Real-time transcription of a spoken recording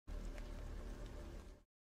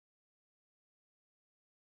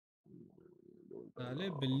साले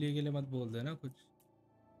बिल्ली के लिए मत बोल देना कुछ।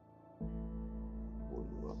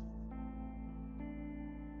 बोलूंगा।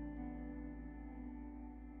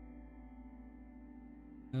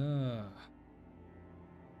 हाँ,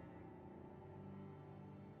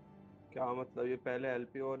 क्या मतलब ये पहले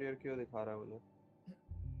एलपी वॉरियर क्यों दिखा रहा है मुझे?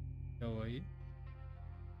 क्या हुआ ये?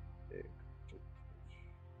 एक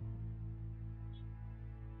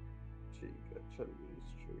ठीक है, चल गई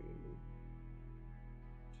स्ट्रीम।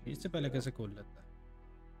 इससे ठीक पहले है कैसे खोल लेता है?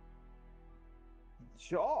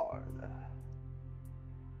 जॉर्ड।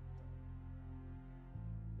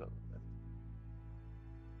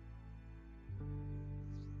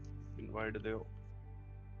 इनवाइट दो।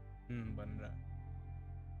 बन रहा है।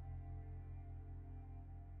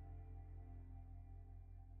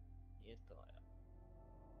 ये तो आया।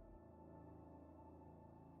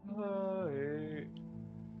 हाय।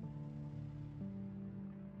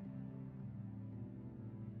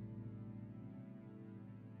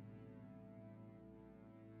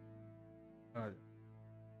 आ जा।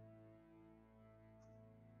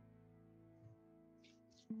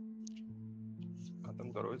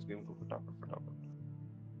 खत्म करो इस गेम को फटाफट फटाफट।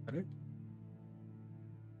 अरे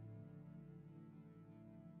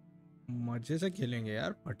मजे से खेलेंगे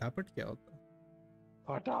यार, फटाफट क्या होता है?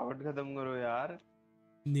 फटाफट खत्म करो यार।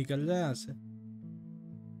 निकल जाए यहाँ से।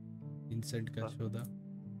 इंसेंट का शोधा।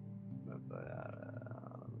 तो यार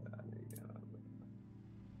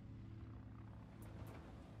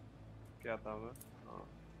क्या था मैं? हाँ।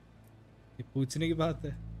 ये पूछने की बात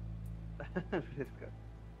है। फिर इसका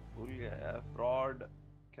भूल गया यार। फ्रॉड।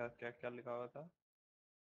 क्या क्या क्या लिखा हुआ था?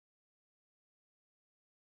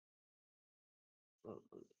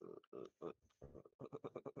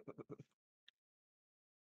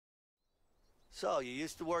 So, you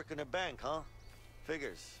used to work in a bank, huh?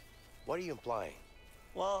 Figures. What are you implying?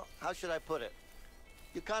 Well, how should I put it?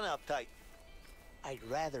 You're kind of uptight. I'd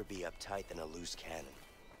rather be uptight than a loose cannon.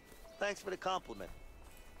 Thanks for the compliment.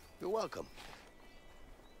 You're welcome.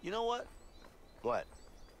 You know what? What?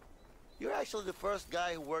 You're actually the first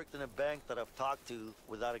guy who worked in a bank that I've talked to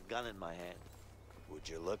without a gun in my hand. Would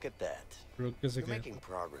you look at that? रुक कैसे You're गया? making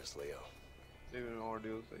progress, Leo. लेकिन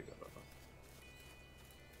audio सही कर रहा था।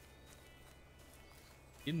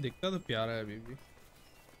 इन दिखता तो प्यारा है अभी भी।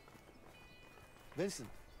 Vincent,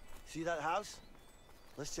 see that house?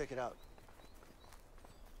 Let's check it out.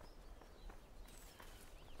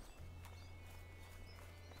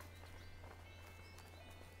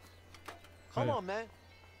 Come Hey. on, man.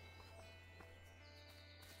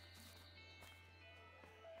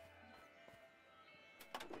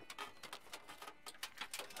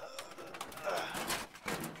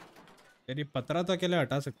 यार ये पतरा तो अकेले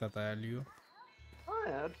हटा सकता था यार लियो। हाँ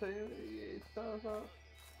यार सही है, ये इतना सा।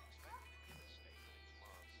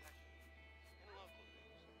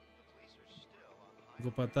 को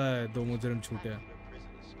पता है 2 मुजरिम छूटे हैं।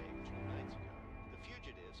 The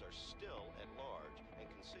fugitives are still at large and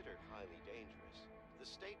considered highly dangerous. The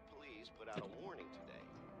state police put out a warning today,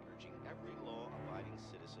 urging every law-abiding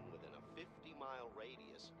citizen within a 50-mile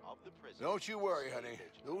radius of the prison. Don't you worry, honey.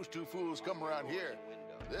 Those two fools come around here,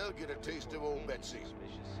 they'll get a taste of old Betsy.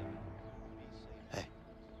 Hey,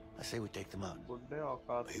 I say we take them out. बुड्ढे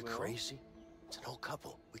औकात Are you में हो। crazy? It's an old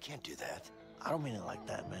couple. We can't do that. I don't mean it like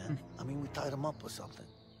that, man. I mean, we tied them up or something.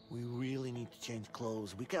 We really need to change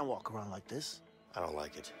clothes. We can't walk around like this. I don't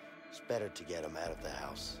like it. It's better to get them out of the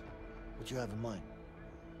house. What you have in mind?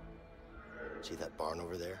 See that barn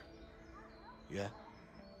over there? Yeah?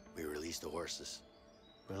 We released the horses.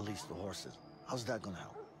 Release the horses. How's that gonna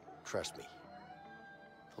help? Trust me.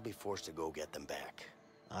 They'll be forced to go get them back.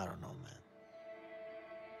 I don't know, man.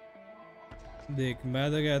 देख मैं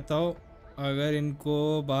तो कहता हूँ अगर इनको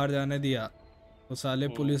बाहर जाने दिया तो साले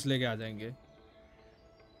पुलिस लेके आ जाएंगे।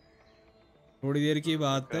 थोड़ी देर की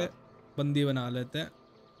बात है, बंदी बना लेते हैं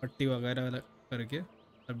पट्टी वगैरह करके,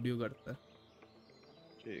 तब ड्यू करते हैं।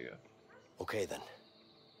 ठीक है। Okay then.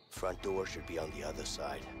 Front door should be on the other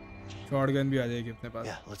side. Shotgun भी आ जाएगी अपने पास।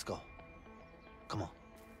 Yeah, let's go. Come on.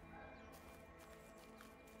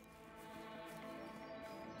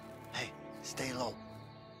 Hey, stay low.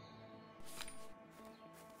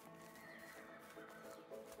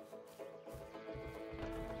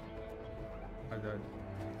 आजा।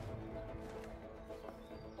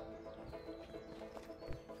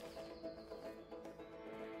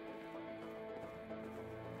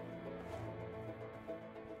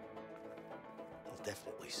 They'll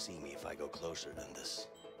definitely see me if I go closer than this.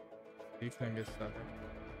 देख लेंगे साले।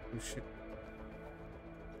 Oh shit।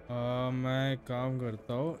 मैं एक काम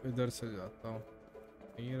करता हूँ, इधर से जाता हूँ,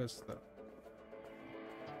 यही रास्ता।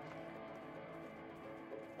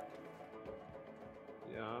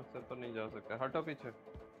 यहाँ से तो नहीं जा सकते, हटो पीछे।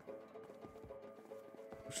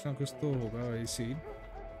 कुछ ना कुछ तो होगा वही सीन।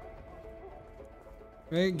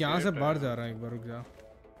 मैं यहाँ से बाहर जा रहा हूँ, एक बार रुक जा,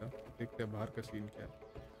 देखते हैं बाहर का सीन क्या है।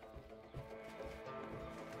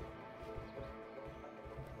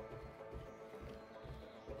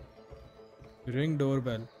 Ring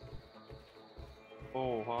doorbell.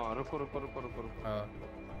 ओह हाँ, रुको रुको रुको रुको रुको। हाँ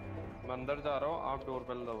मैं अंदर जा रहा हूँ, आप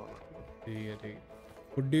डोरबेल दबाना। ठीक है ठीक है,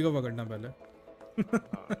 बुड्ढी को पकड़ना पहले।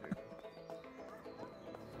 हाँ ठीक है।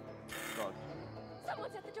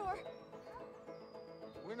 Someone's at the door.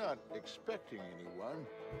 We're not expecting anyone.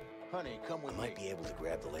 Honey, come I with might me. be able to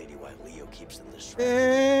grab the lady while Leo keeps them A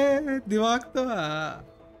distracted. दिमाग तो है।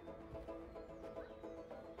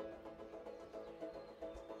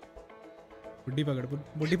 बुड्ढी पकड़,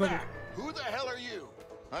 बुड्ढी Get पकड़। back! Who the hell are you?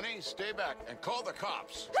 Honey, stay back and call the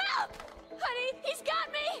cops. Help! Honey, he's got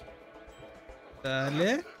me!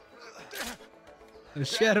 साले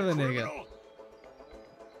होशियार बनेगा। Criminal!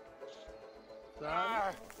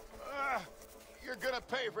 You're gonna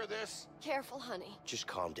pay for this. Careful, honey. Just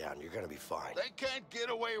calm down. You're gonna be fine. They can't get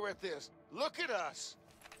away with this. Look at us.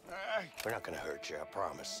 We're not gonna hurt you, I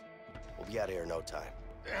promise. We'll be out of here in no time.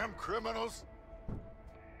 Damn criminals.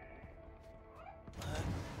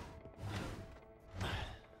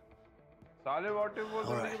 साले water वो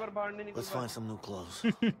जिंदगी भर बाहर नहीं निकल Let's find some new clothes.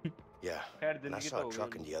 Yeah. खैर And I जिंदगी saw तो a हो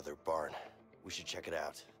truck गई। in the other barn. We should check it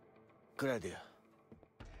out. Good idea.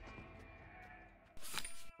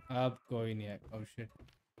 अब कोई नहीं है। Oh shit,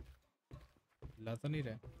 ला तो नहीं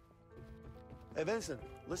रहे। Hey Vincent,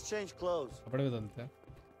 let's change clothes. कपड़े बदलते हैं।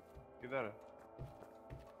 किधर है?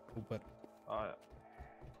 ऊपर। आया।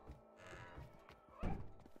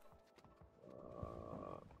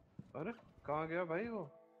 अरे कहाँ गया भाई वो?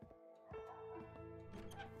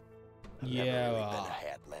 I've Yeah, never really been wow. a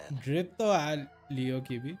hat man. Drip तो है लियो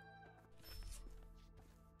की भी।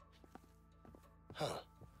 Huh.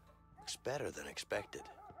 Looks better than expected.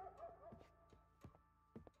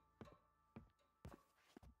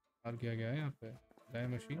 और क्या क्या है यहाँ पे? नया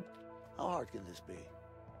machine. How hard can this be?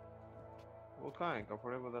 वो कहाँ है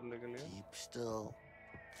कपड़े बदलने के लिए? Keep still.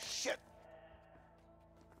 Shit!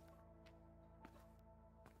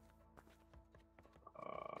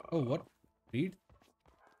 Oh what? Read?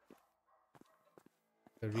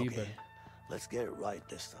 The rebuild। Okay, let's get it right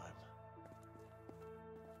this time.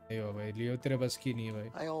 नहीं हो भाई, लियो तेरे बस की नहीं है भाई।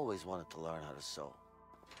 I always wanted to learn how to sew.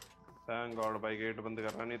 Thank God भाई गेट बंद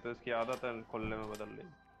करना, नहीं तो इसकी आदत है खोलने में बदल ली।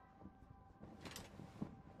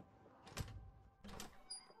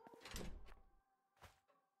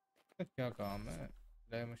 क्या काम है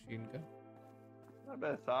नया मशीन का?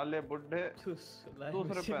 अबे साले बुड्ढे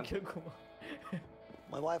दूसरे पेन। क्यों घुमा?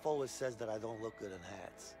 My wife always says that I don't look good in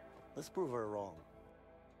hats. Let's prove her wrong.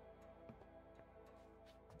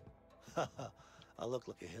 I look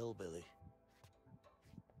like a hillbilly.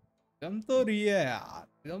 जम तो रही है यार,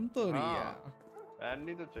 जम तो रही है। हाँ,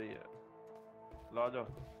 पहननी तो चाहिए। ला जाओ,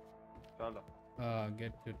 चलो। हाँ,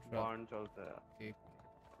 get to truck। बाहर चलते हैं। एक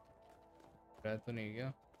रह तो नहीं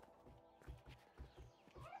गया।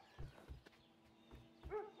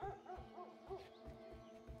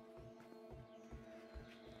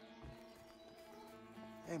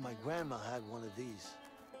 Hey, my grandma had one of these.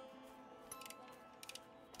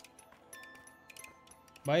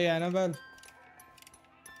 भाई एनाबेल।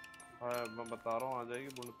 हाँ मैं बता रहा हूँ आ जाएगी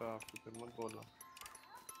बुढ़ पे आपकी, फिर मत बोलना।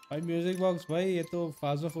 भाई म्यूजिक बॉक्स भाई, ये तो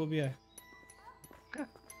फाज़ोफोबिया है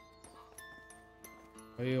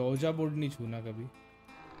भाई। ओजा बोर्ड नहीं छूना कभी।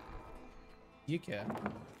 ये क्या है?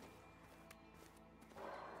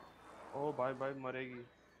 ओ भाई भाई मरेगी।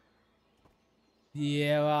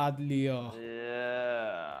 ये बात लियो।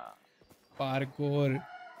 Yeah. पार्कोर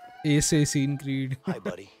ऐसे scene creed. Hi,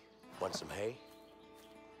 buddy. Want some hay?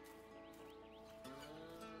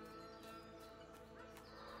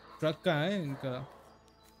 Truck कहाँ है इनका?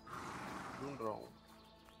 ढूंढ रहा हूँ।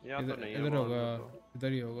 यहाँ तो नहीं है। इधर वहाँ होगा, तो।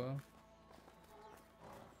 इधर ही होगा।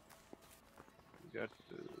 Get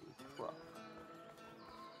to truck.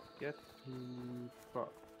 Get to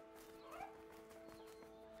truck.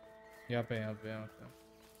 यहाँ पे यहाँ पे यहाँ पे।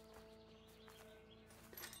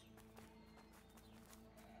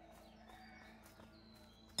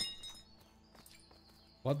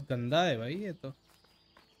 बहुत गंदा है भाई ये तो।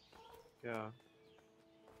 क्या?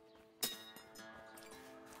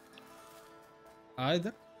 आ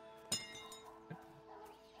इधर।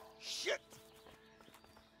 Shit!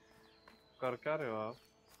 कर क्या रहे हो आप?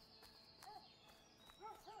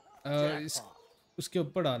 उसके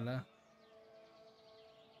ऊपर डालना है।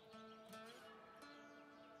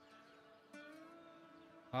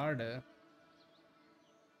 हार्ड है।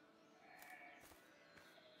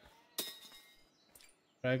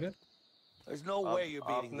 ट्राई कर। There's no way you're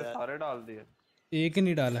beating आपने that. सारे डाल दिए। एक ही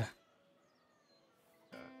नहीं डाला है।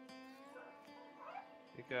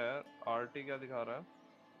 ठीक है, आरटी क्या दिखा रहा है?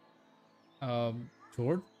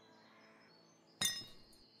 छोड़।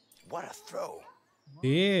 What a throw.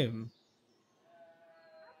 Damn.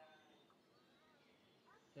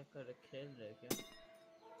 क्या कर रहे, खेल रहे क्या?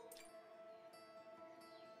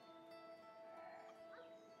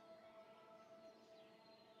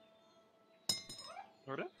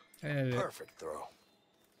 अरे Perfect throw.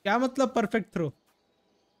 क्या मतलब परफेक्ट थ्रो?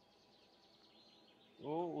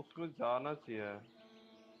 वो उसमें जाना चाहिए।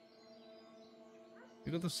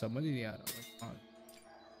 मेरे को तो समझ ही नहीं आ रहा। हाँ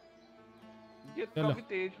ये चलो। कभी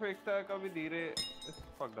तेज फेंकता है, कभी धीरे।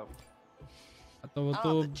 Fucked up. तो वो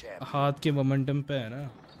तो हाथ के मोमेंटम पे है ना।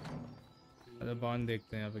 अरे बांध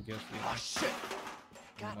देखते हैं यहाँ पे क्या सीन है। Oh shit.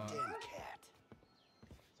 Goddamn cat.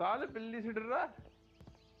 साले बिल्ली से डर रहा है।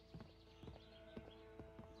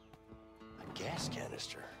 A gas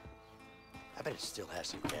canister. I bet it still has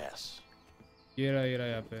some gas. ये रहा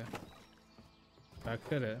यहाँ पे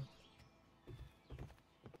फैक्टर है।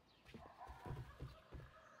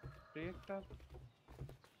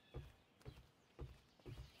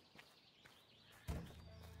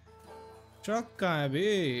 ट्रक कहाँ है बे?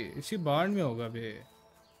 इसी बाढ़ में होगा बे।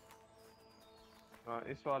 हाँ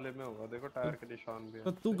इस वाले में होगा, देखो टायर के निशान भी है।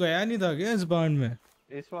 तो तू गया नहीं था क्या इस बाढ़ में?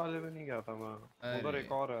 इस वाले में नहीं गया था मैं, उधर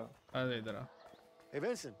एक और है। अरे इधर आ। Hey,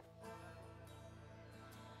 Vincent.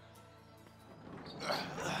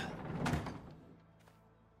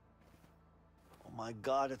 Oh my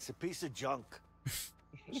God, it's a piece of junk.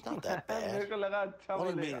 It's not that bad. मेरे को लगा अच्छा What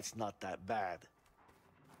do you mean बोलेगा। it's not that bad?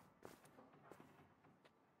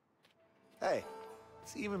 Hey,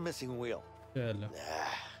 it's even missing wheel. चलो।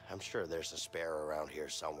 Nah, I'm sure there's a spare around here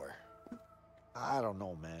somewhere. I don't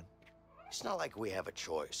know, man. It's not like we have a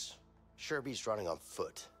choice. Sherby's running on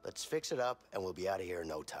foot. Let's fix it up and we'll be out of here in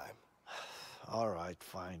no time. All right,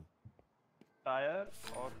 fine. Tyre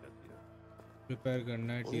और क्या चाहिए? Repair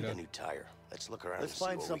करना है We'll need टीरा। a new tire. Let's look around Let's and see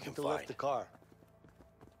find what we something can to lift find. the car.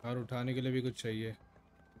 Car उठाने के लिए भी कुछ चाहिए।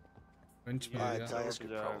 बेंच मिल Alright, गया। tires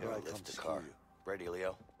could Yeah, probably Yeah, come lift the screw car. you. Ready,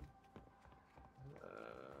 Leo?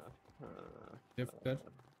 Lift कर।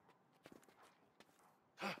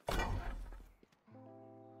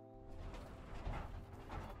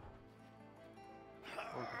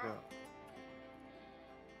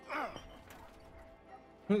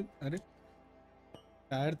 अरे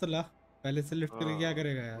tyre तो ला, पहले से लिफ्ट करके क्या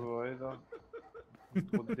करेगा यार? वही तो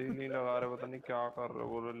बुद्धि नहीं लगा रहे, पता नहीं क्या कर रहे,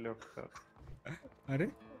 बोलो लिफ्ट कर। अरे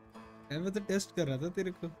मैं तो टेस्ट कर रहा था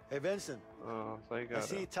तेरे को। Hey, Vincent. हाँ सही I कह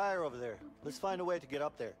see रहे a tire over there. Let's find a way to get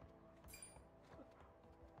up there.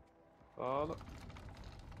 हो।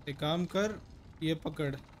 एक काम कर, ये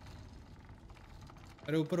पकड़।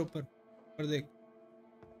 अरे ऊपर ऊपर ऊपर देख।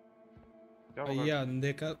 क्या भैया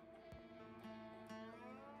अंधे का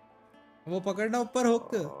वो पकड़ना ऊपर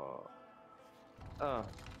हुक।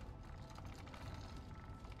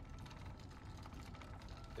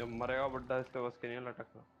 जब मरेगा बुड्ढा इसके बस के नहीं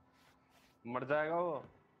लटकना, मर जाएगा वो।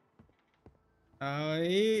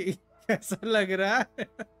 भाई कैसा लग रहा है?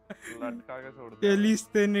 लटका के छोड़ दे।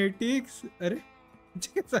 कैलिस्थेनेटिक्स। अरे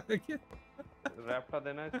मुझे कैसा लग गया? रैप्टा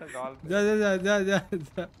देना इसका गाल पे। जा जा जा जा जा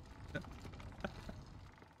जा।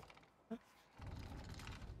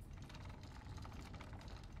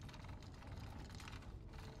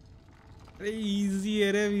 अरे इजी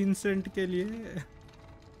है रे विंसेंट के लिए।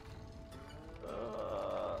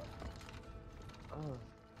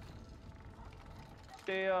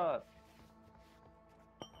 यार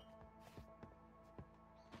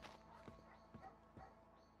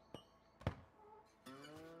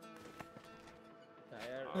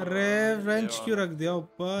अरे व्रेंच क्यों रख दिया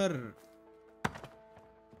ऊपर?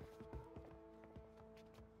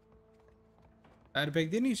 टायर फेंक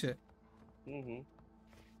दिया नीचे।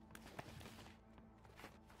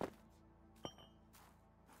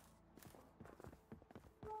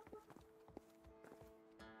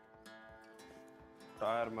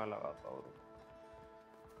 टायर में लगाता हूँ।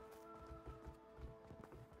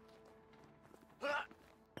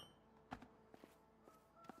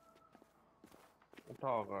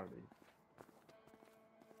 उठाओ गाड़ी।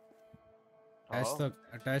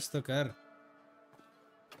 अटैच तो कर।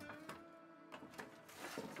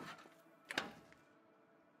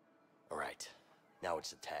 All right. Now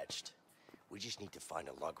it's attached. We just need to find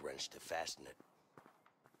a lug wrench to fasten it.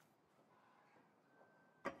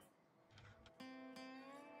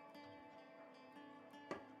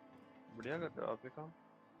 बढ़िया करते हो आप ये काम।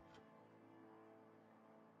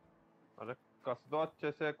 अरे कस दो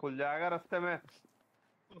अच्छे से, खुल जाएगा रास्ते में।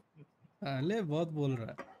 अरे बहुत बोल रहा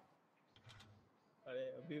है। अरे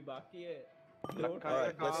अभी बाकी है। लक्का All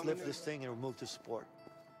right, का let's काम lift नहीं this thing and remove the support.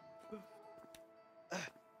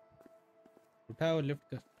 उठा वो लिफ्ट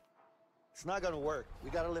कर। It's not gonna work. We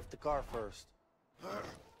gotta lift the car first.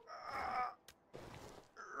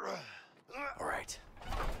 All right.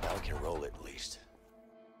 Now we can roll it at least.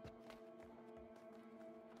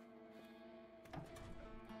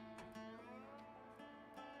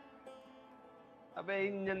 अबे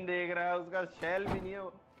इंजन देख रहा है उसका शेल भी नहीं है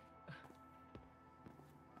वो।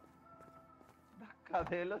 धक्का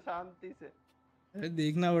दे लो शांति से। अरे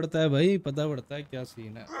देखना पड़ता है भाई, पता पड़ता है क्या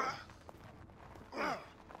सीन है।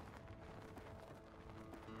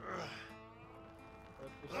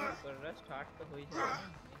 कर रहा स्टार्ट तो हो ही जाएगा।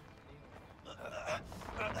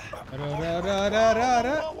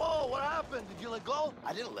 अरे Whoa, whoa, what happened? Did you let go?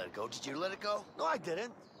 I didn't let it go. Did you let it go? No, I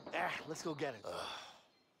didn't. Let's go get it.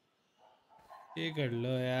 ये कर लो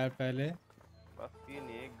यार पहले। बस की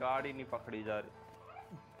नहीं, गाड़ी नहीं पकड़ी जा रही।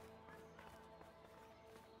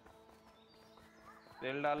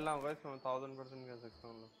 तेल डालना होगा इसमें, 1000% कह सकता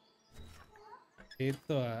हूँ लोग। ये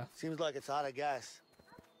तो है। Seems like it's out of gas.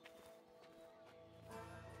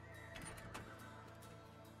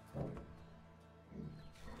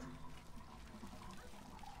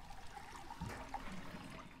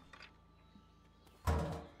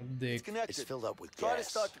 It's देख connected. It's filled up with Try to gas.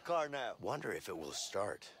 start the car now. Wonder if it will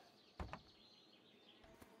start.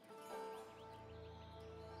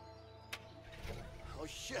 Oh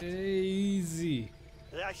shit! easy।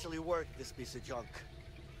 It actually worked, this piece of junk.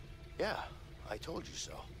 Yeah, I told you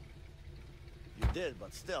so. You did,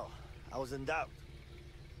 but still, I was in doubt.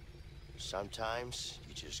 Sometimes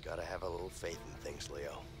you just gotta have a little faith in things,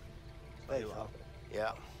 Leo. Hey, huh?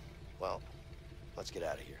 Yeah. Well, let's get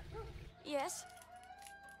out of here. Yes?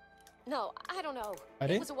 No, I don't know.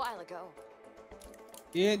 अरे? It was a while ago.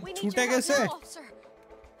 ये We need छूटा your help कैसे? now, officer.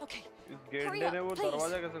 Okay. इस गेंडे ने वो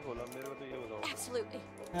दरवाजा कैसे खोला? मेरे को तो ये बताओ। Absolutely.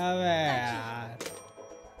 अबे यार,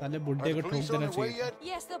 साले बुड्ढे Are को the ठोक police on देना their way चाहिए। yet?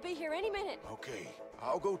 Yes, they'll be here any minute. Okay,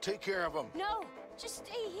 I'll go take care of them. No, just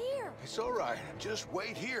stay here. It's all right. Just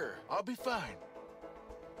wait here. I'll be fine.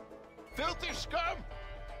 Filthy scum!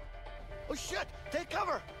 Oh shit! Take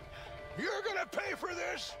cover! You're gonna pay for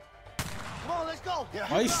this! Come on, let's go!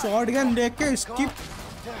 भाई shotgun लेके skip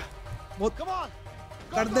Come on!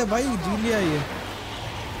 कर दे भाई, जी लिया ये।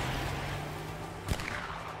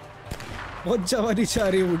 बहुत जवानी चाह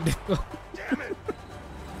रही है बुड्ढे को। Damn it!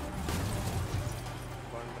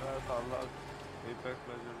 15 साल एपेक्स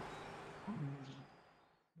लेजेंड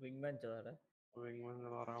विंगमैन चला रहा है। विंगमैन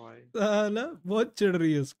चला रहा भाई। साला बहुत चिढ़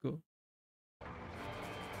रही है उसको।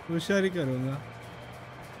 होशियारी करूंगा।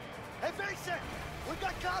 Hey, face it! We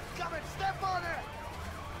got cops coming! Step on it!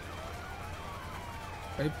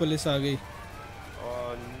 भाई पुलिस आ गई।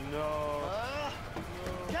 Oh no!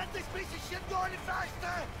 Get this piece of shit going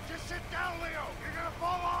faster! Just sit down, Leo! You're gonna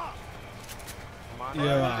fall off! मानो ये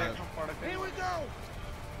मुझे बात। देखना पड़ गया। Here we go!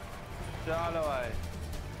 चलो भाई।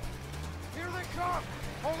 Here they come!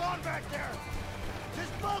 Hold on back there!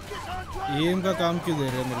 Just focus on driving! ये इनका काम क्यों दे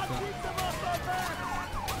रहे हैं मेरे I'll को? keep them off our back!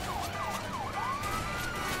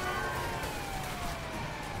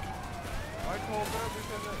 भाई ठोक रहा है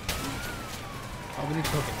पीछे से। अब नहीं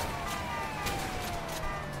ठोके।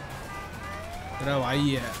 तेरा भाई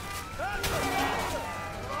है।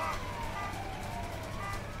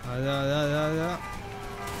 आजा आजा आजा आजा।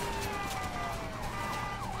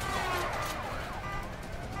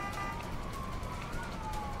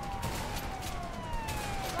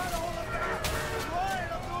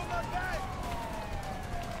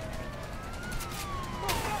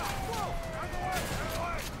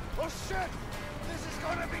 Oh shit! This is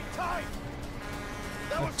gonna be tight!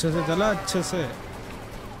 अच्छे से चला, अच्छे से।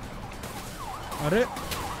 अरे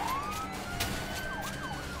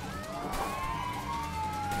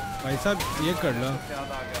भाई साहब ये कर लो।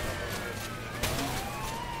 याद आ गया था।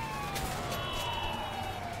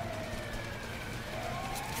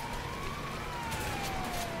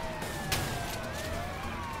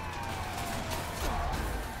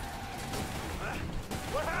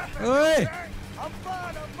 ओए I'm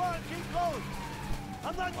fine, keep going!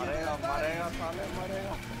 I'm not giving मरेगा up मरेगा साले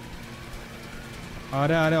मरेगा। आ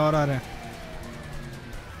रहे और आ रहे हैं।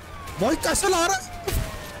 भाई कैसे ला रहा है?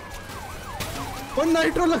 वो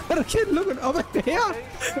नाइट्रो लगा रखे इन लोगों ने। अबे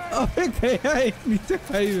गया एक नीचे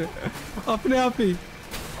खाई में अपने आप ही।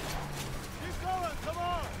 Keep going, come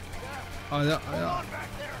on! आजा आजा।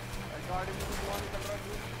 गाड़ी में तो धुआं निकल रहा है।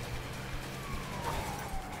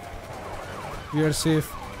 We are safe.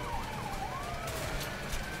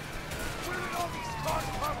 Where did all these cars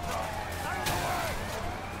come from? Out of the way!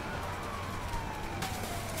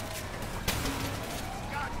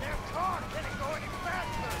 Goddamn car can't go any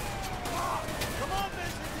faster!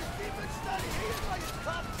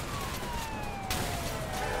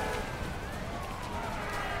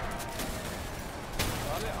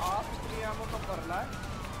 कर रहा है?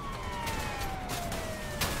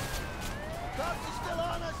 Cops are still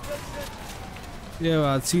on us, Vincent. ये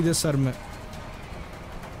बात सीधे सर में।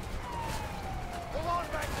 Go on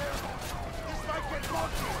back there. This might get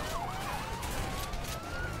funky.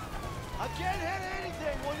 I can't hit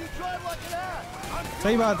anything. Will you drive like an ass?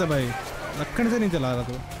 सही बात है भाई, लखन से नहीं चला रहा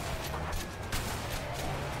तू।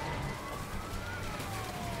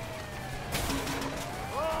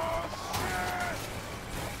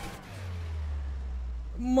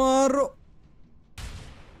 मारो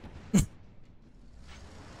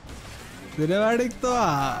सिनेमैटिक तो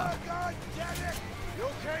God damn it! You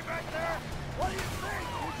okay back there? What do you think?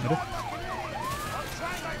 You're driving like an idiot. I'm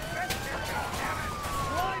trying my best here, goddammit.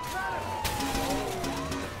 Fly better.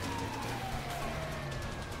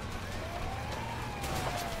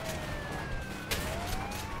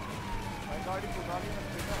 भाई गाड़ी घुमा ली ना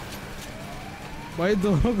बेटा। भाई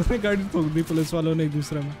दोनों को गाड़ी ठोक दी पुलिस वालों ने एक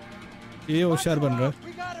दूसरे में। ये होशियार बन रहा है।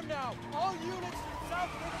 We got him now. All units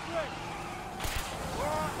south of the bridge.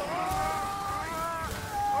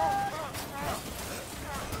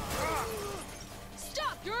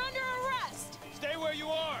 Stop! You're under arrest! Stay where you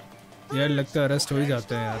are. यार लगता है अरेस्ट हो ही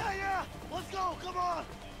जाते हैं यार। Yeah, yeah. Let's go. Come on.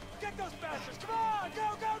 Get those bastards. Come on. Go,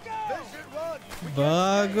 go, go. Vincent, run.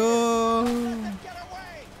 भागो। Get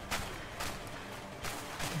away.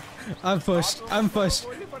 I'm first. I'm first.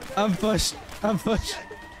 I'm first. I'm first.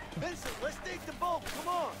 Vincent, let's take the boat. Come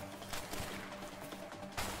on.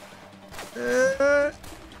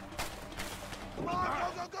 Come on,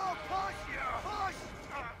 go, go, go. Push. Push.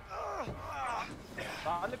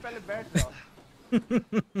 साले पहले बैठ जाओ।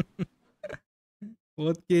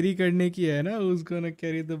 बहुत carry करने की है ना, who's gonna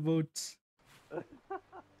carry the boats?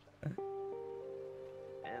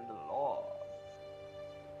 And the law.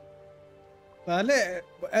 साले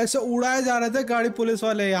ऐसे उड़ाए जा रहे थे गाड़ी पुलिस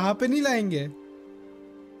वाले, यहाँ पे नहीं लाएंगे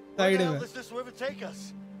Where साइड the hell में। does this river take us?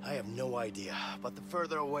 I have no idea, but the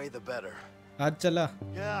further away, the better. आज चला।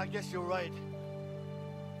 Yeah, I guess you're right.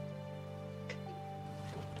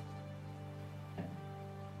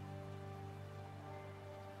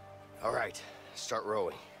 All right, start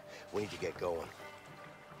rowing. We need to get going.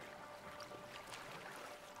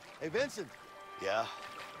 Hey, Vincent. Yeah?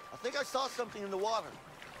 I think I saw something in the water.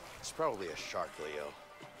 It's probably a shark, Leo.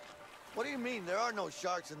 What do you mean? There are no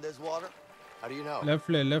sharks in this water. How do you know? Left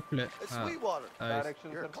ले, left ले। It's हाँ, sweet water. nice। Direction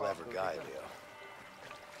You're a से clever पास guy, होके Leo.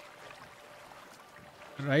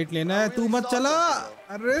 Right लेना है, तू really मत saw चला। something,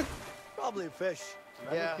 अरे Probably a fish.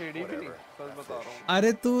 मैंने Yeah, छेड़ी भी नहीं, whatever. सच बता रहा हूँ।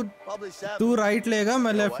 अरे तू Probably salmon. तू राइट लेगा,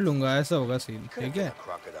 मैं You know लेफ्ट what? लूंगा, ऐसा होगा सीन। Could have ठीक been है? a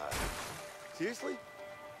crocodile. Seriously?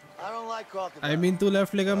 I don't like crocodiles. I mean तू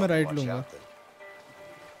लेफ्ट लेगा, मैं राइट Watch लूंगा। out then.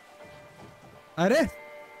 अरे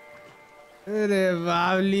अरे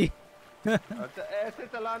बावली। अच्छा ऐसे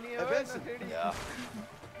चलानी है Hey, भाई Vincent. नशेड़ी। Yeah.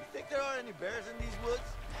 You think there are any bears in these woods?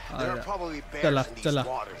 There are probably bears Chala, in these chala.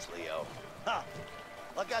 waters, Leo. Ha!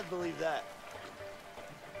 I can't believe that.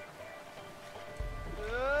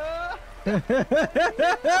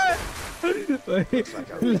 Looks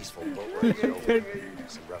like our peaceful boat ride is over.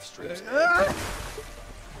 Some rough streams ahead.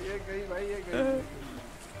 ये गई भाई, ये गई।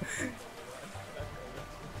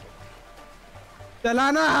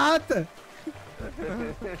 चलाना हाथ।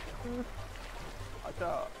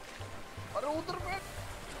 अच्छा, अरे उधर बैठ।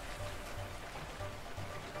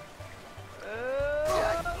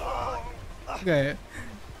 गए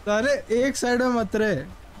सारे एक साइड में मत रहे।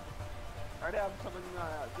 अरे अब समझ में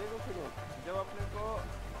आया। देखो सुनो, जब अपने को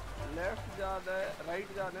लेफ्ट जाना है, राइट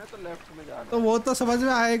जाना है तो लेफ्ट में जाना तो वो तो समझ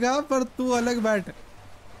में आएगा, पर तू अलग बैठ।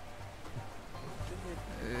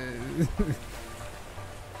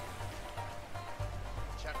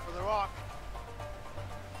 Check for the rock. है।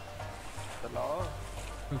 चलाओ।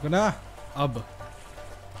 रुकना अब।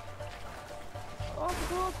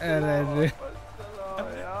 अरे अरे चलाओ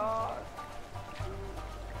यार।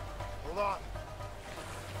 Hold on.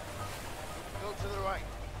 Go to the right.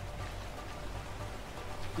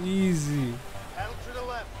 Easy. Paddle to the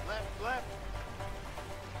left. Left, left.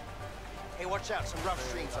 Hey, watch out, some rough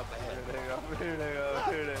streams up ahead. भिड़ेगा, भिड़ेगा,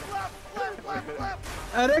 भिड़ेगा। Left, left, left, left.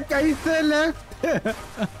 अरे कैसे लेफ्ट?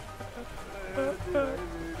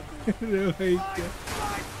 अरे भाई क्या?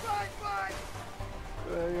 Right, right, right.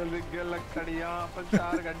 ये लिख गया लखड़िया, अपन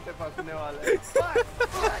 4 घंटे फंसने वाले हैं।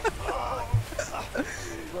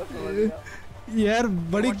 बस हो गया। यार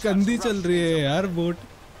बड़ी गंदी चल रही है यार बोट।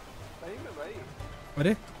 सही में भाई।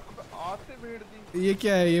 अरे आते भीड़ दी। ये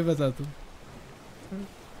क्या है, ये बता तू।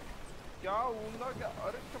 क्या ऊँगा क्या?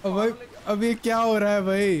 अरे अब ये क्या हो रहा है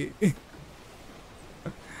भाई?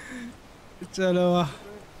 चलो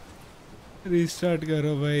रीस्टार्ट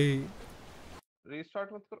करो भाई।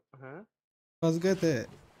 रीस्टार्ट मत करो। हैं? फंस गए थे।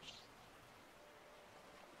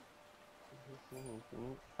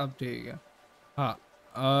 अब ठीक है। हाँ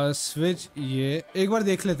स्विच ये एक बार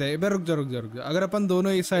देख लेते हैं। एक बार रुक जा रुक जा रुक जा। अगर अपन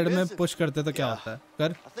दोनों एक साइड में पुश करते तो क्या होता है?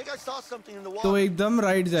 कर I think I saw something in the water. तो एकदम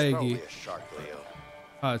राइट It's जाएगी। probably a shark, Leo.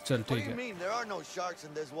 हाँ चल What do ठीक you है। mean? There are no sharks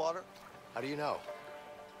in this water. How do you know?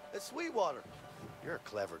 It's sweet water. You're a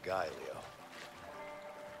clever guy, Leo.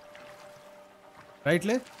 Right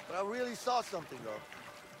ले। But I really saw something though.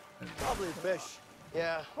 Probably a fish.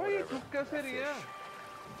 Yeah. ओए ये Whatever. चुप कैसे रही है?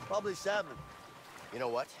 Probably salmon. You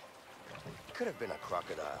know what? It could have been a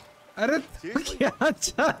crocodile. अरे Seriously? क्या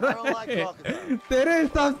अच्छा I don't like रहा है? crocodile. तेरे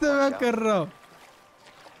हिसाब से मैं कर रहा हूँ।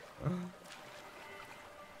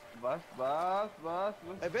 बस बस बस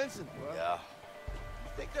बस। Hey, Vincent. Yeah.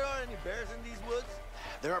 You think there aren't any bears in these woods?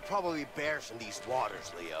 There are probably bears in these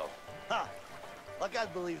waters, Leo. Ha! Like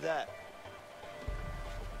I'd believe that.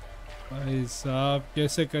 भाई साहब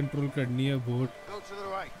कैसे कंट्रोल करनी है boat? Go to the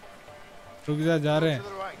right. रुक जा, जा रहे To हैं।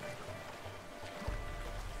 the right.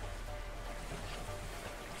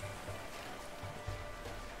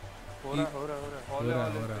 हो रहा हो रहा हो रहा हो रहा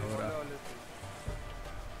हो रहा हो रहा।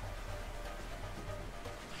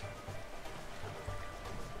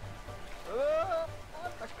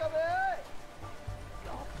 धक्का दे।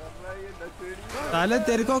 क्या कर रहा है ये नशेड़ी? साले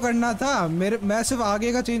तेरे को करना था। मेरे मैं सिर्फ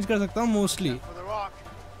आगे का चेंज कर सकता हूँ मोस्टली। For the rock.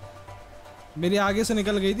 मेरी आगे से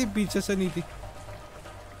निकल गई थी, पीछे से नहीं थी।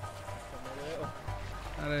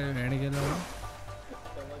 अरे भेड़ के लो।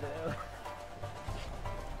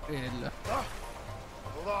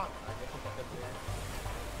 Hold on.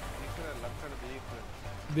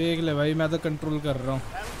 देख ले भाई, मैं तो कंट्रोल कर रहा हूँ।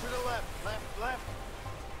 Paddle to the left. Left, left.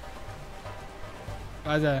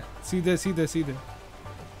 आ जाए सीधे सीधे सीधे।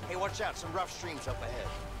 Hey, watch out! Some rough streams up ahead.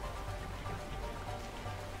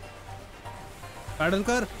 Pedal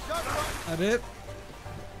कर। अरे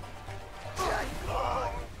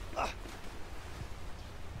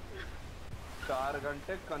 4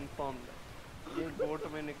 घंटे कंफर्म। ये गोट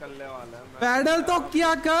में निकलने वाला है। मैं पैडल तो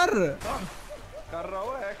क्या कर कर रहा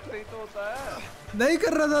हूँ। एक्स ही तो होता है। नहीं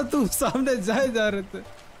कर रहा था तू, सामने जाए जा रहे थे।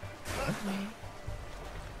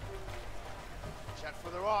 Check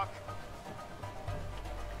for the rock.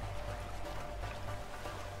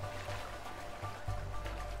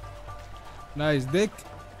 Nice, देख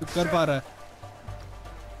तू कर पा रहा है।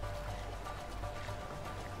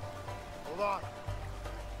 Hold on.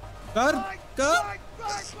 कर कर। Right,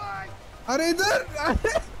 right. अरे इधर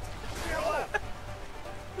अरे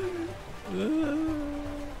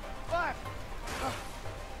Left.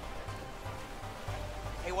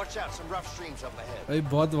 Hey, watch out! Some rough streams up ahead. भाई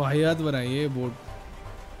बहुत वाहियात बनाई है ये boat.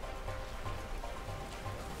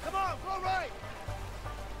 Come on, go right.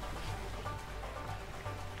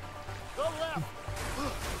 Go left.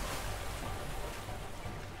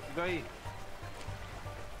 गई।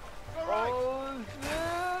 Go right.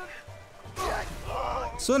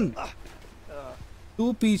 सुन, तू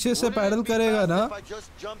पीछे से पैडल करेगा ना If I just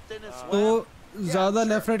jumped in and swam, तो ज्यादा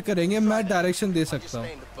लेफ्ट राइट करेंगे, मैं डायरेक्शन दे just सकता stay हूँ,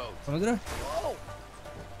 in the boat. समझ रहा? Oh,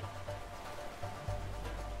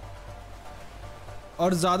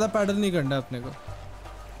 और ज्यादा पैडल नहीं करना है अपने को।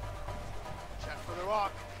 Check for the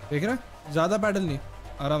rock. देख रहा? ज्यादा पैडल नहीं,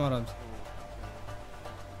 आराम आराम से।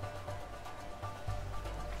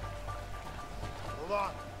 Hold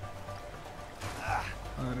on.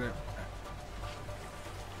 अरे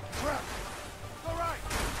Go right.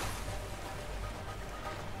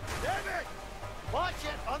 Damn it! Watch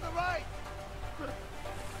it on the right.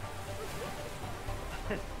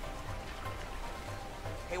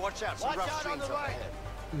 hey, watch out! Some Watch rough out on streams the up right. ahead.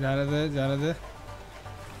 जाने दे जाने दे।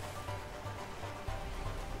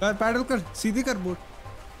 कर पैडल कर, सीधी कर बोट।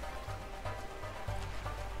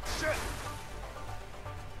 Shit.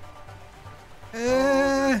 ए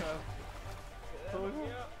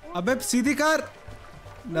अबे सीधी कर।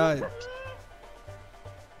 Nice.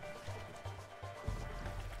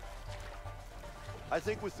 I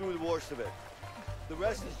think we're through the worst of it. The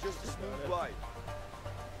rest is just a smooth ride.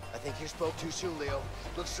 I think you spoke too soon, Leo.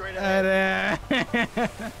 Look straight ahead. अरे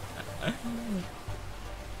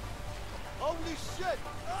Holy shit!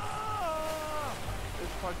 Ah!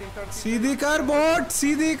 सीधी कर boat,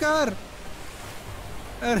 सीधी कर।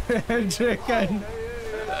 अरे dragon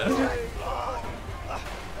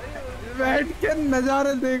बैठ के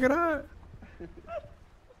नजारे देख रहा है।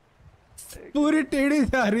 पूरी टेढ़ी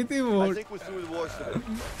जा रही थी I boat. think we're through the worst of it.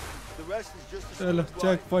 The rest is just a चलो smooth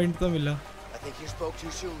चेक ride. पॉइंट तो मिला। I think you spoke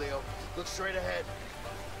too soon, Leo. Look straight ahead.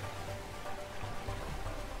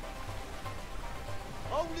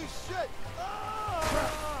 Holy shit!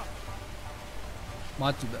 Ah!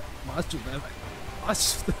 मार चुका है भाई, मार चुका है।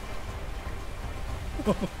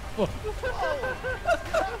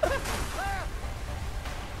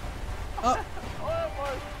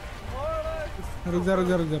 रुक जा रुक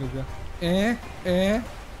जा रुक जा रुक जा। ए ए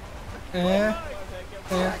ए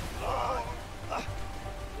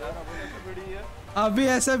अभी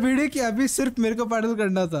ऐसा वीडियो कि अभी सिर्फ मेरे को पैडल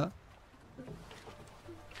करना था।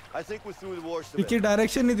 इसकी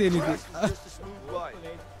डायरेक्शन नहीं देनी थी।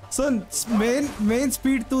 सुन मेन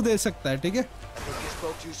स्पीड तू दे सकता है, ठीक है?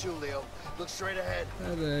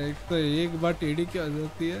 अरे एक तो एक बार टेढ़ी क्या हो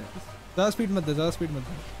जाती है। ज़्यादा स्पीड मत दे, ज़्यादा स्पीड मत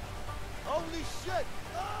दे।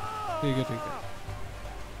 ठीक है ठीक है।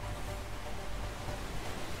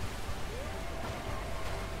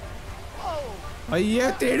 भाई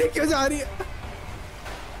ये टेढ़ी क्यों जा रही है?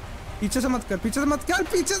 पीछे से मत कर, पीछे से मत कर,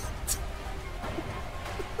 पीछे से।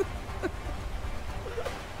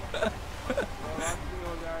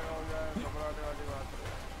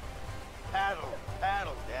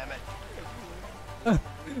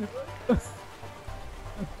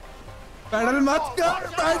 पैडल मत कर,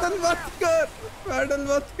 पैडल मत कर, पैडल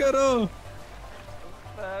मत करो।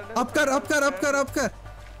 अब कर अब कर अब कर अब कर।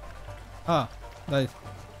 हाँ नाइस।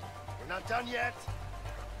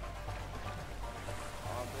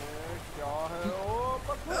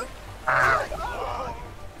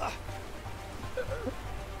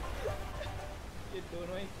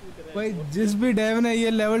 भाई जिस भी डेव ने ये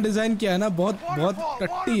लेवल डिजाइन किया है ना, बहुत बहुत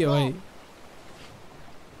कट्टी है भाई।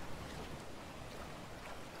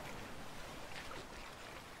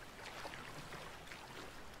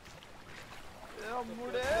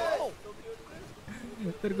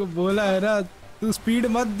 तेरे को बोला है ना, तू स्पीड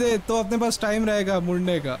मत दे तो अपने पास टाइम रहेगा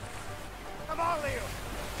मुड़ने का।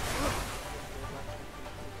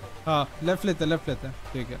 हाँ लेफ्ट लेते हैं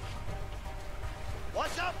ठीक है।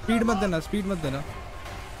 स्पीड मत देना, स्पीड मत देना।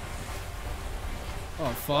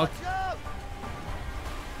 ओह फक,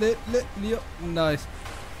 ले लियो, नाइस।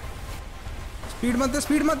 स्पीड मत दे,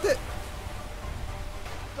 स्पीड मत दे।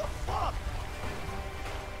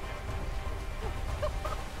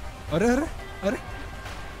 अरे अरे अरे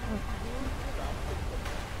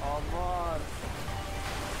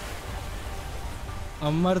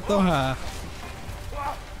अमर तो हाँ।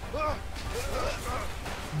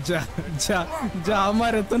 जा जा जा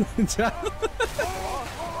अमर है तो जा।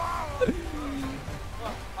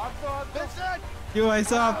 क्यों भाई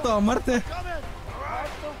साहब, आप तो अमर थे।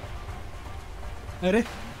 अरे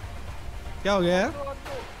क्या हो गया यार?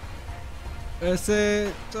 ऐसे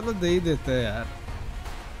चलो दे ही देते हैं यार।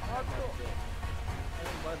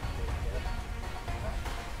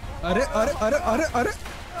 अरे अरे अरे अरे अरे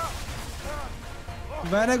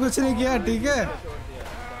मैंने कुछ नहीं किया, ठीक है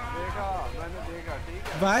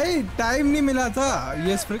भाई, टाइम नहीं मिला था।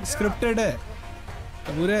 ये स्क्रिप्टेड है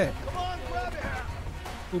पूरे।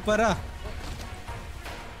 ऊपर आ।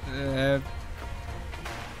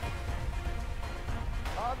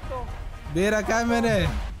 दे रखा है मैंने।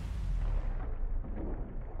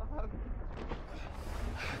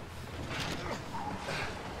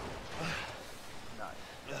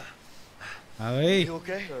 हाँ भाई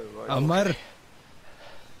अमर।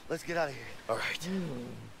 Let's get out of here. All right.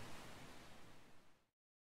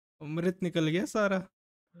 अमृत निकल गया सारा।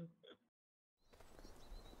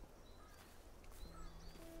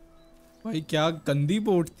 भाई क्या गंदी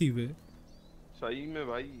बोट थी वे। सही में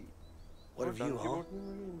भाई। What of you, huh?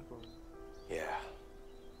 Yeah.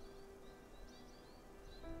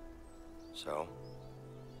 So,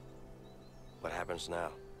 what happens now?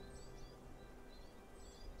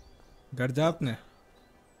 घर जा अपने।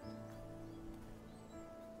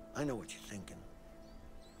 I know what you're thinking,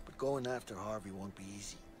 but going after Harvey won't be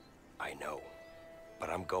easy. I know, but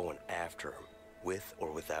I'm going after him, with or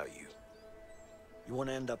without you. You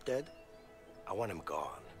want to end up dead? I want him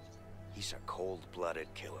gone. He's a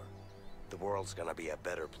cold-blooded killer. The world's gonna be a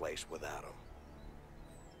better place without him.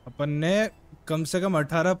 अपन ने कम से कम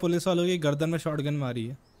 18 police वालों की गर्दन में shotgun मारी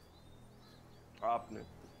है। आपने।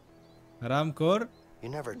 हरामखोर। You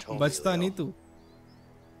never told me. बचता नहीं तू।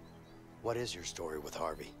 What is your story with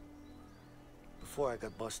Harvey? Before I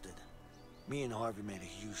got busted, me and Harvey made a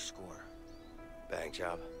huge score. Bang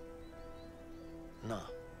job? No.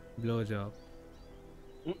 Blow job.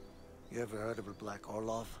 You ever heard of a Black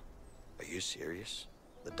Orlov? Are you serious?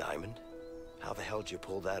 The diamond? How the hell did you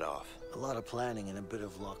pull that off? A lot of planning and a bit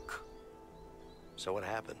of luck. So what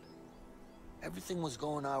happened? Everything was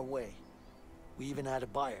going our way. We even had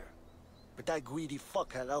a buyer. But that greedy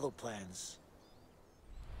fuck had other plans.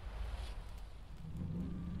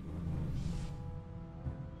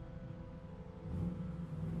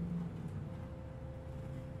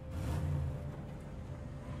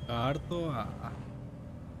 Car तो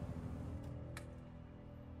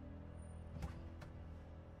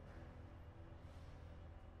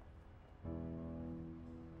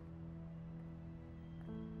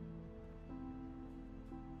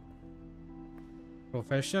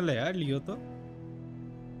professional है यार लियो तो।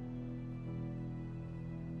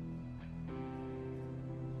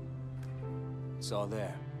 It's all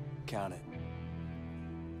there. Count it.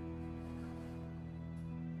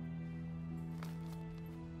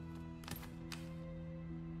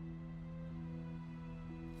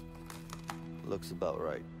 Looks about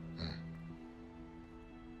right.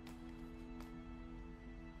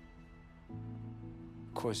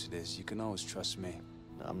 Of course it is. You can always trust me.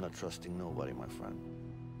 I'm not trusting nobody, my friend.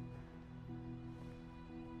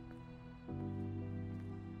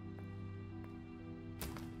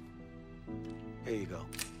 Here you go.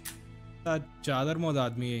 चादर मौद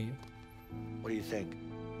आदमी है ये। What do you think?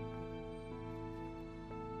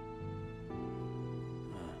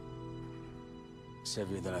 It's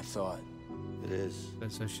heavier than I thought. It is.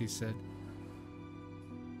 That's what she said.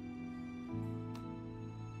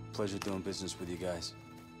 Pleasure doing business with you guys.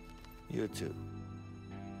 You too.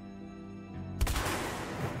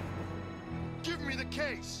 Give me the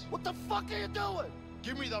case! What the fuck are you doing?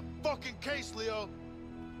 Give me the fucking case, Leo!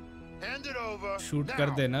 Hand it over. Shoot now. कर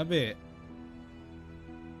देना बे।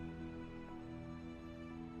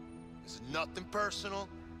 It's nothing personal.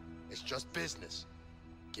 It's just business.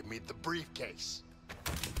 Give me the briefcase.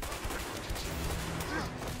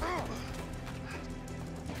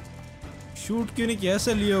 Shoot क्यों नहीं किया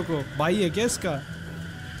ऐसे लियो को? भाई है क्या इसका?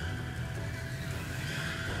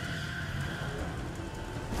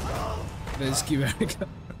 इसकी बैठ का।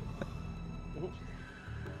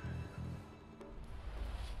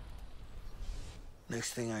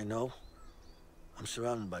 Next thing I know, I'm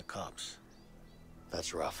surrounded by cops.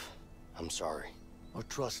 That's rough. I'm sorry. Oh,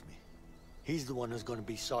 trust me. He's the one who's going to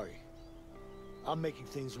be sorry. I'm making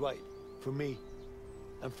things right. For me.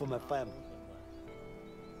 And for my family.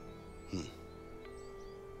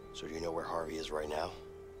 So do you know where Harvey is right now?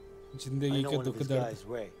 I जिंदगी know के one of दुख his दर्द। guys,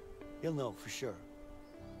 Ray. He'll know for sure.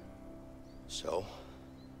 So?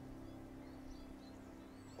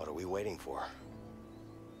 What are we waiting for?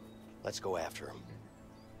 Let's go after him.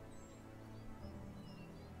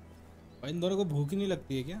 इन दोनों को भूख ही नहीं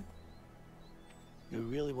लगती है क्या? You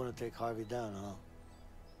really want to take Harvey down, huh?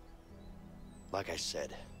 Like I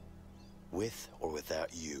said, with or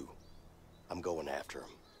without you, I'm going after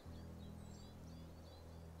him.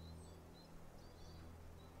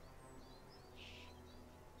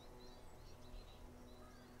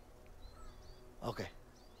 Okay.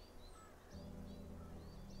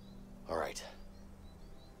 All right.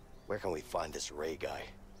 Where can we find this Ray guy?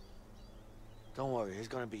 Don't worry, he's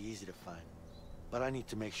gonna be easy to find. But I need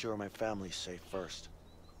to make sure my family's safe first.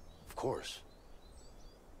 Of course.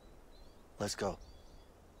 Let's go.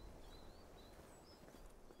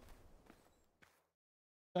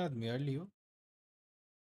 आदमी यार लियो।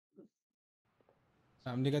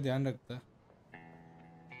 Family का ध्यान रखता है।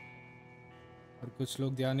 और कुछ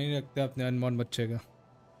लोग ध्यान ही नहीं रखते अपने अनमोल बच्चे का।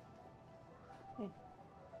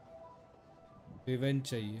 रिवेंज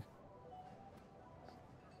चाहिए।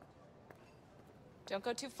 Don't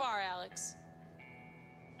go too far, Alex.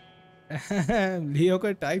 लियो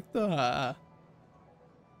का टाइप तो हाँ।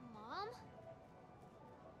 Mom?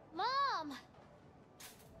 Mom!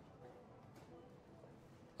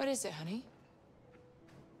 What is it, honey?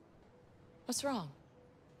 What's wrong?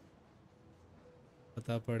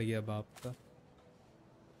 पता पड़ गया बाप का।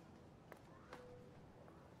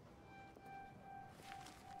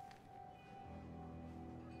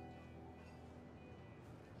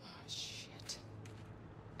 Oh, shit.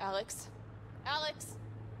 Alex? Alex?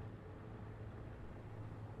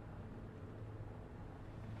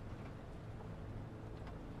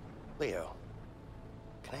 Leo,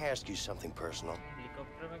 can I ask you something personal?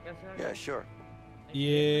 Helicopter में कैसे आ Yeah, sure.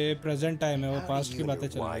 ये प्रेजेंट टाइम है वो How पास्ट do की you बातें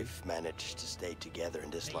and चल your रही। wife manage to stay together in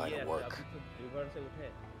this गए? line नहीं of यार, work? अभी तो रिवर से उठे।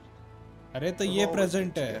 अरे तो We've ये always been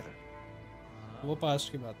प्रेजेंट है together. वो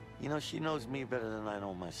पास्ट की बात। You know, she knows me better than I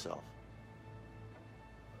know myself.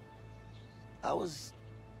 I was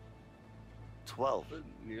 12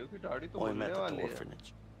 लियो की दाढ़ी तो when we बनने met at the वाली है।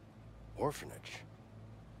 orphanage. Orphanage?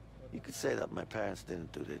 You could say that my parents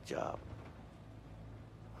didn't do their job.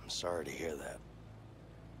 I'm sorry to hear that.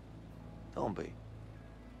 Don't be.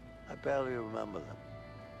 I barely remember them.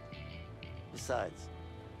 Besides,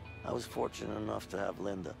 I was fortunate enough to have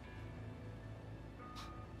Linda.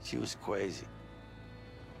 She was crazy.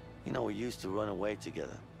 You know, we used to run away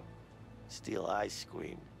together. Steal ice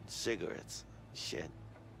cream, cigarettes, shit.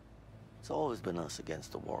 It's always been us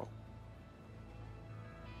against the world.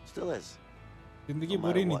 Still is. जिंदगी No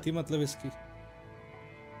बुरी matter नहीं what. थी मतलब इसकी।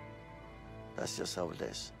 That's just how it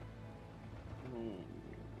is.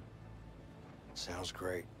 Sounds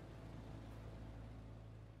great.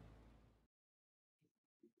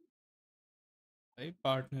 भाई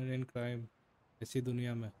partner in crime ऐसी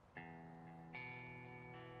दुनिया में।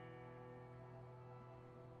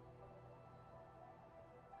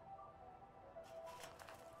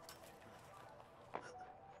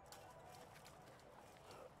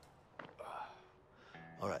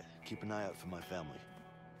 All right, keep an eye out for my family.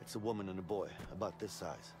 It's a woman and a boy, about this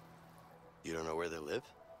size. You don't know where they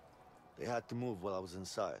live? They had to move while I was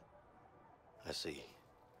inside. I see.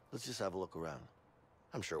 Let's just have a look around.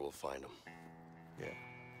 I'm sure we'll find them. Yeah.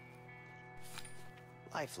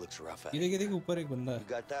 Life looks rough out ये here. देख ऊपर एक बंदा You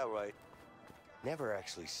got that right. Never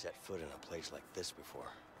actually set foot in a place like this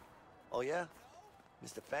before. Oh, yeah?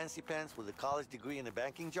 Mr. Fancy Pants with a college degree and a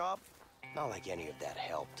banking job? Not like any of that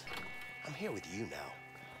helped. I'm here with you now.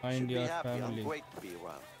 Find Should be your happy. family. I'm great to be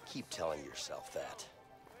around. Keep telling yourself that.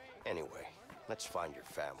 Anyway, let's find your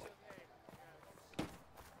family.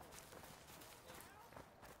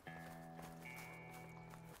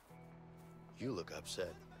 You look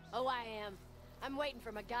upset. Oh, I am. I'm waiting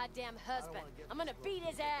for my goddamn husband. I'm gonna beat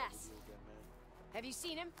his ass. Have you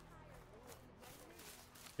seen him?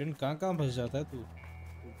 इन कहाँ फंस जाता है तू?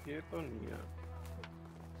 ये तो नहीं है।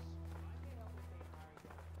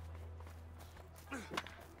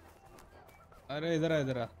 अरे इधर आ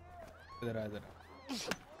इधर आ इधर आ इधर आ।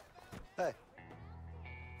 Hey,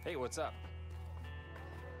 Hey, what's up?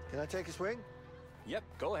 can I take a swing? Yep,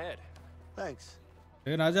 go ahead. Thanks.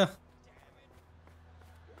 लेकिन आजा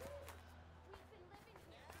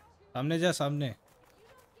सामने जा सामने।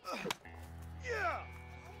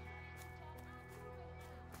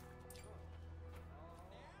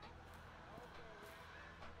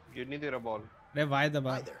 गिर नहीं दे रहा बॉल। अरे वाई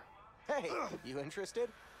दबा। Hi there. Hey, you interested?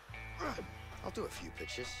 I'll do a few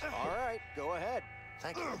pitches. All right, go ahead.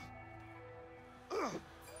 Thank you.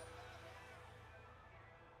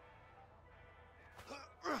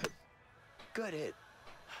 Good hit.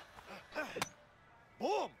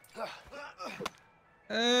 Boom!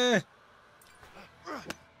 ए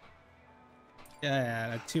क्या यार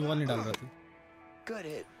अच्छी बॉल नहीं डाल रहा तू। Good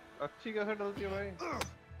hit. अच्छी कैसे डलती है भाई?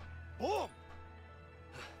 Boom!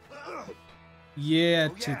 ये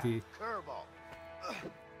अच्छी थी, Curveball.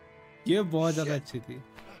 ये बहुत ज्यादा अच्छी थी।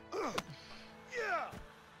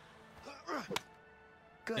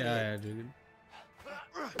 Good क्या hit. यार लेकिन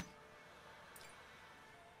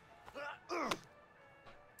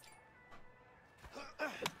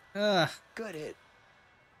Good hit.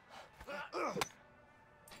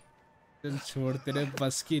 चल छोड़, तेरे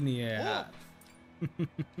बस की नहीं है यार।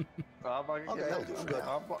 आप आगे Okay, क्या I'll do it.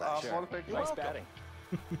 आप बॉल फेंक लो। Nice batting.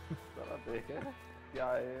 जरा देखे क्या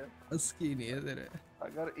है। बस की नहीं है तेरे।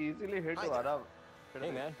 अगर इजीली हिट हुआ ना फिर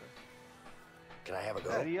Hey, man. Can I have a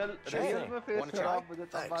go? Real Sure real thing. में फेस Wanna खराब try? मुझे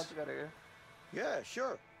तब Thanks. बात करेंगे। Yeah,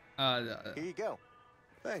 sure. आ जा, Here you go.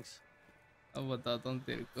 Thanks. अब बताता हूँ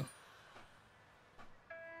तेरे को।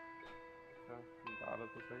 डालो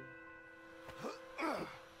तो सही।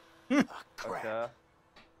 Ah, crap. अच्छा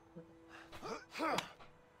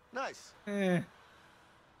Nice. ए,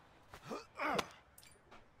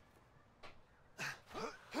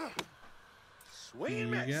 Swing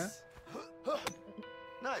and ठीक है। miss.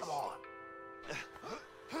 Nice. Come on.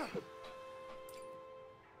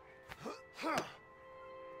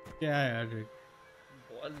 क्या है यार ये?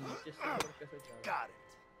 बॉल नीचे से ऊपर कैसे जा रहा Got it.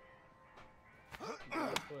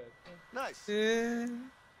 है? Nice. ए,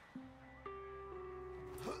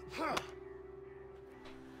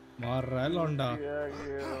 मार रहा है लौंडा,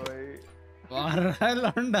 ये भाई मार रहा है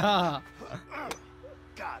लौंडा।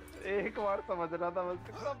 Got it. एक बार समझ रहा था बस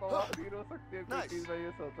कितना बवासीर हो सकती है कोई Nice. चीज। मैं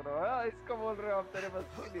ये सोच रहा हूँ हाँ, इसको बोल रहे हो आप तेरे बस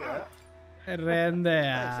की नहीं है। रहने दे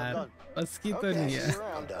यार, बस की तो नहीं है।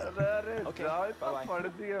 I'm done. अरे Okay, जाओ इतना bye-bye. पढ़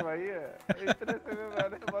दिए भाई ये। इतने से में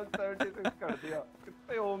मैंने 176 कर दिया।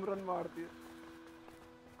 कितने होम रन मार दिए।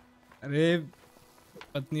 अरे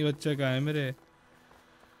पत्नी बच्चे कहाँ है मेरे?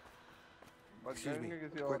 बच Excuse me, जाएंगे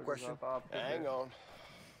किसी quick और के question. साथ आपके Hang लिए। on.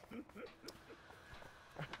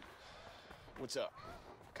 What's up?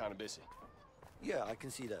 Kind of busy. Yeah, I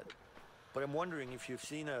can see that. But I'm wondering if you've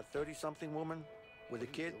seen a 30-something woman with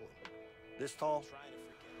a kid this tall.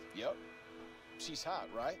 Yep. She's hot,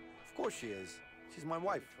 right? Of course she is. She's my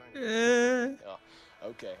wife. A, Oh,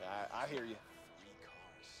 okay. I hear you. 3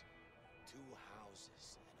 cars, 2 houses,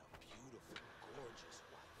 and a beautiful, gorgeous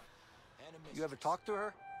wife. And a You ever talked to her?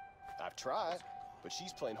 I've tried, but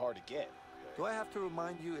she's playing hard to get. Do I have to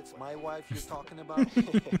remind you it's my wife you're talking about?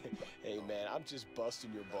 Hey, man, I'm just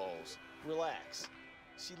busting your balls. Relax.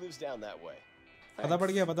 She lives down that way. पता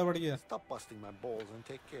पड़ गया, पता पड़ गया। Stop busting my balls and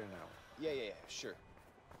take care now. Yeah, sure.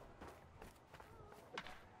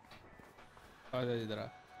 आ जा इधर आ।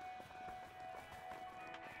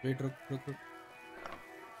 Wait रुक रुक रुक।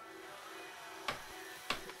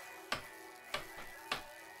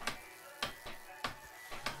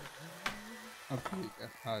 अब ठीक है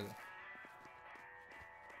आ जा।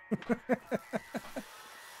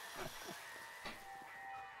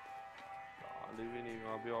 भी नहीं,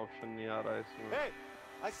 वहाँ भी ऑप्शन नहीं आ रहा है इसमें। Hey,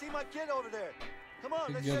 I see my kid over there. Come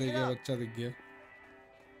on, let's दिख check it गया out. बच्चा दिख गया।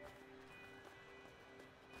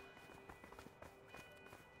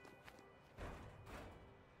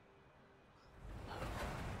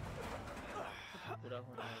 पूरा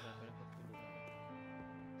होने वाला मेरे को feel हो रहा है।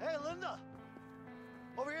 Hey, Linda,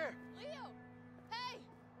 over here. Leo! Hey!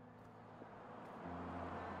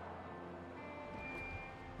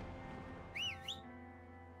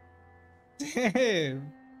 Damn.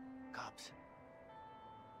 Cops.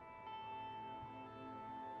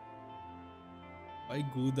 भाई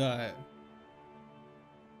गूदा है।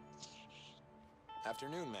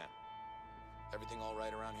 Afternoon, ma'am. Everything all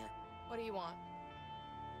right around here? What do you want?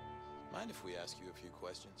 Mind if we ask you a few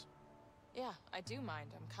questions? Yeah, I do mind.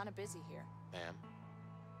 I'm kind of busy here. Ma'am,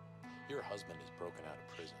 your husband is broken out of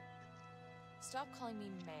prison. Stop calling me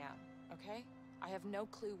ma'am, okay? I have no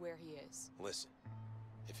clue where he is. Listen,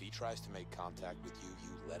 if he tries to make contact with you,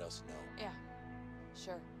 you let us know. Yeah,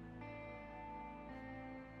 sure.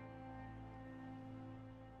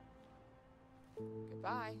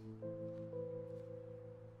 Goodbye.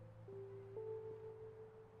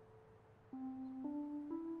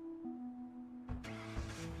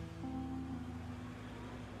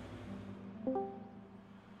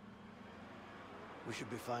 We should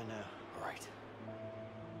be fine now. All right.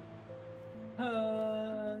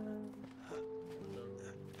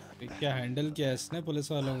 क्या handle किया है इसने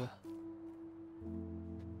police वालों को?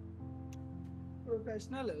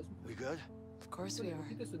 Professional है उसमें। We good? Of course we are.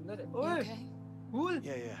 कितने सुंदर है। You ओए, okay? Cool.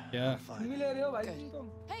 Yeah. Yeah. I'm fine. चुम्मी ले रहे हो भाई Good. तुम?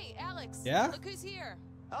 Hey, Alex! Yeah? Look who's here!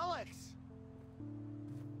 Alex.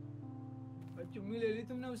 भाई चुम्मी ले ली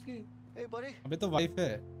तुमने उसकी? Hey, buddy. अबे तो वाइफ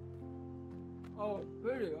है। ओह,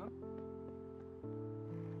 फिर यार।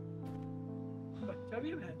 बच्चा भी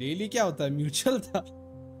है। डेली क्या होता है? म्यूचुअल था।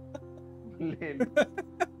 ले लो।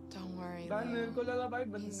 Don't worry, भाई मेरे Leo. को लगा भाई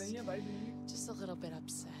बंद He's नहीं है भाई Delhi. just a little bit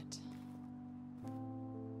upset.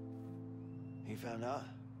 He found out?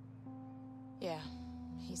 Yeah,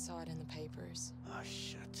 he saw it in the papers. Oh,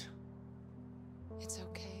 shit. It's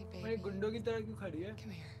okay, भाई baby. गुंडों की तरह क्यों खड़ी है?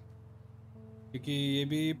 Come here. क्योंकि ये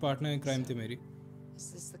भी पार्टनर इन क्राइम थी मेरी। Is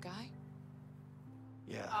this the guy?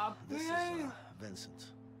 Yeah. आपकी This is नहीं। Vincent.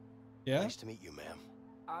 क्या? Nice to meet you, ma'am.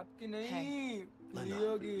 आपकी नहीं, Linda.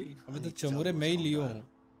 लियो की। अबे तो चमुरे मैं ही लियो हूँ।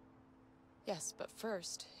 Yes, but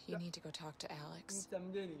first, you need to go talk to Alex. तुम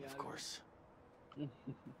समझे नहीं यार। Of course.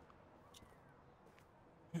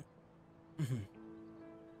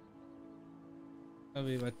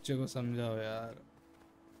 अभी बच्चे को समझाओ यार।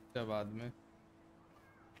 क्या बाद में?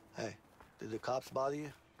 Hey, did the cops bother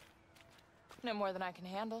you? No more than I can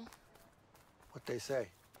handle. What they say?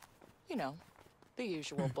 You know, the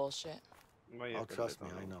usual bullshit. मैं ये Oh, कर trust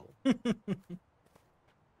लेता me, I हूँ। know.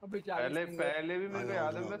 अबे पहले भी मेरे को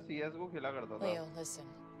याद है I मैं CS को खेला करता था। Leo, listen.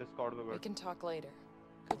 Discord पे We बैठ। can talk later.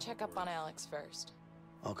 Go check up on Alex first.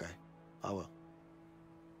 Okay, I will.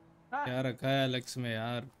 क्या रखा है एलेक्स में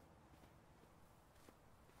यार?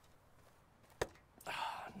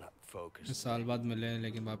 Not focused. इस साल बाद मिले हैं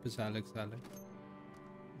लेकिन वापस एलेक्स आ गए।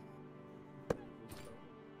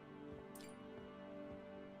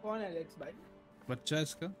 कौन है एलेक्स भाई? बच्चा है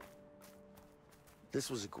इसका। This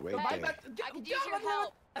was a great Hey, day. I could use your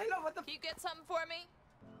help. Hello, what the? Can you get something for me?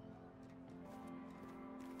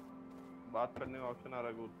 बात करने का ऑप्शन आ रहा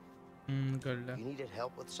है कुछ। कर ले। You needed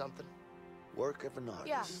help with something? Work of an artist.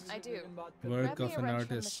 Yeah, I do. Work Grab me of a an wrench from the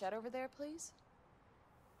artist. shed over there, please.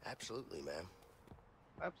 Absolutely, ma'am.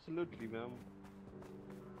 Absolutely, ma'am.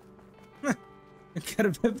 घर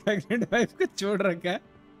पे pregnant wife को छोड़ रखा है।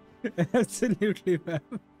 Absolutely,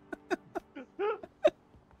 ma'am.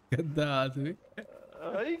 गंदा आदमी।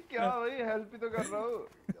 भाई क्या भाई हेल्प ही तो कर रहा हूँ।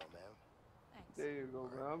 Thanks. There you go,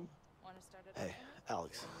 ma'am. Want to start it? Hey,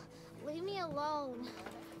 Alex. Leave me alone.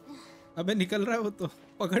 अबे निकल रहा है वो तो।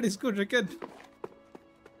 पकड़ इसको रिकन।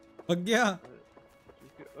 भाग गया।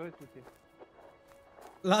 ओए चूतिया।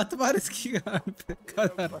 लात मार इसकी कान पे।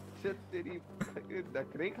 बच्चे तेरी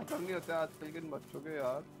नखरे खत्म नहीं होते आजकल के बच्चों के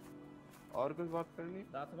यार। और कुछ बात करनी?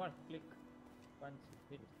 दांत मार, क्लिक, पंच,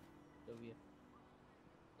 हिट, जो भी है।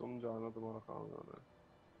 तुम जानो तुम्हारा काम जाना है।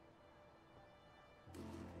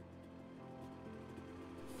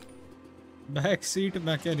 Back seat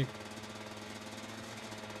mechanic.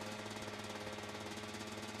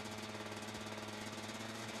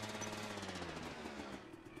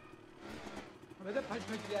 अबे तो फट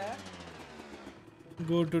गया है।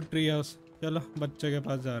 Go to tree house. चलो बच्चे के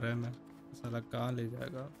पास जा रहे हैं मैं। साला कहाँ ले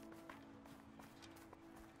जाएगा?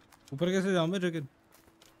 ऊपर कैसे जाऊँ मैं? लेकिन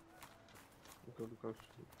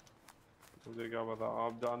मुझे क्या पता,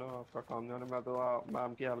 आप जानो, आपका काम जानो, मैं तो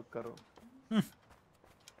मैम की हेल्प करो।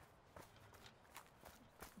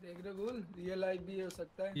 देख रहे गोल, रियल लाइफ भी हो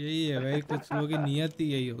सकता है। यही है भाई, कुछ लोगों की नियत ही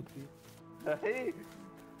यही होती है।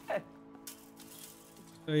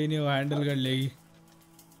 कोई नहीं, वो हैंडल कर लेगी।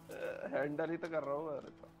 हैंडल ही तो कर रहा हूँ मैं।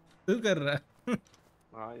 तू कर रहा है?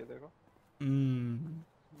 हाँ ये देखो।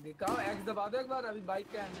 दिखाओ, एक्स दबा दो एक बार, अभी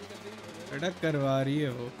बाइक का हैंडल कर रही है। बेटा करवा रही है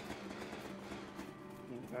वो।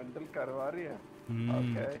 हैंडल करवा रही है।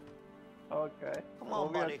 Okay okay. Come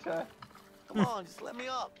on, buddy. Come on, just let me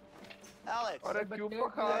up. Alex. अरे क्यों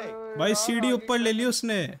पका रहे हो? भाई सीढ़ी ऊपर ले ली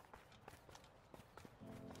उसने।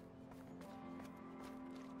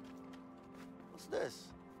 What's this?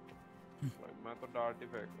 मैं तो डार्ट ही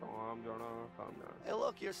फेंक रहा हूँ, हम जाना सामने। Hey,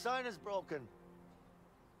 look, your sign is broken.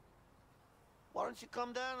 Why don't you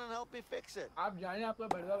come down and help me fix it? आप जाने, आपका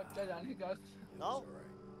बड़ा बच्चा जाने का। No?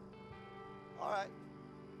 All right.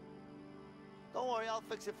 Don't worry, I'll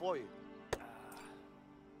fix it for you.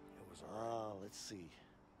 Let's see.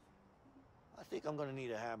 I think I'm gonna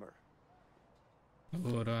need a hammer.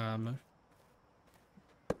 Or a hammer.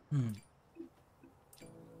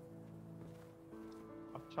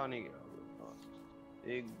 अच्छा नहीं गया,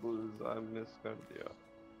 एक बुल्सआई मिस कर दिया।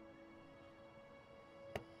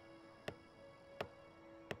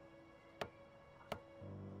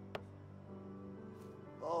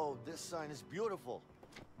 Oh, this sign is beautiful.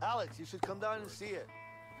 Alex, you should come down and see it.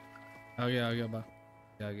 आ गया बा,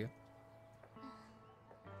 आ गया।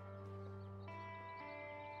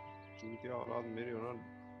 चूतिया औलाद मेरी हो ना।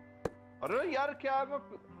 अरे यार क्या है?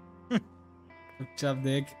 चुपचाप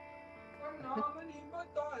देख।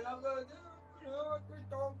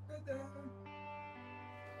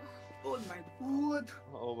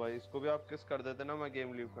 ओ भाई, इसको भी आप किस कर देते ना, मैं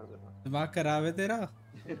गेम लीव कर देता। दिमाग खराब है तेरा।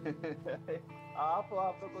 आप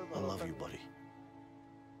तो कोई I love you, buddy.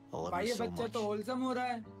 I love भाई you ये so बच्चा much. तो होलसम हो रहा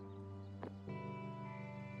है।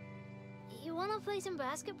 You wanna play some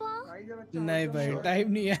basketball? नहीं भाई,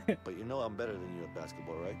 टाइम नहीं है। But you know I'm better than you at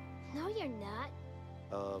basketball, right? No, you're not.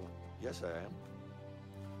 Yes I am.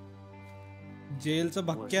 Jail से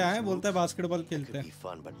भाग के आए, बोलता है बास्केटबॉल खेलते हैं। Be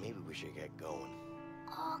fun, but maybe we should get going.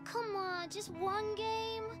 Oh, come on, just one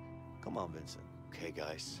game. Come on, Vincent. Okay,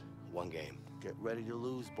 guys, one game. Get ready to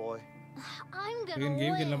lose, boy. I'm gonna लेकिन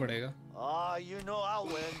game खेलना win. पड़ेगा। You know I'll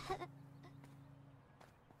win.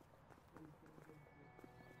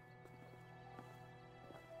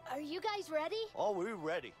 Are you guys ready? Oh, we're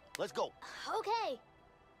ready. Let's go. Okay.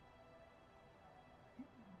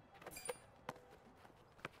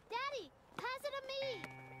 Daddy, pass it to me.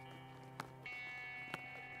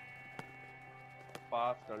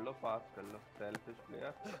 पास कर लो, selfish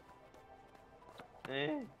player.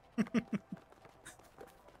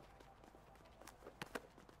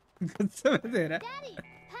 गुस्से में दे रहा है। Daddy,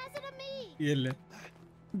 pass it to me. ये ले।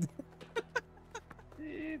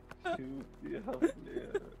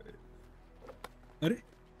 अरे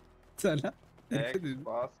साला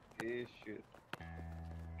पास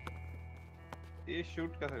ए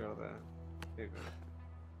शूट कैसे करता है?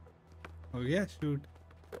 हो गया शूट।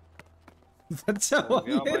 अच्छा हो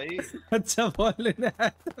गया भाई। अच्छा बॉल लेना है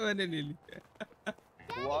तो मैंने ले लिया।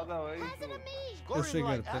 हुआ था भाई। कैसे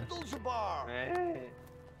करते हैं?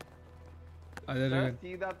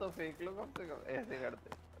 सीधा तो फेंक लो, कम से कम ऐसे करते।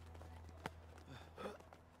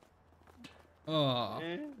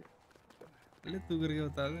 ले तू करके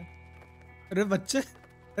बता दे। अरे बच्चे,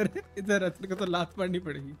 अरे इधर रतन को तो लात मारनी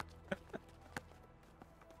पड़ेगी।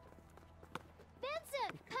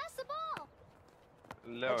 Vincent, pass the ball.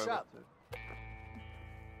 ले बच्चे।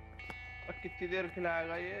 कितनी देर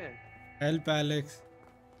खिलाएगा ये? Help Alex.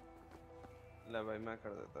 ले भाई मैं कर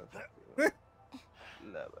देता।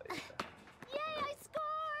 ले भाई। Yay, I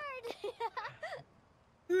scored.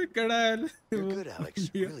 कड़ा है। You're good, Alex.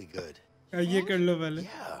 Really good. ये कर लो पहले।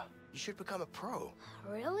 Yeah, you should become a pro.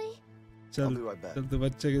 Really? I'll be right back. चल तो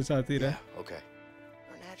बच्चे के साथ ही रह। Okay.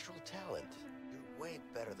 You're a natural talent. You're way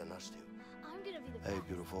better than us two. I'm gonna be the Hey,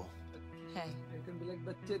 beautiful. Hey.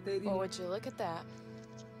 बच्चे तेरी। Well, would you look at that?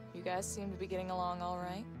 You guys seem to be getting along all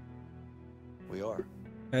right. We are.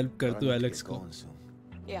 Help कर तू Alex को।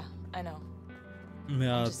 Yeah, I know. मैं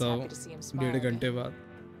आता हूँ 1.5 घंटे बाद।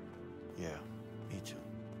 Yeah, me too.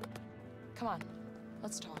 Come on,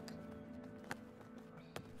 let's talk.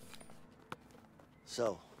 So,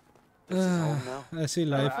 this is home now? ऐसी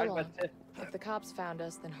life. If the cops found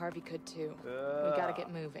us, then Harvey could too. We gotta get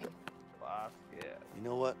moving. You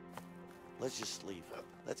know what? Let's just leave.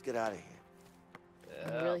 Let's get out of here.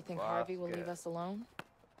 You really think Harvey will leave us alone?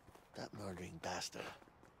 That murdering bastard.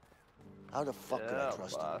 How the fuck could I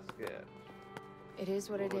trust him? It is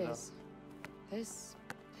what it is. This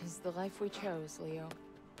is the life we chose, Leo.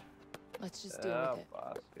 Let's just deal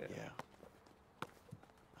with it. Yeah.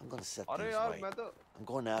 I'm gonna set अरे things यार right. मैं तो I'm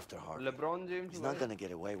going after Harvey. LeBron James He's not gonna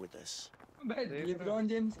get away with this. LeBron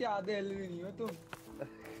James के आधे हिल भी नहीं हो तुम।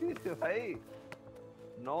 भाई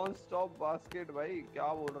नॉन स्टॉप बास्केट भाई क्या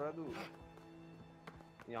बोल रहा है तू?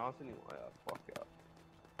 यहाँ से नहीं हुआ यार, fuck यार।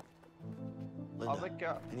 अबे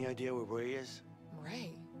क्या? Any idea where he is? Ray,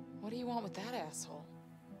 what do you want with that asshole?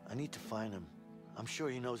 I need to find him. I'm sure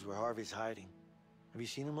he knows where Harvey's hiding. Have you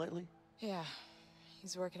seen him lately? Yeah,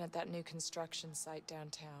 he's working at that new construction site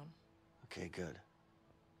downtown. Okay, good.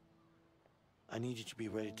 I need you to be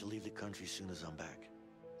ready to leave the country as soon as I'm back.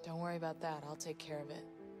 Don't worry about that, I'll take care of it.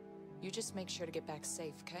 You just make sure to get back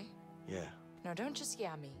safe, okay? Yeah. No, don't just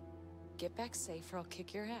yeah me. Get back safe or I'll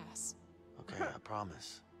kick your ass. Okay, I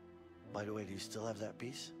promise. By the way, do you still have that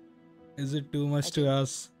piece? Is it too much to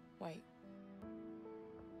ask? Wait.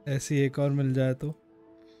 ऐसी एक और मिल जाए तो?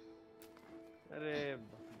 अरे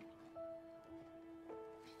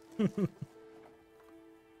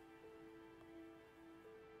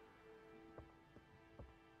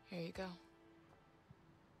Here you go.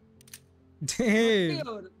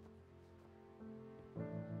 Damn.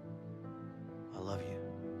 I love you.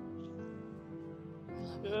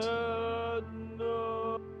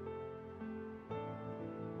 no.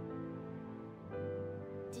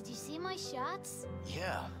 Did you see my shots?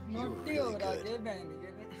 Yeah, you were really good.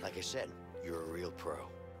 Like I said, you're a real pro.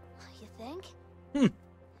 You think?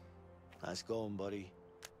 Nice going, buddy.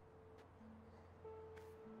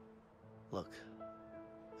 Look,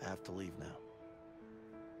 I have to leave now.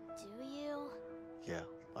 Do you? Yeah,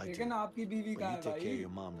 I do. लेकिन आपकी बीवी But कहाँ you है take care of भाई? your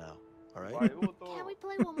mom now, all right? Can we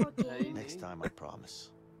play one more game? Next time, I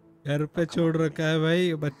promise. घर पे छोड़ रखा है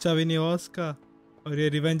भाई, बच्चा भी नहीं हुआ उसका और ये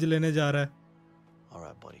रिवेंज लेने जा रहा है। All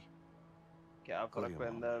right, buddy. क्या फर्क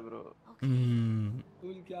पैंदा है ब्रो?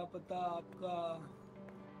 तुल क्या पता आपका?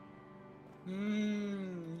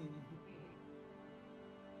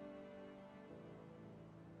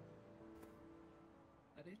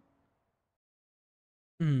 अरे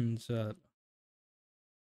चल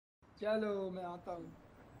चलो मैं आता हूँ।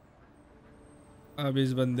 अब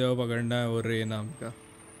इस बंदे को पकड़ना है, वो रे नाम का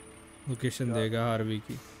लोकेशन देगा हार्वी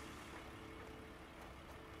की।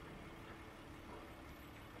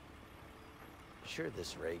 Sure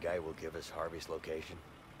this Ray guy will give us Harvey's location?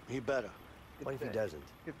 He better. What if he doesn't?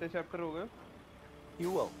 कितने चैप्टर हो गए?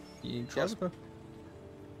 You will. Trust me.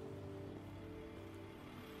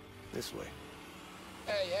 This way.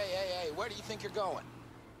 Hey, where do you think you're going?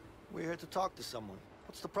 We're here to talk to someone.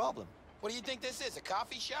 What's the problem? What do you think this is, a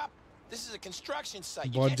coffee shop? This is a construction site.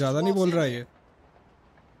 You बहुत can't ज़्यादा just नहीं waltz बोल in रहा here. ये।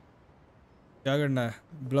 क्या करना है?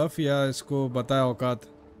 Bulb या इसको बताए औकात?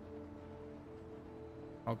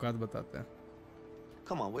 औकात बताते हैं।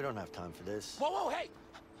 Come on, we don't have time for this. Whoa, hey!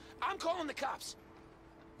 I'm calling the cops.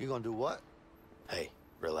 You gonna do what? Hey,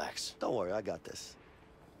 relax. Don't worry, I got this.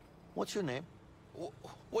 What's your name?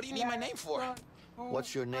 What do you need my name for?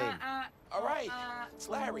 What's your name? All right, it's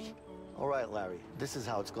Larry. All right, Larry. This is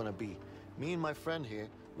how it's gonna be. Me and my friend here,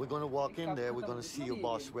 we're gonna walk in there, we're gonna see your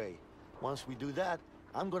boss Ray. Once we do that,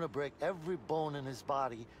 I'm gonna break every bone in his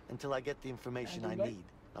body until I get the information I need.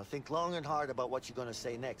 Now think long and hard about what you're gonna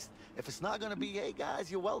say next. If it's not gonna be, hey guys,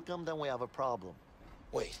 you're welcome, then we have a problem.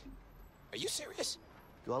 Wait, are you serious?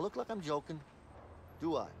 Do I look like I'm joking?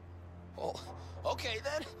 Do I? Well, okay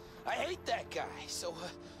then. I hate that guy, so,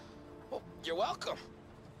 well, you're welcome.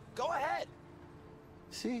 Go ahead.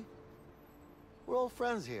 See? We're all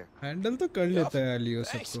friends here. Handle तो कर लेता है लियो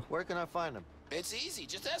सबको। Where can I find him? It's easy,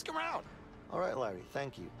 just ask around. All right, Larry,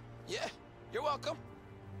 thank you. Yeah, you're welcome.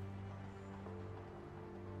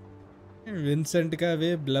 Vincent का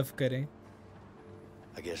वे bulb करें।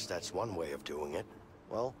 I guess that's one way of doing it.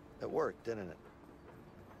 Well, it worked, didn't it?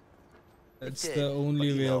 That's the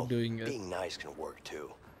only way of doing it. Being nice can work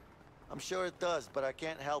too. I'm sure it does, but I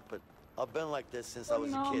can't help it. I've been like this since I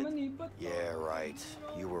was a kid. Yeah, right.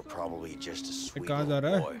 You were probably just a sweet कहाँ जा little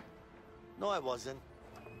रहा है? boy. No, I wasn't.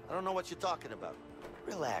 I don't know what you're talking about.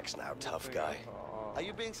 Relax now, tough guy. Are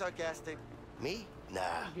you being sarcastic? Me?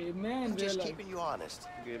 Nah. I'm just keeping you honest.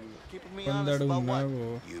 Keeping me बंदा honest about ढूंढना है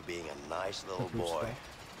what? वो। You being a nice little boy.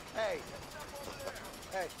 Hey!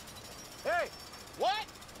 Hey! Hey! What?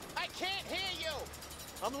 I can't hear you!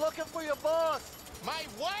 I'm looking for your boss! My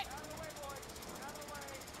what?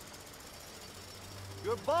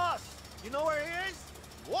 Your boss! You know where he is?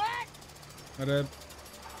 What? अरे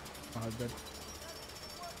आदर।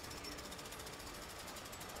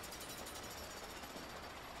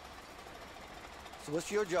 So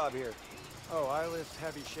what's your job here? Oh, I lift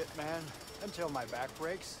heavy shit, man, until my back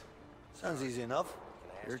breaks. Sounds easy enough.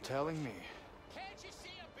 You're telling me.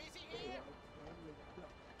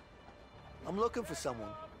 I'm looking for someone.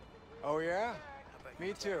 Oh, yeah?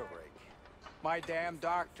 Me too. My damn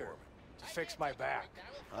doctor to fix my back.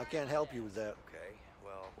 I can't help you with that. Okay,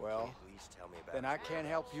 well, Well, can you at least tell me about then I can't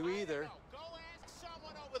help you either. Go ask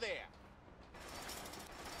someone over there.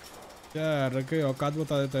 क्या रखे औकात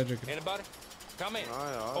बता देता है chicken. Anybody? Come in.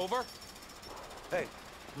 Over. Hey,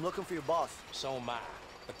 I'm looking for your boss. So am I.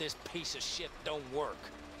 But this piece of shit don't work.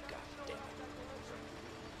 God damn it.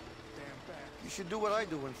 You should do what I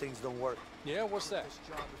do when things don't work. Yeah, what's that?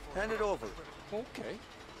 Hand it over. Okay.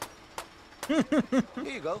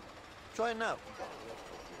 Here you go. Try it now.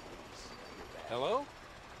 Hello?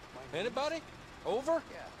 Anybody? Over?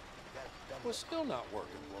 Well, still not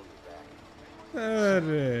working.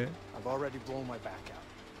 अरे. I've already blown my back out.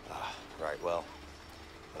 Right, well,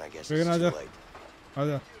 then I guess chicken it's आजा. too late.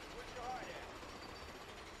 आजा.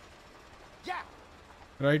 Yeah.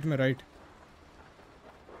 Right में right.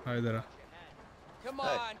 हाँ इधर आ. Come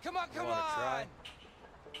on, come on, come Wanna on. try?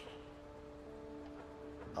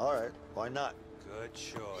 All right, why not? Good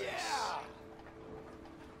choice. Yeah.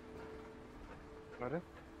 अरे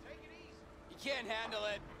You can't handle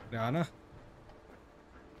it. आना.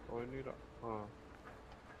 कोई नहीं रहा. हाँ.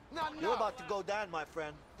 No, You're about to go down, my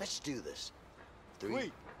friend. Let's do this.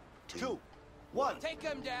 3, 3, 2, 1. Take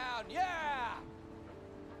him down. Yeah.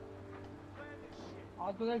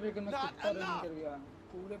 आज पता है bacon में Not कितना रन enough. कर गया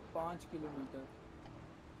पूरे 5 kilometre.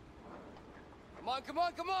 Come on, come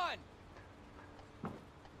on, come on.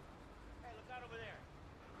 Hey, look out over there.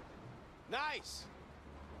 Nice.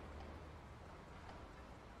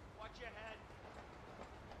 Watch your head.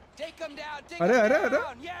 Take him down. Take अरे, him अरे, अरे.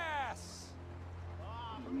 down. Yes.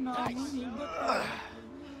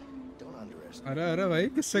 Don't underestimate. अरे अरे भाई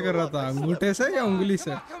किससे कर रहा था? अंगूठे से या उंगली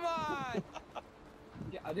से? Come on.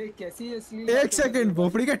 अरे कैसी है इसलिए. एक सेकंड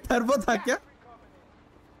भोपड़ी का टर्बो था क्या?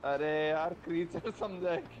 अरे यार क्रीचर समझा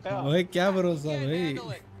है क्या? भाई क्या भरोसा भाई.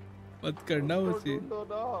 मत करना वो चीज. तो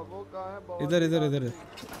ना वो कहाँ है? इधर इधर इधर.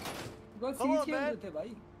 बस सीट खेल रहे थे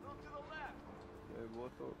भाई. वो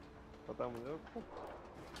तो पता मुझे.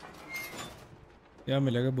 क्या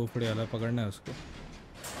मिलेगा भोपड़ी वाला पकड़ना है उसको.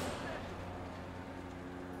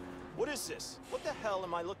 What is this? What the hell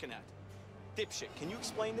am I looking at? Dipshit, can you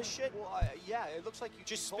explain this shit? Well, yeah, it looks like you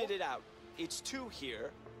Just spit it out. It's 2 here.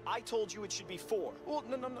 I told you it should be 4. Well,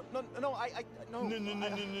 no, No.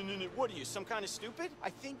 What are you, some kind of stupid?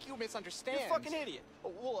 I think you misunderstand. You're a fucking idiot.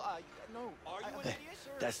 Well, no. Are you an idiot?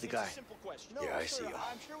 Sir? That's the It's guy. a simple question. No, Yeah, I sir, see you.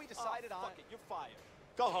 I'm sure we decided on. Fuck it, you're fired.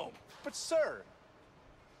 Go home. But sir.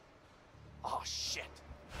 Oh shit.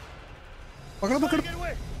 पकड़ पकड़. Get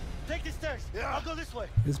away! Take the stairs. Yeah. I'll go this way.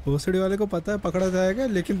 इस भोसड़ी वाले को पता है पकड़ा जाएगा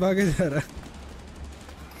लेकिन भागे जा रहा है.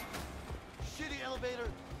 Shitty elevator.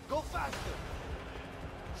 Go faster.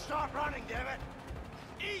 Stop running, damn it.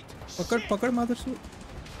 Eat. पकड़ पकड़ मादर से.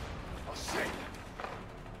 Oh shit.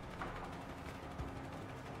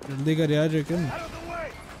 जल्दी कर यार chicken. Out of the way.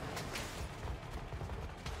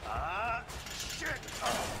 Shit.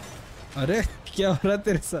 अरे क्या हो रहा है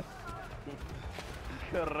तेरे साथ?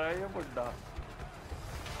 कर रहा है ये बुड्ढा.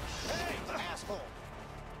 Hey, asshole.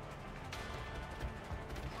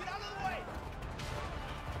 Get out of the way.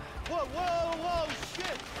 Whoa,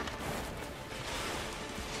 shit.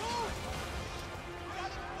 Move. Get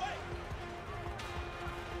out of the way.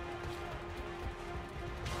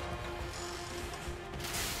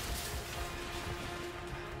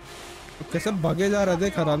 कैसे भागे जा रहा थे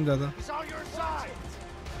खराब ज्यादा. He's on your side.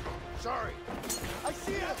 Sorry. I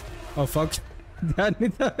see it. Oh fuck. ध्यान नहीं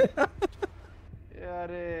था मेरा.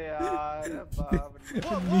 अरे यार बाप रे.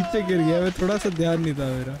 नीचे गिर गया मैं. थोड़ा सा ध्यान नहीं था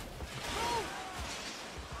मेरा.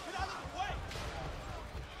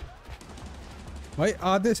 भाई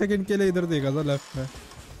आधे सेकंड के लिए इधर देखा था लेफ्ट में.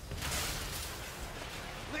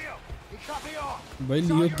 Leo, he cut me off. भाई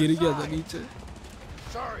लियो गिर गया था नीचे.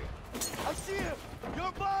 Sorry. I see him.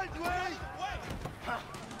 You're mine, Dwayne.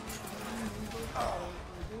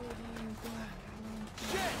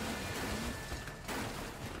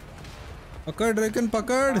 पकड़ रेकन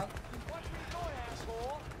पकड़.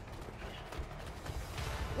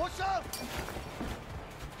 What's up?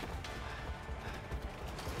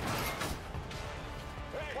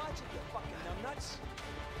 Watch it, you fucking numbnuts.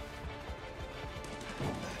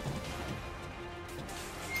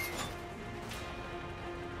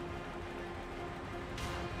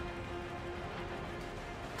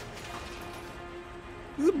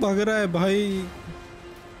 भाग रहा है भाई.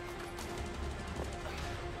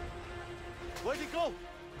 Where'd he go?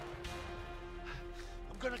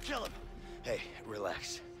 I'm gonna kill him. Hey,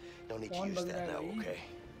 relax. No need to कौन use बग रहा that है now, भाई? okay?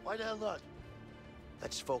 Why the hell not?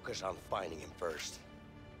 Let's focus on finding him first.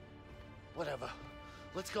 Whatever.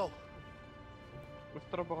 Let's go. उस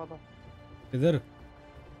तरफ भगा था. इधर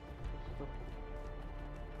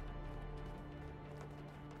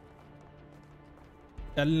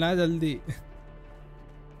चलना जल्दी।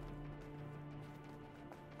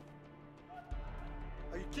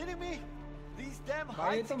 Are you kidding me? These damn भाई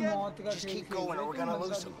heights तो again? मौत का Just खेल keep खेल going रहे or we're तुम, gonna मतलब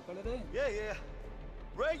lose him. पकड़ रहे। Yeah.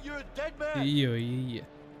 Ray, you're a dead man. यही है।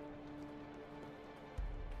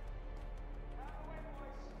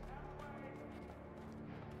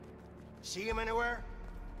 See him anywhere?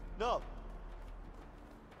 No.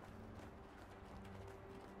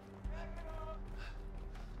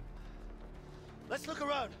 Let's look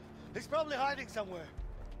around. He's probably hiding somewhere.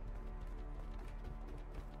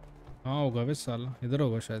 हाँ होगा बे साला, इधर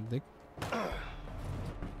होगा शायद, देख।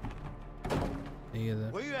 नहीं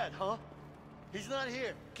इधर। Where you at, huh? He's not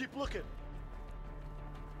here. Keep looking.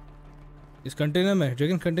 इस कंटेनर में,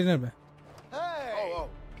 ड्रैगन कंटेनर में। Hey! Oh,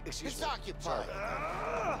 excuse me. It's occupied.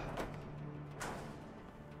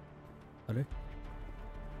 अरे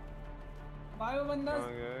भाई वो बंदा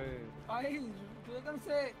भाई ड्रैगन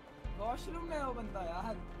से वॉशरूम में है वो बंदा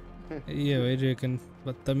यार। ये भाई ड्रैगन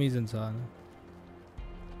बदतमीज इंसान है।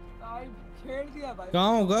 भाई छेड़ दिया भाई।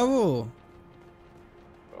 कहाँ होगा वो?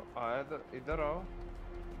 आया तो इधर आओ।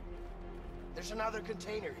 There's another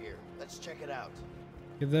container here. Let's check it out.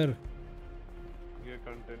 किधर? ये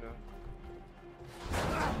कंटेनर।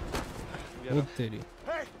 वो तेरी।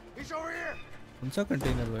 Hey, he's over here. कौन सा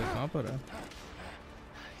कंटेनर भाई, कहाँ पर है?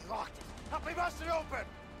 He locked it. Help me bust it open.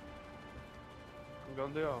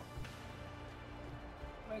 जल्दी आओ।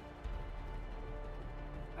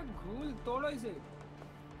 घूल तोड़ो इसे।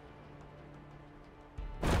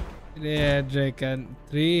 Red Dragon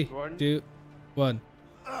 3, 2, 1.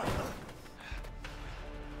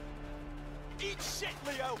 Eat shit,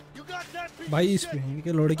 Leo. You got that piece भाई of इस shit. महंगे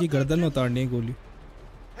के लोड़े की गर्दन में उतारनी है गोली।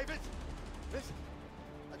 Hey, Vincent.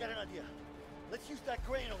 I got an idea. Let's use that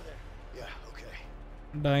crane over there. Yeah, okay.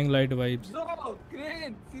 Dying Light vibes. Bro,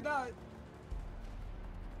 crane सीधा।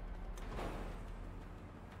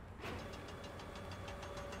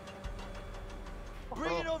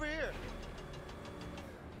 Bring it over here.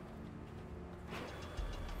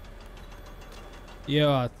 ये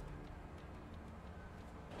बात।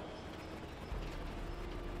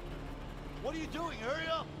 What are you doing? Hurry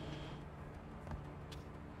up.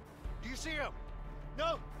 Do you see him? No,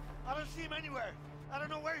 I don't see him anywhere. I don't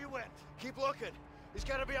know where he went. Keep looking. He's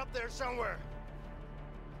got to be up there somewhere.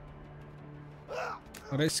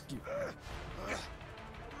 Rescue.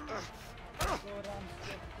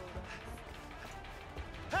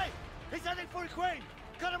 Hey, he's heading for a crane.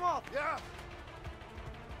 Cut him off. Yeah.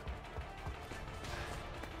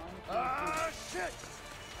 Ah, shit.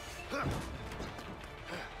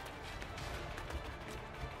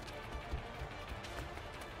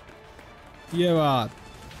 ये बात।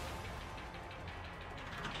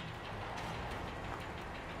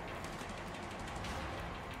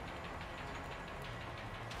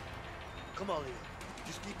 Come on, Leo.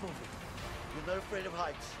 Just keep moving. You're not afraid of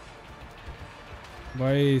heights.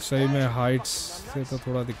 भाई सही में Heights से तो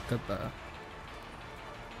थोड़ा दिक्कत है।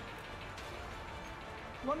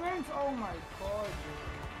 Oh my god.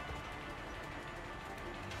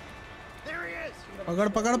 There he is. पकड़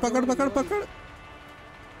पकड़ पकड़ पकड़ पकड़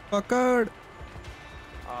पकड़।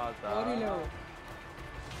 और ही लो।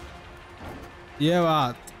 ये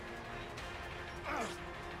बात।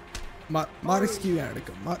 मार इसकी ऐड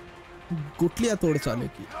कर, मार गुटलियां तोड़ साले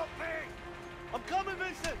की। I'm coming,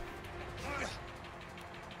 Vincent.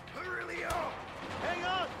 Hurry, Leo. Hang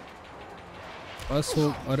on. बस हो।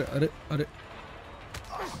 अरे अरे अरे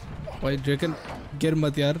भाई ड्रैगन गिर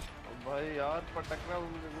मत यार। भाई यार पटक रहा हूँ।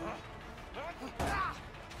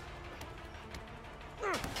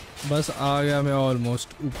 बस आ गया मैं, ऑलमोस्ट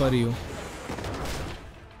ऊपर ही हूँ।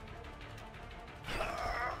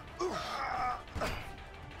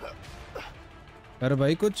 अरे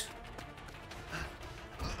भाई कुछ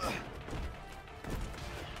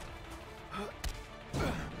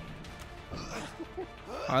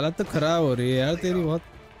हालत तो खराब हो रही है यार तेरी बहुत।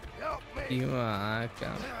 क्या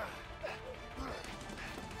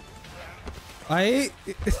भाई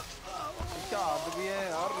क्या आदमी है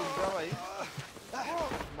यार, रुक जा भाई।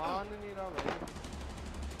 मान नहीं रहा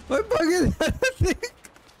भाई। भागे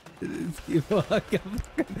इसकी माँ क्या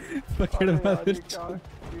पकड़ मादर चोद,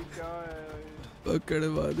 पकड़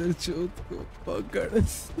मादर चोद को पकड़।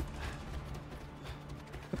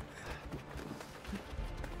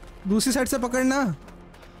 दूसरी साइड से पकड़ना।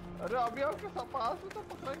 अरे अभी आपके पास में तो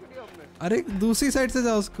पकड़ा ही नहीं हमने। अरे दूसरी साइड से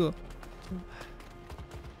जाओ उसको।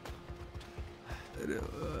 अरे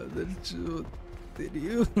मादर चोद तेरी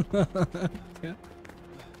क्या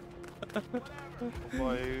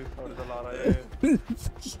भाई सर जला रहा है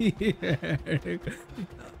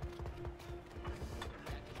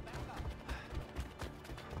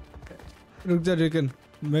रुक जा रिकन,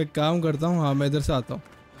 मैं काम करता हूँ। हाँ मैं इधर से आता हूँ।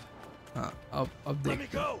 हाँ अब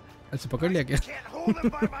देख। अच्छा पकड़ लिया क्या?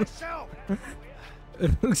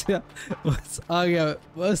 रुक जा, बस आ गया,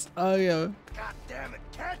 बस आ गया।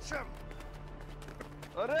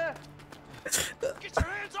 अरे Get your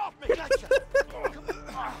hands off me! Gotcha!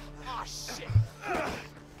 Oh, shit!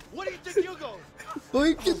 What do you think you're going?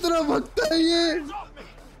 ओए कितना भगता है ये!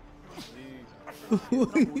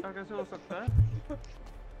 मोटा कैसे हो सकता है?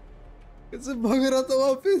 कैसे भाग रहा था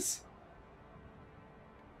वापस?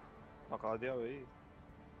 पका दिया भाई।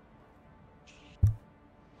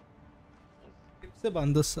 से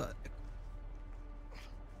बांधो सारे।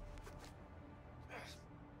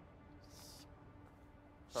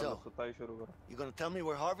 So, you gonna tell me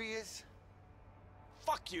where Harvey is?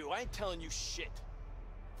 Fuck you, I ain't telling you shit.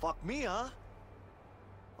 Fuck me, huh?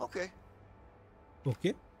 Okay.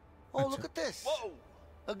 Okay. Oh, look at this. Whoa!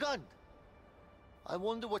 A gun. I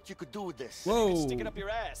wonder what you could do with this. Whoa. Stick it up your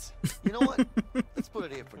ass. You know what? Let's put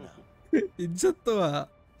it here for now. इज्जत तो है।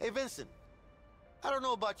 Hey, Vincent. I don't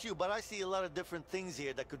know about you, but I see a lot of different things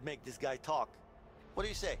here that could make this guy talk. What do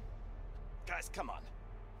you say? Guys, come on.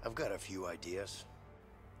 I've got a few ideas.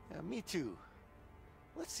 Yeah, me too.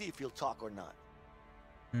 Let's see if he'll talk or not.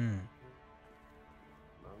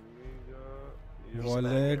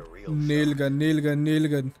 Wallet, nail gun.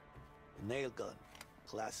 Nail gun.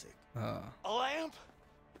 Classic. A lamp?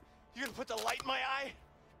 You gonna put the light in my eye?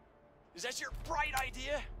 Is that your bright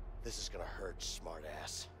idea? This is gonna hurt, smart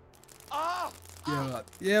ass. Ah!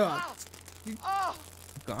 ये बात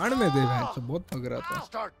कान में दे भाई, तो बहुत लग रहा था।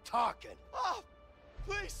 Start talking. Oh,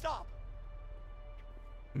 please stop.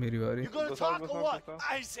 मेरी बारी। You gonna talk or what?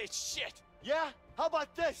 I ain't say shit. Yeah? How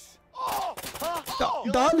about this? Oh!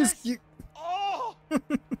 Huh? डाल इसकी। Oh!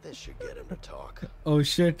 This should get him to talk. Oh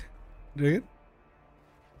shit. Right?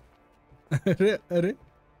 अरे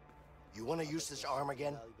You want to use this arm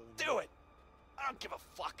again? Do it. I don't give a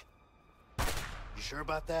fuck. You sure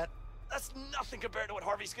about that? That's nothing compared to what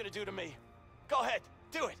Harvey's gonna do to me. Go ahead,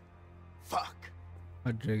 do it. Fuck.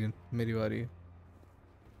 Dragon, मेरी बारी।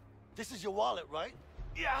 This is your wallet, right?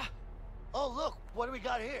 Yeah. Oh, look, what do we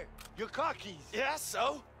got here? Your car keys. Yeah,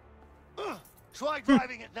 so? Try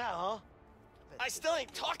driving it now, huh? I still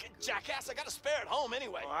ain't talking, jackass. I got a spare at home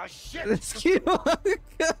anyway. Oh, shit.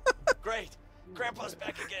 Great. Grandpa's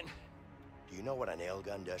back again. Do you know what a nail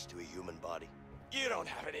gun does to a human body? You don't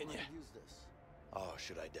have it in you. Use this. Oh,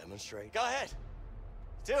 should I demonstrate? Go ahead.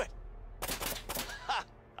 Do it. Ha!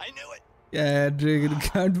 I knew it. Yeah, Dragon,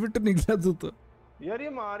 can't fit निकला तू तो। यार ये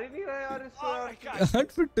मार ही नहीं रहा यार इसको। All right, guys.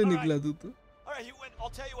 Can't fit निकला तू तो। All right, you win. I'll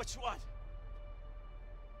tell you what you want.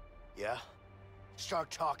 Yeah?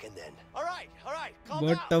 Start talking then. All right. Calm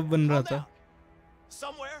बहुत down. tough बन रहा Calm था। down.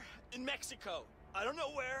 Somewhere in Mexico. I don't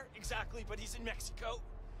know where exactly, but he's in Mexico.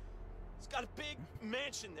 He's got a big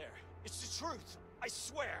mansion there. It's the truth. I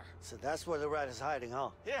swear. So that's where the rat is hiding, huh?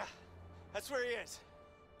 Yeah, that's where he is.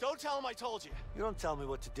 Don't tell him I told you. You don't tell me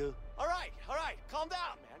what to do. All right. Calm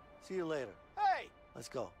down, man. See you later. Hey, Let's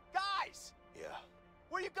go. guys, Yeah.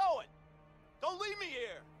 where you going? Don't leave me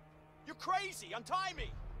here. You're crazy. Untie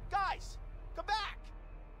me. Guys, come back.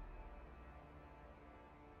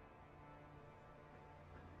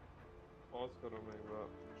 Pause करो मैं एक बार।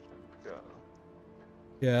 क्या?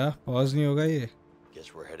 क्या pause नहीं होगा ये?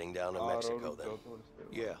 Guess we're heading down to Mexico then.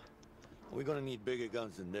 Yeah. We're gonna need bigger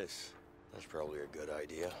guns than this. That's probably a good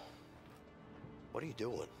idea. What are you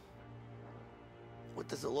doing? What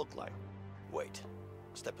does it look like? Wait.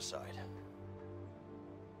 Step aside.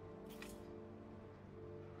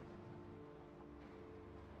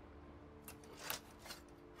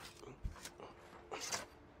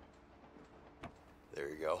 There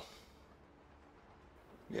you go.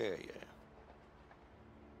 Yeah.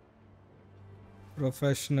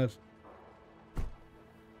 Professional.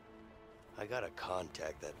 I got a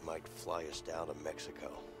contact that might fly us down to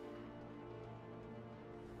Mexico.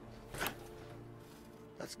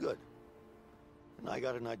 That's good. And I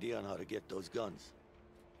got an idea on how to get those guns.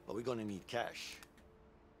 But we're gonna need cash.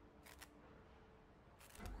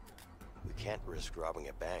 We can't risk robbing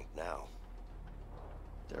a bank now.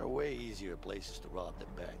 There are way easier places to rob than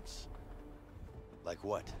banks. Like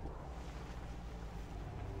what?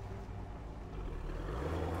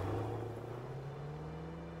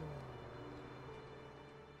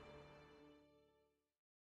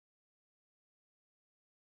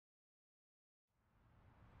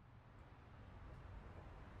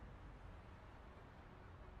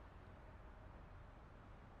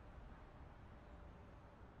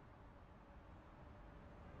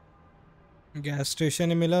 Gas station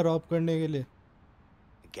ही मिला Rob करने के लिए.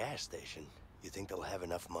 A gas station? You think they'll have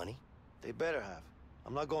enough money? They better have.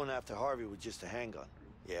 I'm not going after Harvey with just a handgun.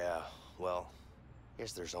 Yeah, well,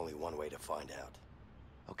 guess there's only one way to find out.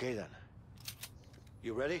 Okay then.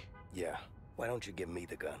 You ready? Yeah. Why don't you give me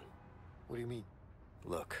the gun? What do you mean?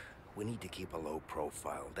 Look, we need to keep a low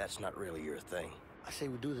profile. That's not really your thing. I say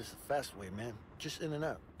we do this the fast way, man. Just in and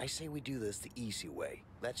out. I say we do this the easy way.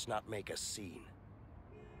 Let's not make a scene.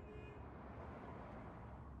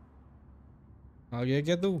 आ गया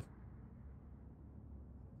क्या तू?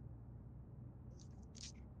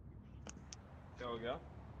 क्या हो गया?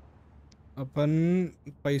 अपन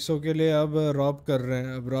पैसों के लिए अब रॉब कर रहे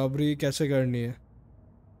हैं. अब रॉबरी कैसे करनी है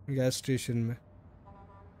गैस स्टेशन में?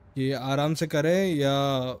 ये आराम से करें या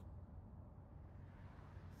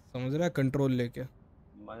समझ रहा है कंट्रोल लेके?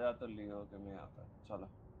 मजा तो लियो कि मैं आता. चलो.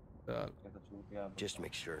 चल. Just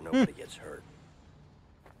make sure nobody gets hurt.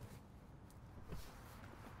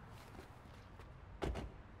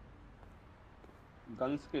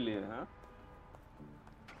 Guns के लिए हैं?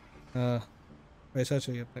 हाँ, पैसा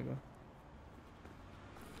चाहिए अपने को.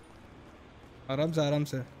 आराम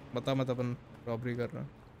से बता मत अपन रॉबरी कर रहे हैं.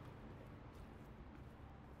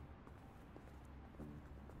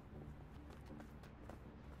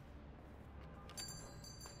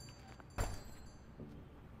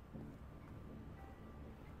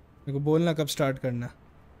 मेरे को बोलना कब स्टार्ट करना.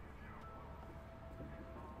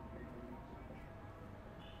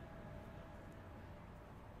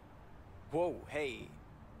 Whoa, hey,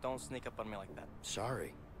 don't sneak up on me like that.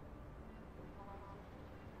 Sorry.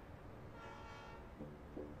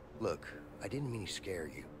 Look, I didn't mean to scare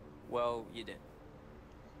you. Well, you did.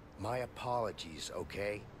 My apologies,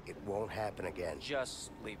 okay? It won't happen again.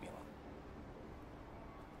 Just leave me alone.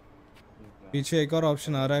 पीछे एक और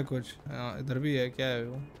option आ रहा है कुछ. हाँ, इधर भी है. क्या है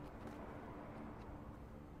वो?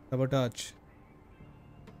 सबटाच.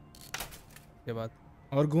 ये बात.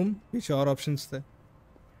 और घूम. पीछे और ऑप्शंस थे.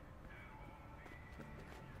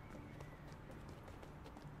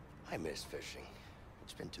 I miss fishing.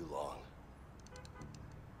 It's been too long.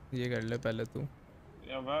 ये कर ले पहले तू.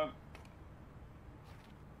 या बात.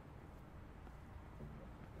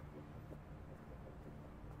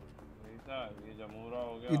 ये जमूरा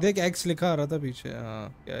हो गया. इधर एक एक्स लिखा आ रहा था पीछे.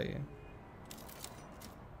 हाँ, क्या है ये?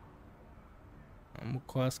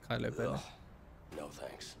 मुखवास खा ले पहले. No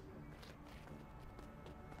thanks.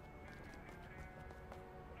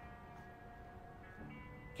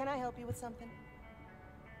 Can I help you with something?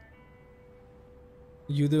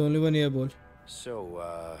 You the only one here, बोल. So,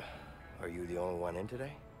 are you the only one in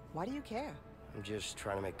today? Why do you care? I'm just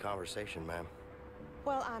trying to make conversation, ma'am.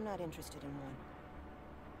 Well, I'm not interested in one.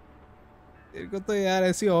 तेरे को तो यार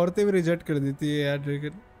ऐसी औरतें भी reject कर देती है यार.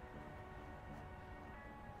 Dragon.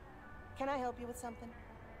 Can I help you with something?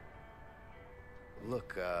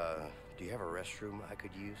 Look, do you have a restroom I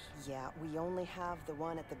could use? Yeah, we only have the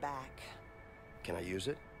one at the back. Can I use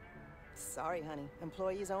it? Sorry, honey.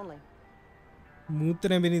 Employees only.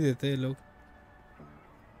 मूतने भी नहीं देते ये लोग.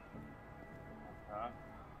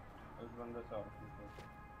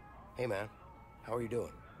 Hey man, how are you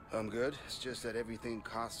doing? I'm good. It's just that everything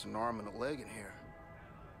costs an arm and a leg in here.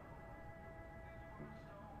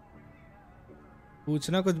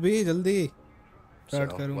 पूछना कुछ भी जल्दी.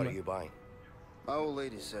 Start So, what are you buying? My old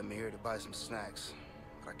lady sent me here to buy some snacks,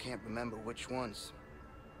 but I can't remember which ones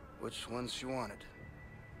she wanted.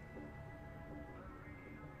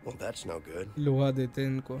 Well, that's no good. लोहा देते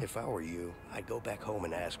इनको. If I were you, I'd go back home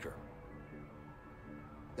and ask her.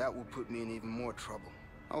 That will put me in even more trouble.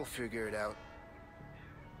 I'll figure it out.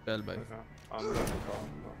 चल भाई.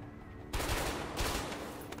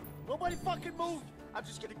 Nobody fucking moved. I'm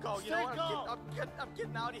just gonna go. You know what? I'm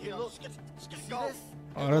getting out of here. Look, just gonna go.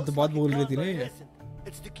 औरत बहुत बोल रही थी ना ये.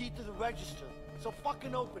 It's the key to the register. So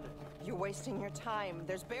fucking open it. You're wasting your time.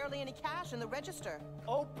 There's barely any cash in the register.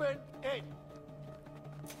 Open it.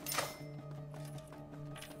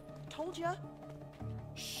 Told ya.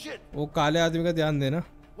 Shit. वो काले आदमी का ध्यान देना.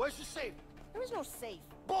 Where's the safe? There is no safe.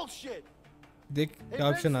 Bullshit. देख क्या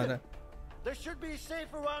option आ रहा है. There should be a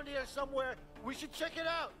safe around here somewhere. We should check it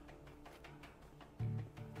out.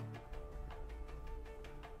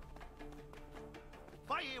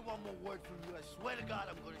 If I hear one more word from you, I swear to God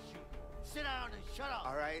I'm gonna shoot. Sit down and shut up.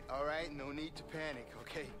 All right. No need to panic,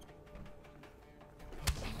 okay?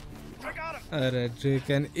 I got him. अरे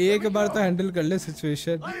dragon एक बार तो handle कर ले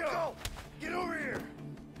situation. Let go. Get over here.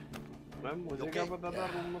 Ma'am मुझे क्या पता था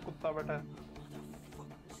room में कुत्ता बैठा है.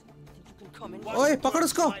 ओए पकड़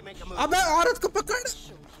उसको. अबे औरत को पकड़.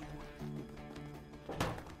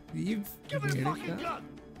 ये भेड़ का.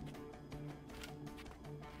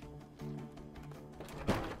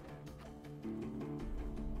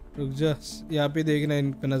 रुक जा, यहाँ पे देखना,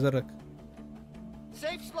 इन पे नजर रख।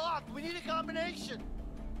 Safe slot. We need a combination.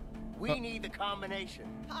 We need the combination.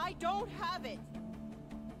 I don't have it.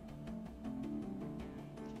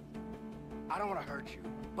 I don't want to hurt you,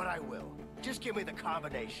 but I will. Just give me the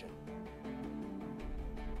combination.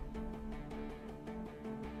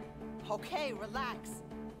 Okay, relax.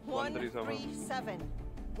 137.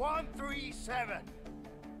 137.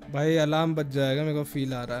 भाई अलार्म बज जाएगा, मेरे को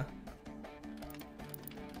feel आ रहा है।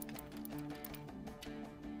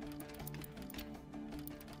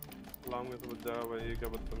 Alarm कैसे बज जाएगा भाई, ये क्या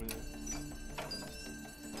बदतमीजी है।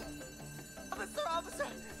 Officer,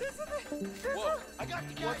 this is it. Whoa, I got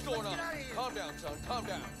the guys. What's going on? Calm down, son. Calm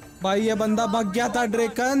down. भाई ये बंदा भाग गया था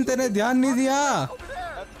ड्रेकन, तेरे ध्यान नहीं दिया। At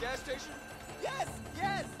the gas station? Yes,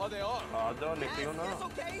 yes. Oh, they are. आ जाओ, निकलो ना। It's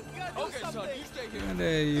okay. You gotta do Okay, son, something. you stay here.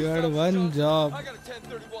 अरे you had one job. I got a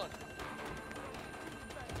 1031.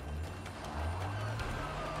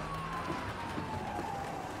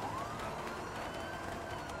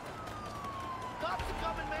 Cops are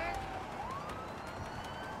coming, man.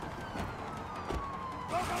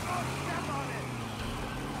 Go, go, go. Step on it.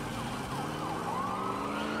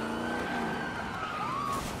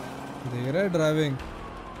 देख रहा है driving.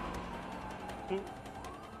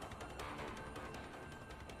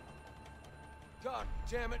 God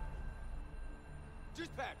damn it.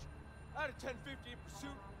 Dispatch, I had a 1050 in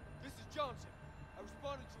pursuit. This is Johnson. I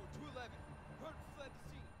responded to a 211. Heard and fled the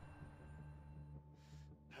scene.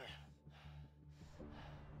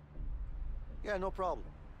 Yeah, no problem.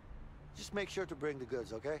 Just make sure to bring the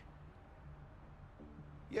goods, okay?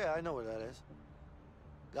 Yeah, I know where that is.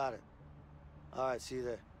 Got it. All right, see you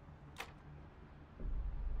there.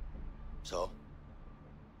 So,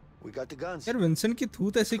 we got the guns. यार Vincent की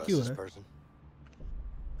थूत ऐसे Trust क्यों this है? person?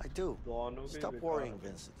 I do. Stop worrying,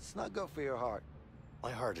 Vincent. It's not good for your heart.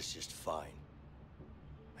 My heart is just fine.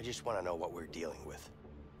 I just want to know what we're dealing with.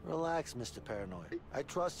 Relax, Mr. Paranoid. I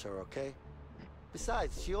trust her, okay?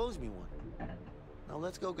 Besides, she owes me one. Now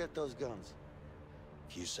let's go get those guns.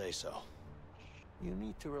 If you say so. You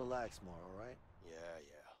need to relax more, all right? Yeah,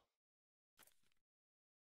 yeah.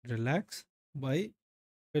 Relax, भाई,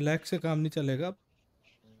 relax से काम नहीं चलेगा।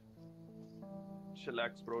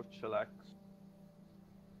 Chillax, bro, chillax.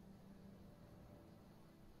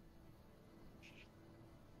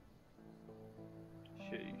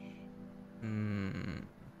 Sheesh.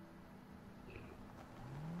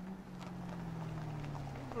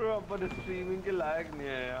 Bro, अपन streaming के लायक नहीं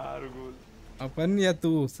है यार गुल। अपन या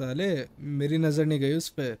तू साले, मेरी नजर नहीं गई उस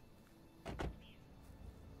पे।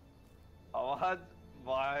 आवाज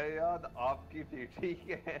वायद आपकी थी, ठीक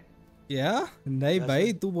है? क्या? नहीं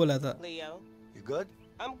भाई, तू बोला था। Leo. You good?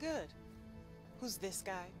 I'm good. Who's this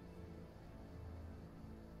guy?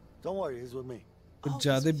 Don't worry, he's with me. कुछ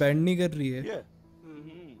ज्यादा बैंड नहीं कर रही है। Yeah.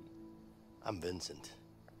 I'm Vincent.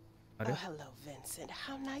 Oh, hello, Vincent.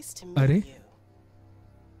 How nice to अरे? meet you.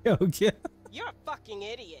 क्या हो गया? You're a fucking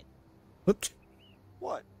idiot. What?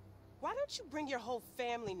 What? Why don't you bring your whole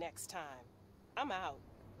family next time? I'm out.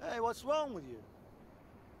 Hey, what's wrong with you?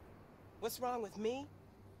 What's wrong with me?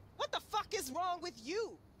 What the fuck is wrong with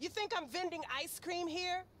you? You think I'm vending ice cream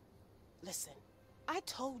here? Listen, I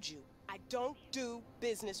told you I don't do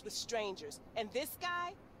business with strangers. And this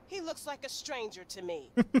guy, he looks like a stranger to me.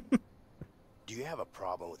 Do you have a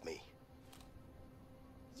problem with me?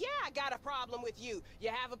 Yeah, I got a problem with you. You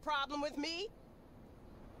have a problem with me?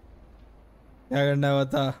 क्या करना है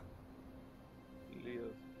बता?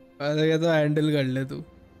 अरे क्या तो handle कर ले तू।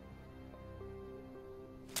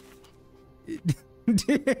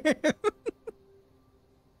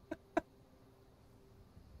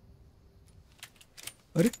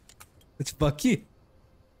 अरे, it's Bucky.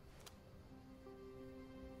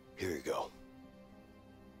 Here you go.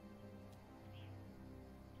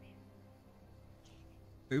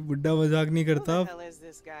 कोई बुड्ढा मजाक नहीं करता। Who the hell is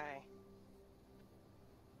this guy?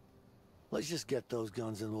 Let's just get those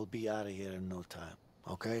guns and we'll be out of here in no time,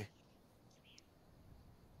 okay?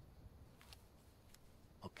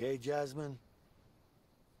 Okay, Jasmine?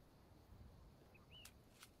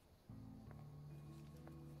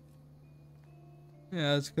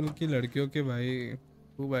 आजकल की लड़कियों के भाई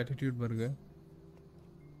खूब एटीट्यूड बढ़ गए।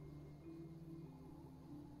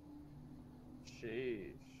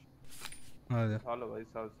 आ जा। उठा लो भाई,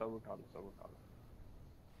 सब उठा लो, सब उठा लो।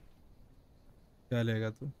 क्या लेगा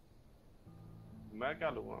तू? मैं क्या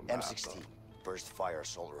लूँगा? M16 burst fire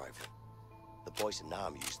assault rifle. The boys in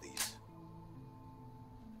Nam use these.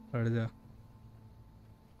 हट जा।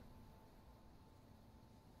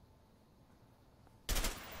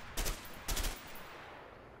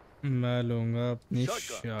 मैं लूँगा अपनी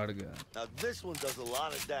shotgun. Now this one does a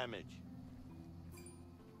lot of damage.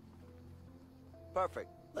 Perfect.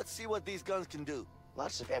 Let's see what these guns can do.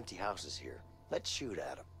 Lots of empty houses here. Let's shoot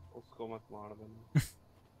at them. उसको मत मार देना।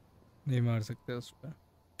 नहीं मार सकते उस पर।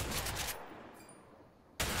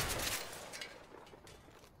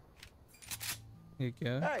 ये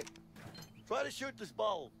क्या है? Hey, try to shoot this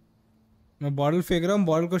ball. मैं बॉटल फेंक रहा हूँ,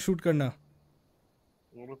 बॉटल को शूट करना।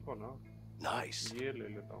 रुको ना। Nice. ये ले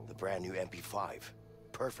लेता हूँ। The brand new MP5,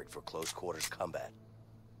 perfect for close quarters combat.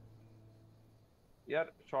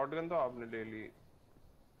 यार शॉटगन तो आपने ले ली।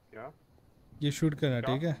 क्या? ये शूट करना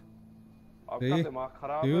ठीक है? आपका दिमाग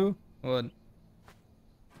खराब है। 2 1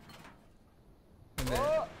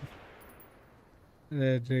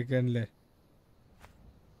 ले ड्रैगन ले।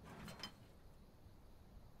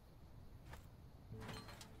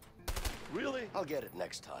 Really? I'll get it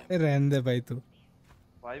next time. रहने दे भाई तू।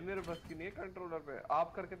 भाई मेरे बस की नहीं है कंट्रोलर पे।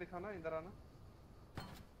 आप करके दिखाना, इधर आना।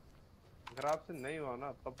 अगर आपसे नहीं हुआ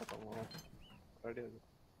ना तब बताऊंगा। रेडी हो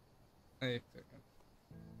जाओ। एक सेकंड।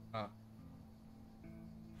 हाँ।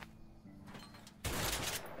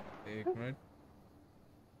 एक minute.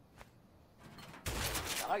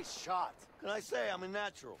 Nice shot. Can I say I'm a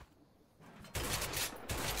natural?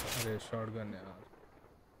 अरे शॉटगन यार।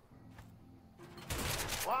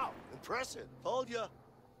 Wow, impressive. Told ya.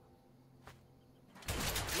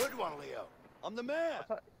 Good one, Leo. I'm the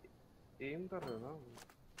man. M कर रहे हो ना?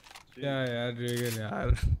 क्या यार ड्रैगन यार।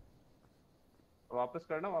 वापस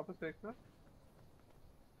करना, वापस देखना।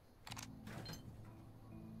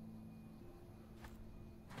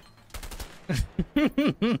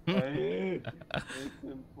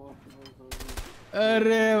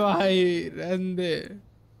 अरे भाई रंदे।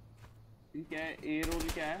 क्या है? ए रोल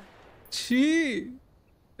क्या है? छी।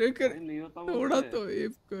 कर नहीं होता थोड़ा तो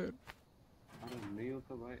एप कर। अरे नहीं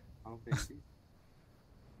होता भाई। आप फेंकी।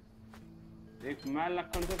 एक मैं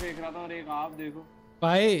लक्कन से फेंक रहा था और एक आप देखो।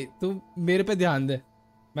 भाई तू मेरे पे ध्यान दे।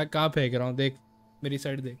 मैं कहाँ फेंक रहा हूँ देख। मेरी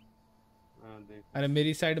साइड देख। देख। अरे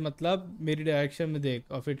मेरी साइड मतलब मेरी डायरेक्शन में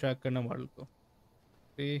देख और फिर ट्रैक करना मॉडल को।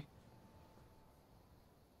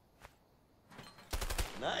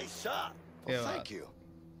 Nice shot. Well, thank you.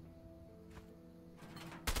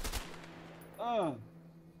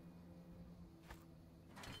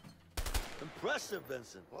 Impressive,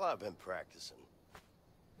 Vincent. Well, I've been practicing.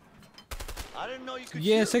 I didn't know you could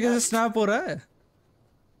ये shoot. ऐसे कैसे स्नैप हो रहा है?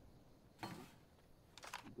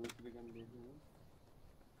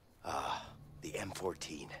 Ah, the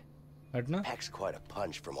M14. हटना। Packs quite a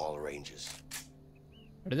punch from all ranges.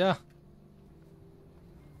 हट जा।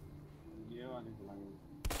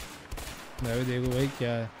 मैं भी देखूं भाई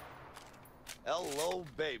क्या है। Hello,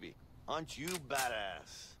 baby. Aren't you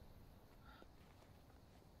badass?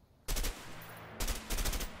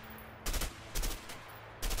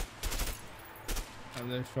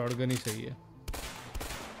 अब शॉटगन ही सही है।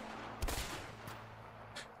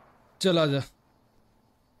 चला जा।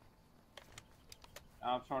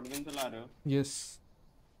 आप शॉटगन चला रहे हो? यस।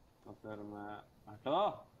 तो फिर मैं हटो।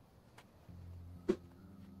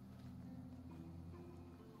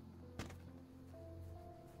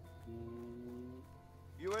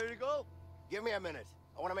 You ready to go? Give me a minute.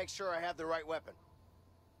 I want to make sure I have the right weapon.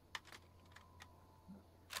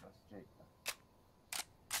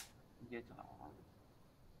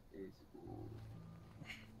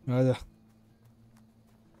 आजा।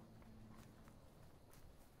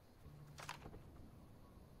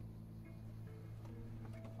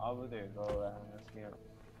 अब देखो इसके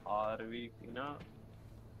आरवी की ना।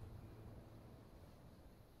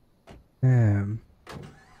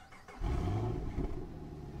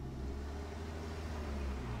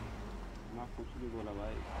 मैं कुछ नहीं बोला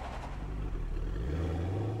भाई।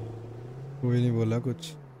 कोई नहीं बोला कुछ।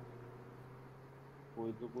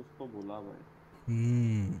 कोई तो कुछ तो बोला भाई।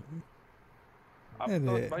 अब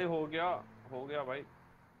तो भाई हो गया भाई।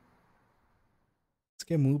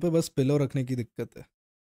 इसके मुंह पे बस पिलो रखने की दिक्कत है।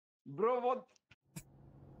 ब्रो वो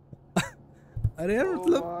अरे यार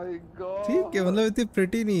मतलब ठीक है, मतलब इतनी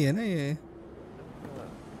प्रिटी नहीं है ना ये।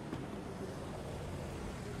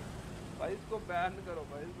 भाई इसको बैन करो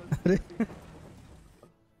भाई। अरे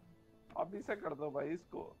अभी से कर दो भाई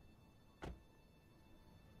इसको।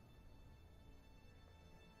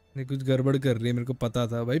 नहीं कुछ गड़बड़ कर रही है, मेरे को पता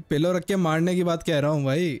था भाई। पिलो रख के मारने की बात कह रहा हूँ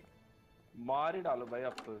भाई। मार ही डालो भाई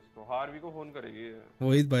अब तो इसको। हार्वी को फोन करेगी।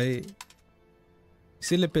 वही भाई,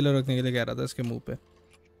 इसीलिए पिलो रखने के लिए कह रहा था इसके मुंह पे।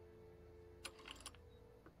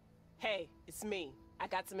 Hey, it's me. I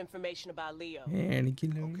got some information about Leo.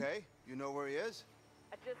 Okay, you know where he is?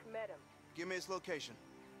 I just met him. Give me his location.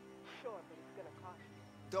 Sure, but it's gonna cost you.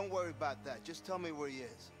 Don't worry about that. Just tell me where he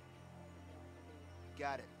is.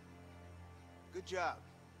 Got it. Good job.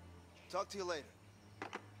 Talk to you later.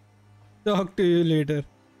 Talk to you later.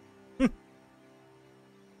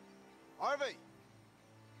 Harvey!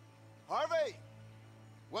 Harvey!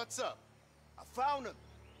 What's up? I found him.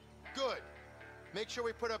 Good. Make sure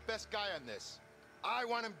we put our best guy on this. I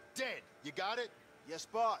want him dead. You got it? Yes,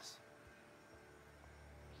 boss.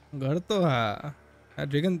 घर तो है यार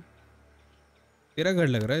dragon, तेरा घर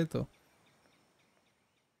लग रहा है तो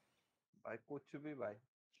भाई कुछ भी भाई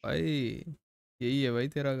यही है भाई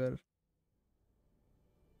तेरा घर।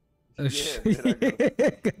 ये मेरा घर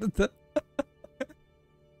करता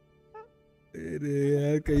अरे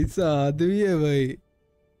यार कैसा आदमी है भाई,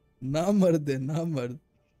 ना मर्द है ना मर्द।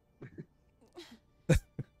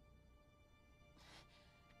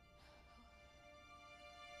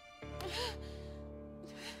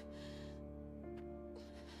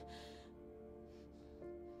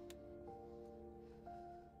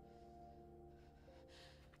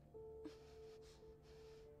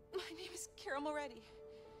 I'm already.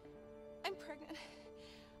 I'm pregnant.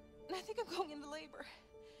 And I think I'm going into labor.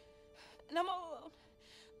 And I'm all alone.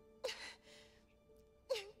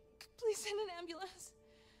 Please send an ambulance.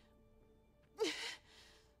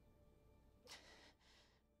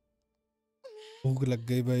 भूख लग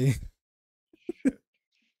गई भाई।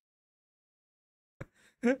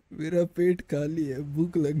 मेरा पेट खाली है,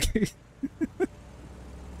 भूख लग गई।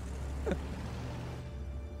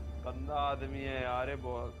 गंदा आदमी है यार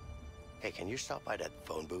बहुत। Hey, can you stop by that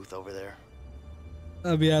phone booth over there?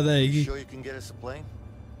 अब याद आएगी। Sure you can get us a plane?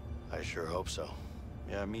 I sure hope so.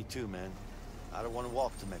 Yeah, me too, man. I don't want to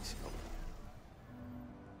walk to Mexico.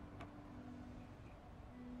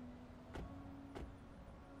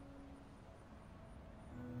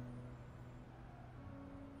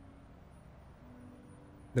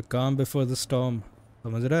 The calm before the storm.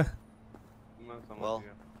 समझ रहा है? Well,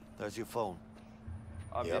 there's your phone.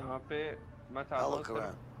 अब यहाँ पे मैं चाहता हूँ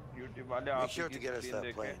sir YouTube वाले आप sure to get us that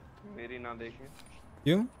plane. मेरी ना देखें।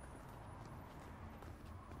 क्यों?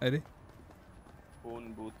 अरे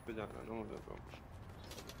फोन बूथ पे जाना ना मुझे तो।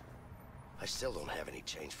 I still don't have any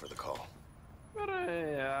change for the call. अरे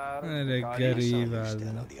यार। अरे गरीब आदमी।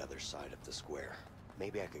 On the other side of the square.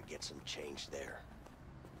 Maybe I could get some change there.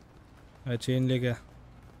 Chain ले गया।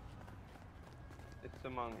 इससे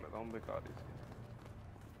मांग लेता हूँ बेकारी से।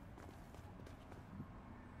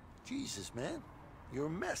 Jesus, man. You're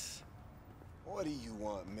a mess. What do you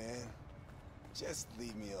want, man? Just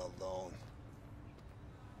leave me alone.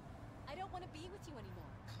 I don't want to be with you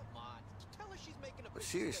anymore. Come on, tell her she's making a But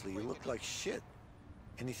seriously, you look like shit.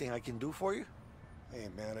 Anything I can do for you? Hey,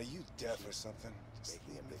 man, are you deaf or something? Just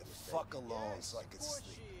leave me the fuck alone so I can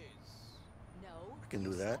sleep. No. I can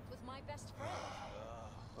do that. With my best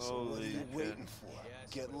friend. So what are you waiting for?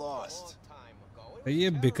 Get lost. ये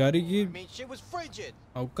भिखारी की I mean, she was frigid.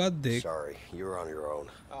 औकात देख। Sorry, you're on your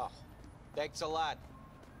own. Oh, thanks a lot.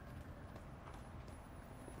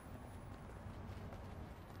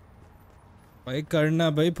 भाई करना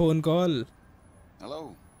भाई phone call.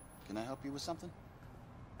 Hello, can I help you with something?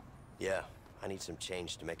 Yeah, I need some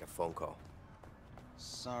change to make a phone call.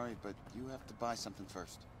 Sorry, but you have to buy something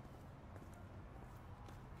first.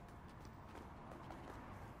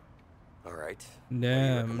 All right.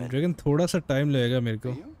 Damn, dragon थोड़ा सा time लगेगा मेरे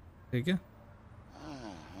को, ठीक है?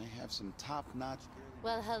 I have some top-notch.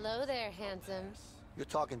 Well, hello there, handsome.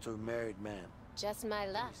 You're talking to a married man. Just my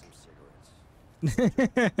luck.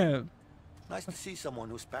 Nice to see someone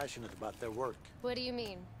who's passionate about their work. What do you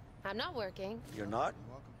mean? I'm not working. You're not?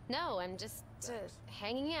 No, I'm just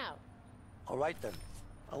hanging out. All right then.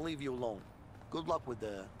 I'll leave you alone. Good luck with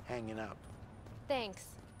the hanging out. Thanks.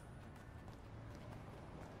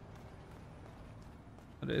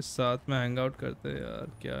 अरे साथ में hang out करते हैं यार,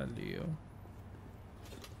 क्या लियो?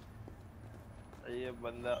 ये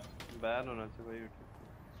बंदा ban होना चाहिए भाई YouTube।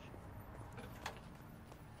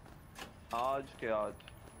 आज के आज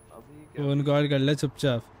अभी क्या? फोन कॉल कर ले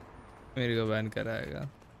चुपचाप, मेरे को बैन कराएगा।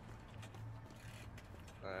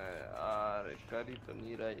 यार कर ही तो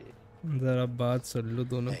नहीं रहा ये। जरा बात सुन लो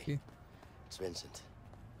दोनों की। It's Vincent.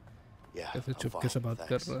 Yeah. कैसे चुपके से बात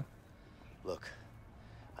कर रहा है? Look,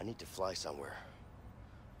 I need to fly somewhere.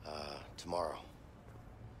 Tomorrow.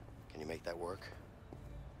 Can you make that work?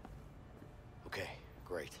 Okay,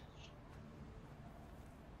 great.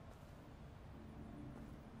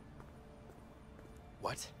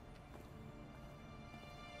 What?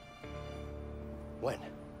 When?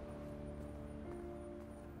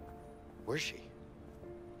 Where's she?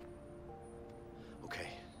 Okay.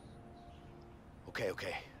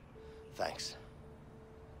 Okay. Thanks.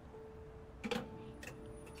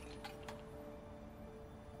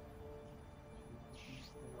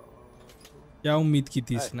 क्या उम्मीद की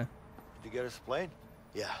थी इसने? Did you get us a plane?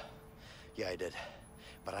 Yeah, I did.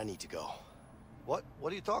 But I need to go. What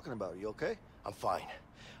are you talking about? You okay? I'm fine.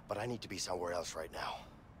 but I need to be somewhere else right now.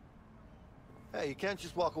 Hey, you can't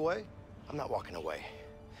just walk away. I'm not walking away,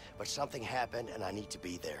 but something happened and I need to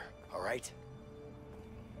be there, all right?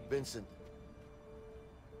 Vincent,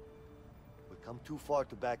 we've come too far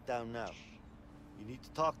to back down now. You need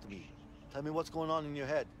to talk to me. Tell me what's going on in your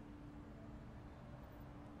head.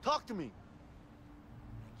 Talk to me.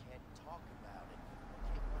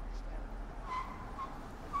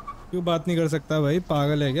 क्यों बात नहीं कर सकता भाई?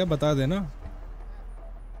 पागल है क्या? बता देना।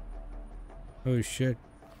 Oh shit.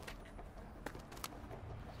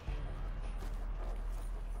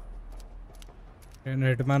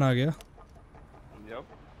 हिटमैन आ गया। Yep.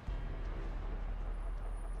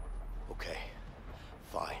 Okay,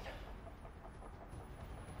 fine.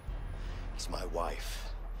 It's my wife.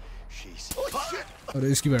 She's. Oh shit!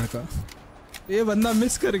 अरे इसकी बहन का ये बंदा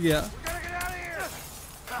मिस कर गया।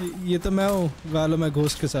 ये तो मैं हूँ वालों में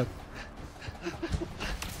घोस्ट के साथ।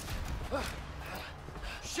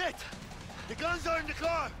 Shit! The guns are in the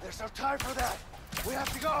car. There's no time for that. We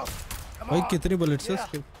have to go. Come भाई on. कितनी बुलेट्स है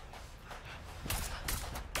इसके?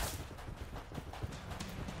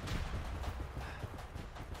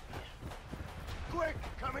 Quick,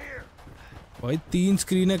 come here. भाई 3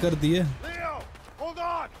 स्क्रीनें कर दिए। Leo, hold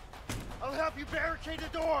on. I'll help you barricade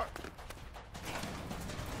the door.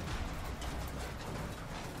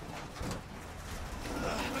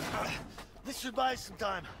 This should buy us some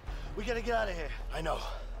time. We gotta get out of here. I know.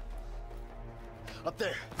 Up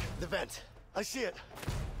there, the vent. I see it.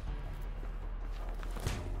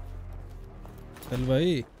 चल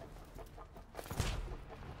भाई।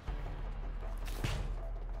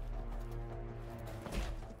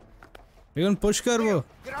 लेकिन push कर वो।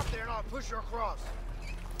 Get up there and I'll push her across.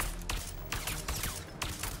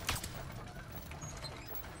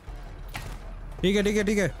 ठीक है ठीक है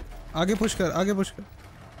ठीक है। आगे पुश कर, आगे पुश कर।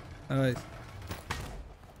 भाई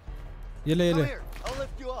ये ले ये ले। I'll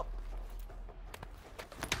lift you up.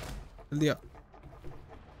 जल्दी आ।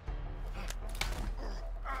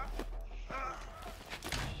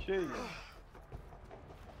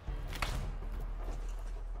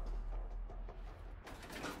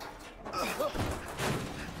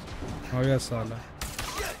 हो गया साला।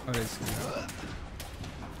 अरे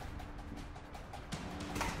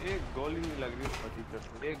एक गोली नहीं लग रही पति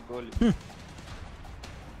पर। एक गोली।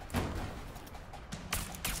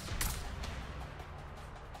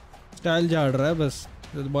 स्टाइल झाड़ रहा है बस।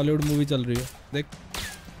 बॉलीवुड मूवी चल रही है देख।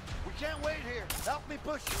 We can't wait here. Help me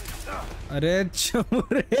push. अरे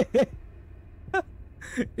चमरे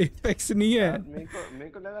इफेक्ट्स नहीं है। मेरे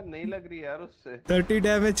को लगा नहीं लग रही यार उससे। 30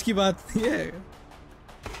 डैमेज की बात नहीं है।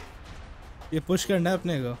 ये पुश करना है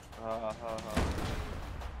अपने को। हाँ हाँ हाँ।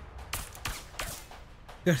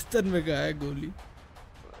 गर्दन में गया है गोली।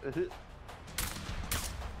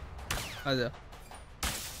 आजा।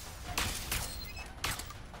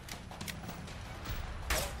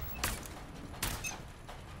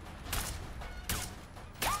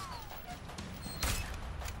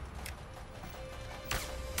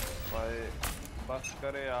 बस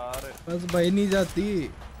करे यार। बस भाई नहीं जाती।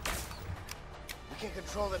 We can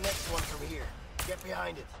control the next one from here. Get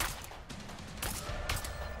behind it.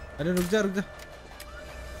 अरे रुक जा रुक जा।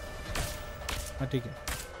 हाँ ठीक है।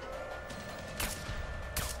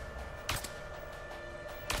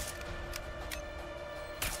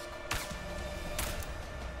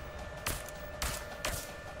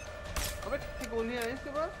 अबे कितनी गोलियां हैं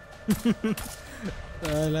इसके पास?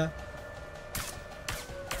 साला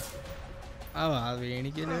आवाज भी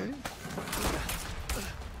नहीं के लिए।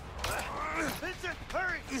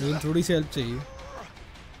 लेकिन थोड़ी सी हेल्प चाहिए।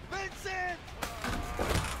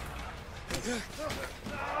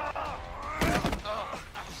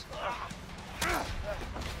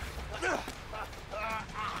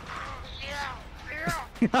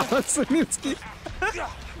 आवाज सुनी उसकी।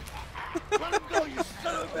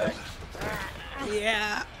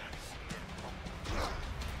 Yeah.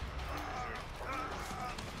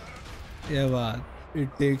 Yeah, man. It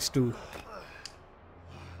takes two.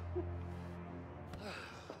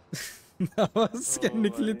 आवाज क्या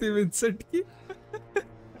निकली थी विंसेंट की?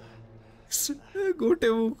 गोटे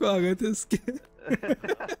मुंह को आ गए थे उसके।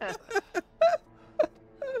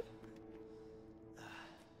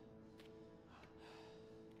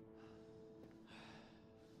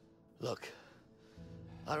 Look,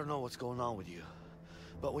 I don't know what's going on with you,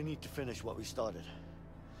 but we need to finish what we started.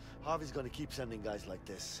 Harvey's gonna keep sending guys like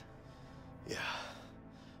this. Yeah,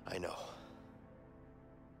 I know.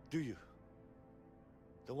 Do you?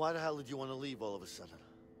 Then why the hell did you want to leave all of a sudden?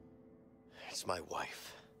 It's my wife.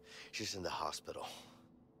 She's in the hospital.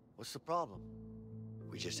 What's the problem?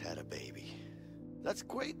 We just had a baby. That's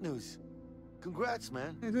great news. Congrats,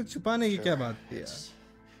 man. इसे छुपाने की क्या बात थी यार?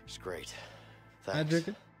 It's great. Thanks.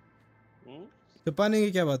 Hmm? छुपाने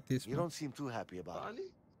की क्या बात थी You इसमें? don't seem too happy about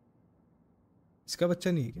it. इसका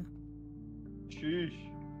बच्चा नहीं है क्या?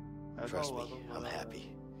 Trust me, I'm happy.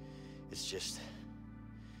 It's just...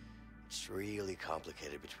 It's really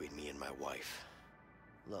complicated between me and my wife.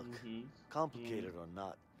 Look, complicated or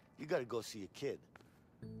not, you gotta go see your kid.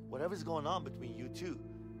 Whatever's going on between you two,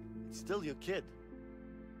 it's still your kid.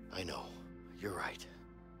 I know. You're right.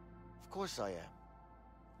 Of course I am.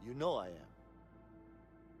 You know I am.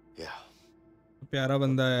 Yeah, प्यारा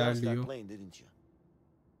बंदा है You यार lost that Leo. plane, didn't you?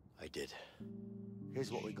 I did.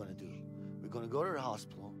 Here's what we're gonna do. We're gonna go to the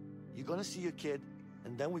hospital. You're gonna see your kid,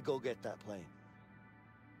 and then we go get that plane.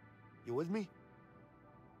 You with me?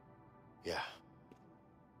 Yeah.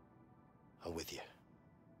 I'm with you.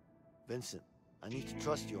 Vincent, I need to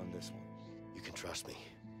trust you on this one. You can trust me.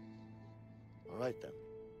 All right then.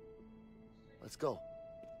 Let's go.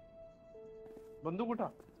 बंदूक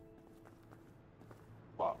उठा.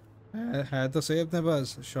 है तो सही अपने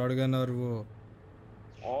पास shotgun और वो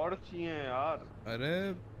और चाहिए यार. अरे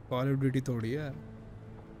कॉल ऑफ ड्यूटी थोड़ी है.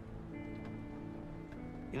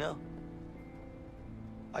 You know,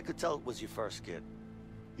 I could tell it was your first kid.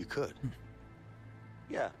 You could?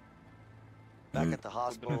 Yeah. Back at the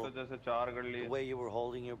hospital, जैसे 4 कर लिए. the way you were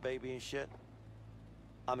holding your baby and shit.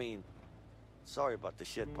 I mean, sorry about the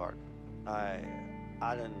shit part. I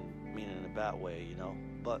didn't mean it in a bad way, you know.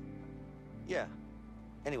 But yeah.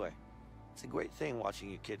 Anyway, it's a great thing watching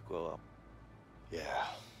your kid grow up. Yeah,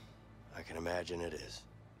 I can imagine it is.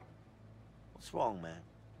 What's wrong, man?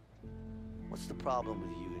 What's the problem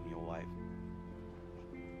with you and your wife?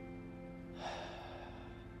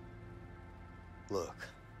 Look.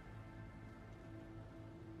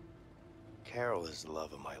 Carol is the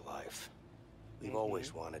love of my life. We've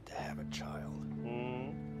always wanted to have a child.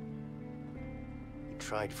 We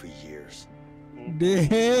tried for years.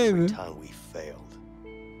 Damn. Every time we failed.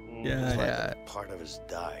 Yeah, it's like yeah. a part of us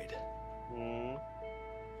died. And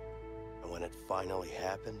when it finally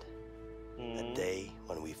happened, the day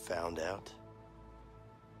when we found out,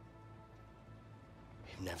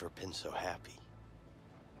 we've never been so happy.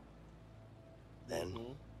 Then,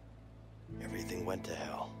 everything went to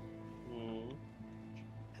hell.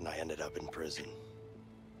 And I ended up in prison.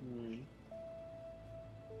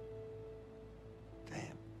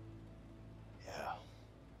 Damn. Yeah.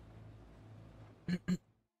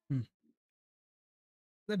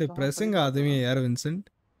 Depressing आदमी है यार Vincent.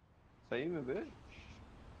 सही में बे.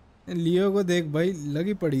 लियो को देख भाई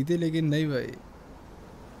लगी पड़ी थी लेकिन नहीं भाई.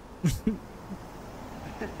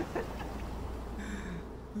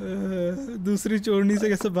 दूसरी चोरनी से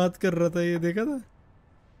कैसे बात कर रहा था ये देखा था?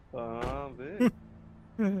 हाँ बे.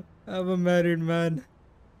 I'm a married man.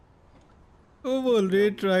 वो बोल रही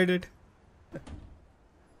है Trident.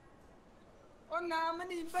 और नाम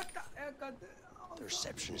नहीं बता. The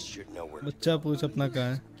receptionist should know where. बच्चा पूछ अपना कहाँ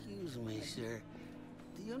है? Excuse me, sir.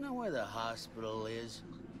 Do you know where the hospital is?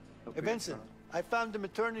 Hey, Vincent, I found the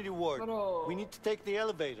maternity ward. Bro. We need to take the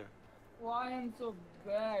elevator. Why I'm so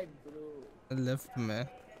bad, bro? Left में.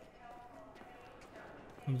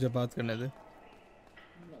 मुझे बात करने दे.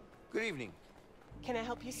 Good evening. Can I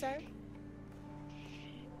help you, sir?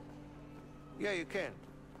 Yeah, you can.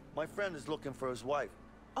 My friend is looking for his wife.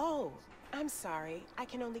 Oh, I'm sorry. I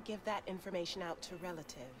can only give that information out to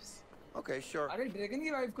relatives. Okay, sure. अरे dragon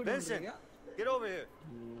की wife को ढूंढ रही Vincent, है. get over here.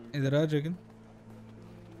 इधर आ dragon.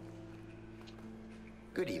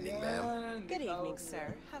 Good evening, ma'am. Good evening, sir.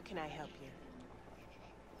 How can I help you?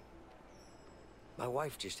 My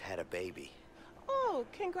wife just had a baby. Oh,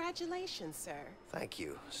 congratulations, sir. Thank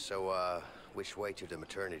you. So, which way to the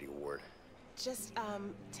maternity ward? Just,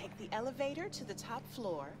 take the elevator to the top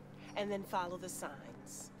floor and then follow the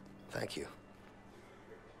signs. Thank you.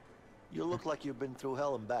 You look like you've been through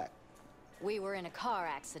hell and back. We were in a car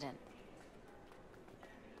accident.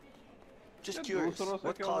 Just curious,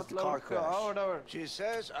 what caused the car crash? She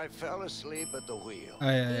says I fell asleep at the wheel.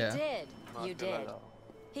 Yeah. You did. You did.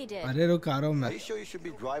 He did. अरे रुक आ रहा हूँ मैं. Are you sure you should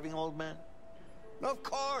be driving, old man? Of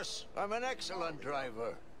course, I'm an excellent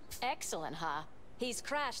driver. Excellent, huh? He's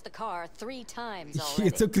crashed the car 3 times ये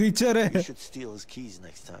already. तो creature है. You should steal his keys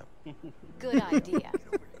next time. Good idea.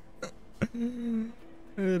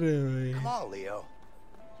 अरे भाई. Come on, Leo.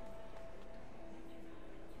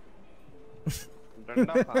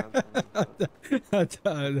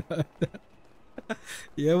 अच्छा.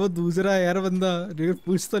 ये वो दूसरा है यार बंदा. लेकिन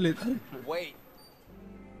पूछ तो लेता. Wait.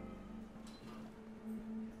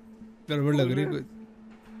 गड़बड़ लग रही कुछ.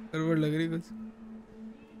 गड़बड़ लग रही कुछ.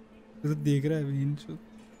 तो देख रहा है अभी इनको.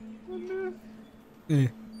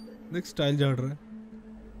 देख स्टाइल झाड़ रहा है.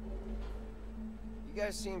 You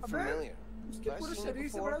guys seem familiar. उसके पूरे शरीर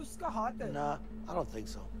से बड़ा उसका हाथ है. Nah, I don't think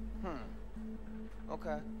so.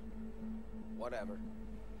 Okay. Whatever.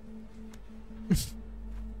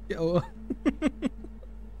 क्या हुआ?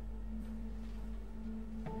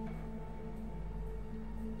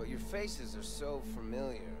 But your faces are so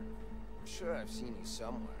familiar. I'm sure I've seen you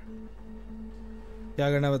somewhere. क्या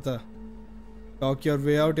करना बता? Talk your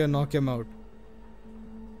way out या knock him out.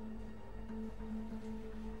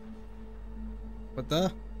 पता?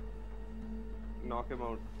 Knock him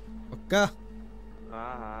out. पक्का?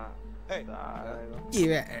 हाँ. Hey. ये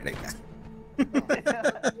बैठेगा.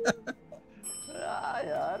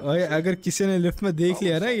 ओए अगर किसी ने लिफ्ट में देख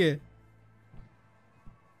लिया ना ये.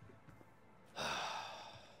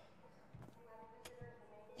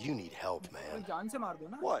 You need help, man. जान से मार दो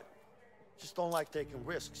ना. What? Just don't like taking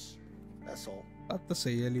risks. That's all. बात तो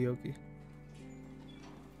सही है लियो की.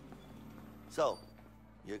 So,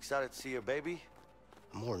 you excited to see your baby?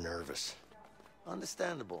 I'm more nervous.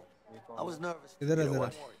 Understandable. I was nervous. इधर You know इधर.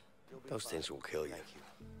 what? Those things will kill you.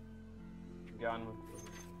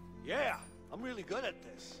 Yeah, I'm really good at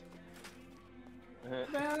this.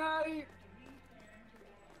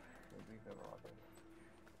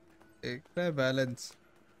 एक है balance.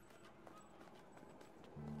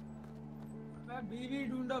 मैं बीवी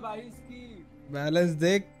ढूंढा भाई इसकी. बैलेंस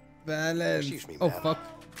देख. Balance. Excuse me, Oh ma'am. fuck.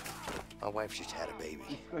 My wife just had a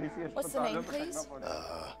baby. What's the name, please?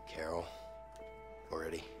 Carol. We're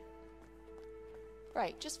ready.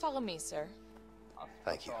 Right, just follow me, sir.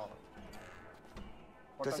 Thank you.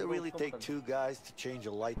 Does it really take two guys to change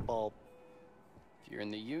a light bulb? If you're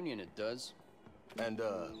in the union, it does. And,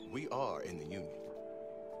 we are in the union.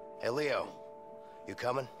 Hey, Leo. You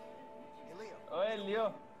coming? Hey,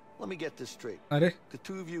 Leo. Let me get this straight. अरे? The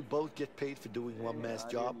two of you both get paid for doing one man's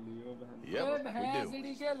job? Yep, we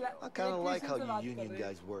do. I kind of like how you union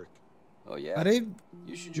guys work. Oh yeah. अरे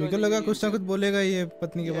You should मेरे join को the लगा union कुछ ना too. कुछ बोलेगा ये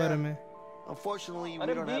पत्नी के बारे में. Unfortunately, we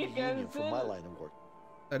don't have a union for my line of work.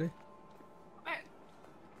 अरे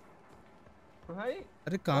भाई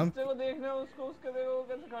अरे काम. बच्चे को देखना है उसको उसके देखो वो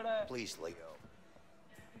कैसे खड़ा है. Please, Leo.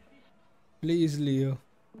 प्लीज लियो.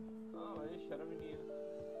 हाँ भाई शर्म ही नहीं है.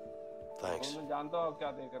 Thanks. मैं जानता हूँ आप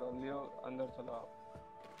क्या देख रहे हो. लियो अंदर चलो आप.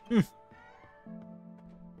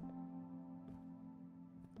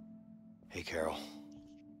 Hey, Carol.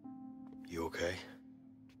 You okay?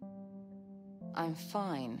 I'm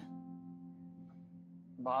fine.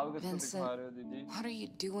 भाव किसको Vincent, दिखा रहे हो दीदी? what are you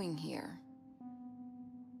doing here?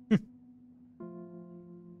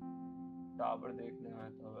 Tower देखने आया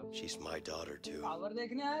था बस. She's my daughter, too. Tower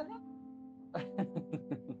देखने आया था.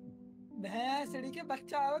 भैंस सीढ़ी के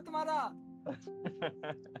बच्चा आया तुम्हारा.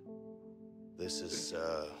 This is,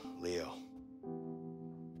 Leo.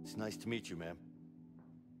 It's nice to meet you, ma'am.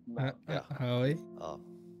 Yeah. Hi.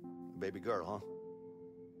 Baby girl, huh?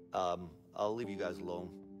 I'll leave you guys alone.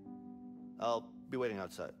 I'll be waiting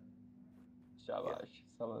outside. शाबाश.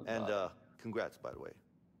 And congrats, by the way.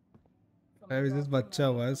 अरे इस बच्चा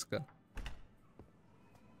हुआ है इसका.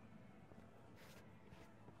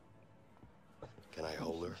 Can I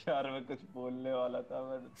hold her? यार मैं कुछ बोलने वाला था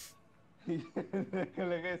मैं.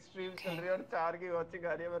 लगा स्ट्रीम चल रही है और 4 की वॉचिंग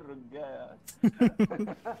आ रही है. मैं रुक गया यार.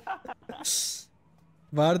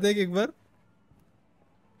 बाहर देख एक बार.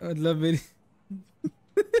 मतलब मेरी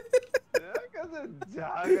कैसे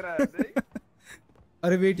जाग रहा है देख.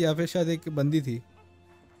 अरे वेट यहाँ पे शायद एक बंदी थी.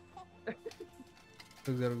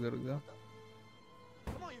 रुक जा.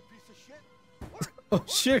 Come on, you piece of shit. Oh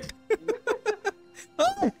shit.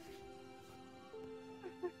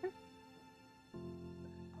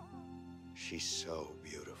 She's so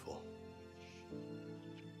beautiful.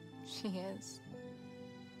 She is.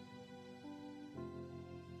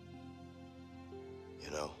 You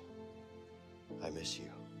know, I miss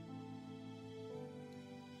you.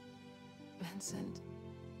 Vincent,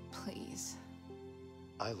 please.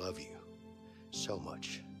 I love you so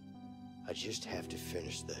much. I just have to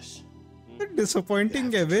finish this.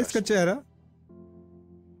 Disappointing है वे इसका चेहरा.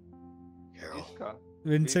 Carol.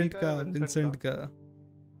 Vincent का.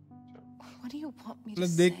 What do you want me to मतलब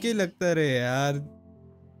say? देख के लगता है रे यार.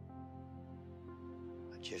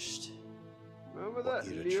 I just मैं बता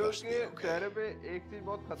लियो के चेहरे पे एक चीज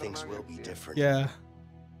बहुत things खतरनाक will be है. different. क्या?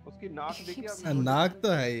 उसकी नाक देखिए आप. नाक तो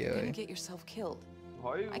है ही You're है. gonna get yourself killed.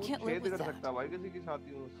 भाई वो I can't live छेद with कर that. सकता भाई किसी की छाती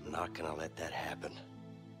में. I'm not gonna let that happen.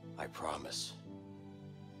 I promise.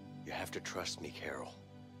 You have to trust me, Carol.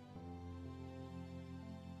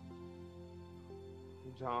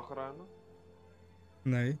 झांक रहा है ना.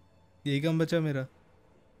 नहीं यही काम बचा मेरा.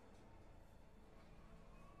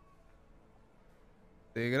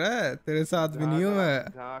 देख रहा है तेरे साथ भी नहीं हूँ मैं.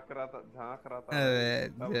 झांक रहा था.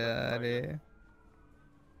 अरे यारे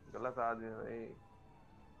गलत आदमी भाई।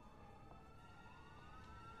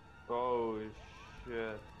 Oh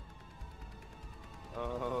shit.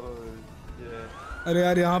 Oh shit. अरे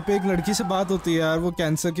यार यहाँ पे एक लड़की से बात होती है यार, वो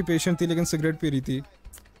कैंसर की पेशेंट थी लेकिन सिगरेट पी रही थी।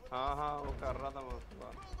 हाँ हाँ वो कर रहा था मैं उसके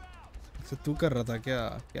बाद। अच्छा तू कर रहा था क्या?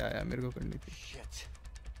 क्या यार मेरे को करनी थी।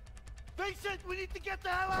 Vincent, we need to get the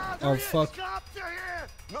hell out! Oh fuck. Cops are here!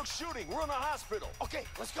 No shooting. We're in the hospital. Okay,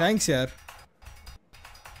 let's go. Thanks यार।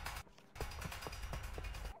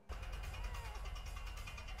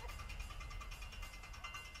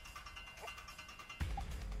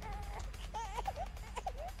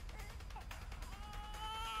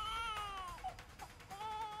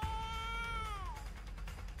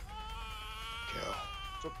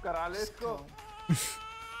 चुप करा ले इसको।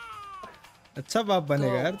 अच्छा बाप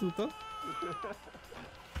बनेगा यार तू तो।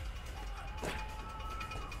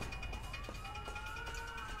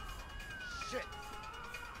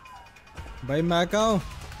 भाई मैं कहाँ हूँ?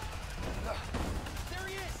 There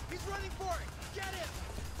he is! He's running for it! Get him!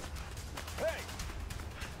 Hey!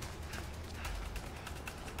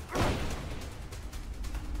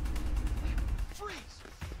 Freeze!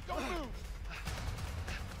 Don't move!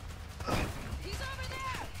 He's over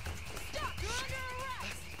there! Stop! You're under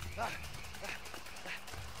arrest!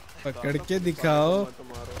 पकड़ के दिखाओ।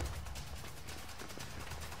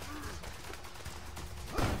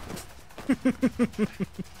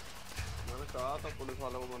 मैंने कहा था पुलिस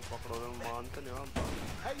वालों को मत पकड़ो, मानते नहीं हम।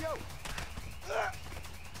 Hey yo!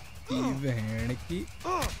 की बहन की।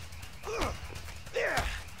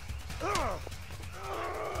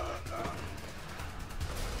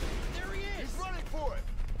 There he is! He's running for it!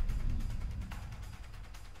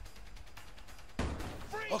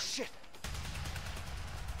 Freeze! Oh shit!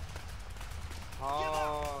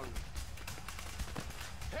 हाँ।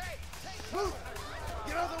 Hey! Move!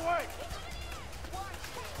 Get out of the way!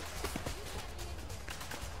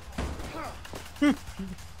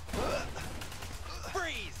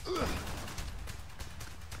 Freeze!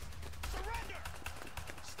 Surrender!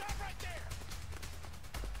 Stop right there!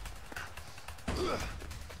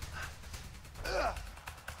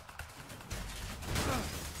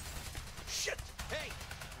 Shit! Hey,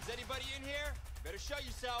 is anybody in here? Better show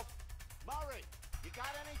yourself. Murray, you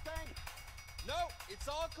got anything? No, it's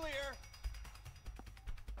all clear.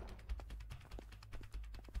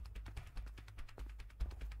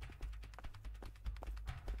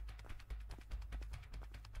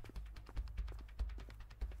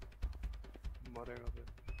 मरेगा फिर।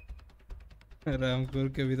 रामपुर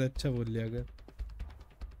के भी तो अच्छा बोल लिया अगर।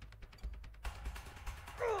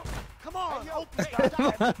 Come on, open it!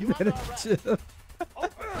 You under arrest.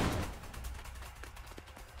 Open it!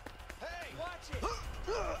 Hey, watch it!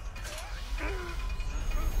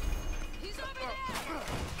 He's over there!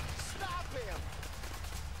 Stop him!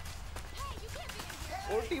 Hey, you can't be in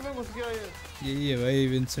here! OT में घुस गया ये। यही है भाई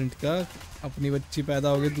विंसेंट का, अपनी बच्ची पैदा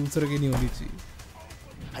हो गई दूसरे की नहीं होनी चाहिए।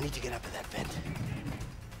 I need to get up in that vent.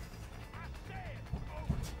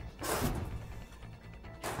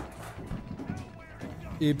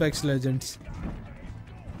 Apex Legends.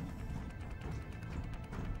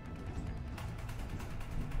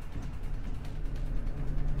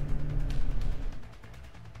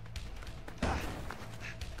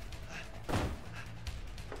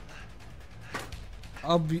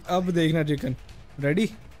 अब देखना चिकन, रेडी?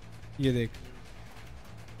 ये देख।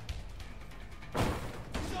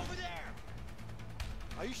 He's over there!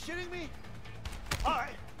 Are you shitting me? All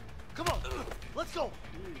right, come on, let's go.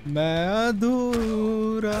 मैं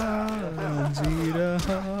अधूरा जी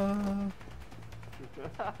रहा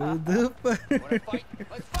खुद पर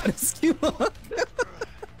इसकी बात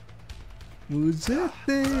मुझे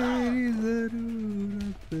तेरी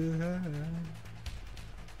जरूरत है।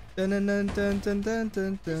 टननन ton ton ton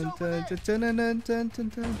ton ton ton टननन ton ton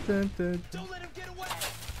ton ton ton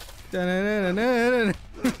टननन।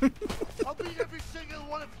 I'll beat every single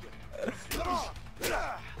one of you. Come on.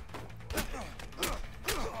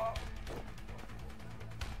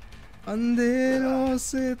 अंधेरों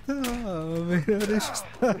से था मेरा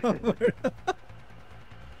रिश्ता बड़ा,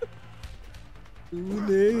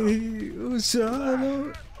 तूने ही उछालो।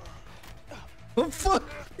 Oh fuck,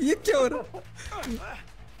 ये क्या हो रहा?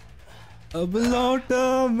 अब लौटा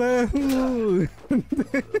मैं हूँ।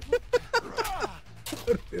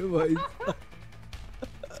 अरे भाई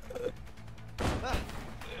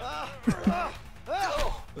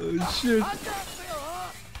oh shit.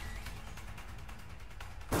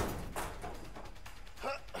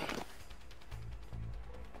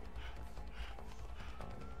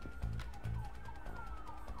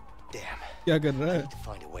 Damn. क्या कर रहा I है? need to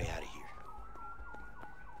find a way out of here.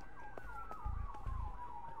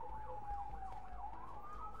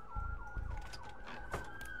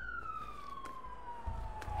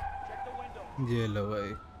 ये लो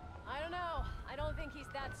भाई। I don't know. I don't think he's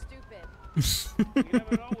that stupid. You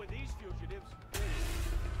never know with these fugitives.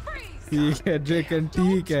 ठीक है ड्रेकन,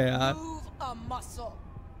 ठीक है यार, Move a muscle.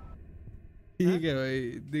 ठीक है भाई,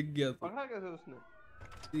 दिख गया तू, पकड़ा कैसे उसने?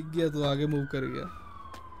 दिख गया तू, आगे मूव कर गया।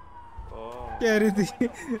 कह रही थी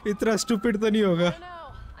इतना स्टूपिड तो नहीं होगा।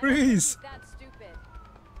 Freeze.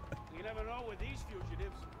 You never know with these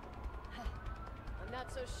fugitives. I'm not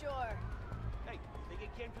so sure. Hey, think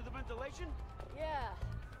it came through the ventilation? Yeah,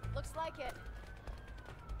 looks like it.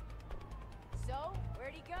 So,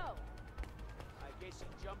 where'd he go? I guess he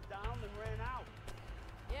jumped down and ran out.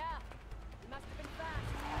 Yeah, he must have been fast.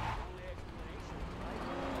 Only explanation, right?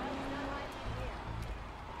 Well, he's not hiding from here.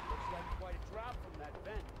 Looks like quite a drop from that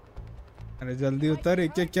vent. अरे जल्दी उतर,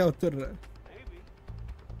 एक क्या उतर रहा है? Maybe.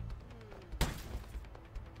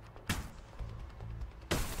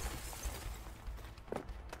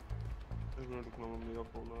 रुकना, mummy का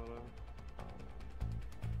फोन आ रहा है।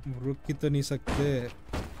 रुक की तो नहीं सकते।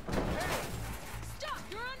 Stop!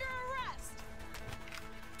 You're under arrest.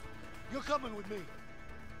 You're coming with me.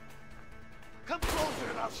 Come closer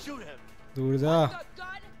and I'll shoot him. दूर जा। Put the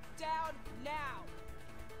gun down now.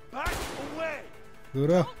 Back away. दूर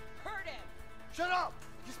रह। Hurt him. Shut up.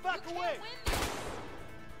 Just back away.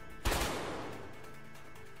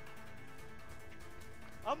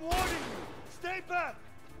 I'm warning you. Stay back.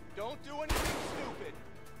 Don't do anything stupid.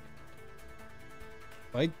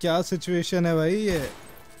 भाई क्या situation है भाई ये?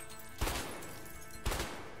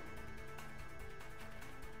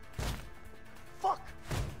 Fuck.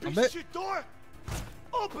 अबे। Shit door.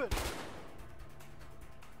 Open.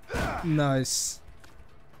 नाइस।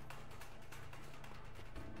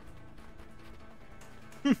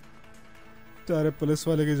 सारे पुलिस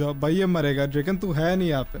वाले की जॉब। भाई ये मरेगा, ड्रैगन तू है नहीं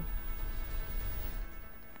यहाँ पे।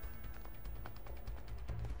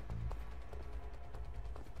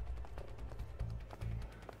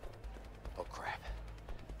 Oh crap.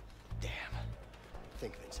 Damn.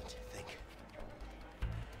 Think, Vincent, think.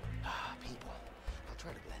 People. I'll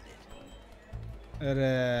try to blend in. अरे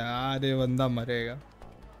यार ये बंदा मरेगा।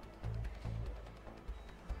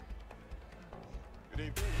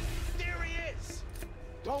 There he is.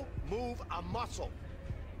 Don't move a muscle.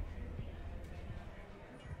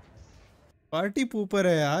 Party pooper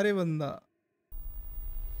है यार ये बंदा।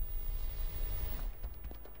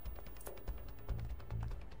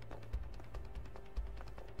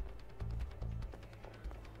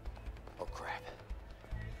 Oh crap.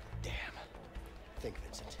 Damn. Think,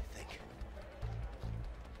 Vincent, think.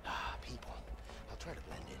 People. I'll try to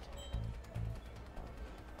blend in.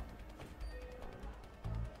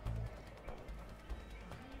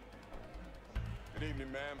 Good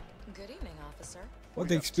evening, ma'am. Good evening, officer.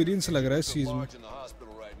 बहुत एक्सपीरियंस लग रहा है इस चीज में। In the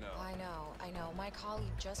hospital right now. I know. My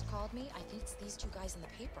colleague just called me. I think it's these two guys in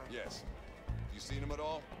the paper. Yes. You seen them at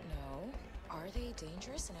all? No. Are they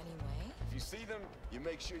dangerous in any way? If you see them, you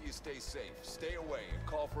make sure you stay safe. Stay away and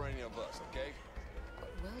call for any of us, okay?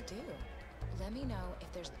 Will do. Let me know if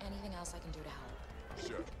there's anything else I can do to help.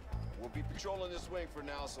 Sure. We'll be patrolling this wing for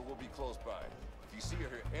now, so we'll be close by. If you see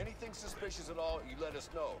or hear anything suspicious at all, you let us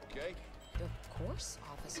know, okay? Of course,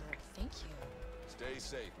 officer. Thank you. Stay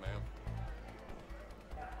safe, ma'am.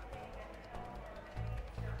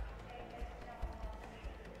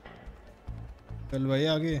 चल भाई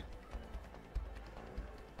आगे।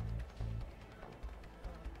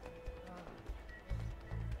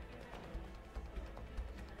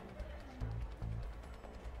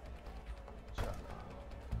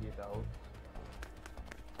 Get out.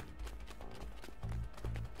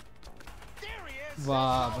 There he is.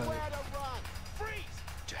 वाह There's भाई। nowhere to run. Freeze.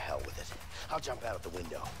 To hell with it. I'll jump out of the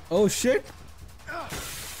window. Oh shit.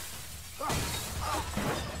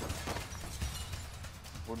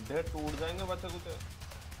 बुड्ढे टूट जाएंगे बच्चे कुछ।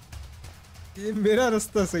 ये मेरा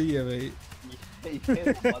रास्ता सही है भाई।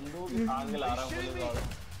 ये बंदूक आगे ला रहा हूँ पुलिस वाले।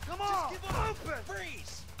 Come on. Open.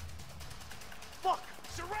 Freeze. Fuck.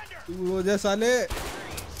 Surrender. तू हो जा साले।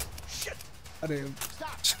 Shit. अरे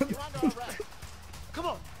Stop. You're under arrest. Come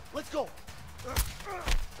on. Let's go.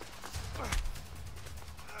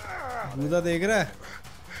 बूदा देख रहा है?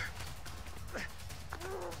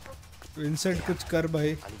 विंसेंट कुछ कर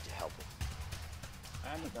भाई।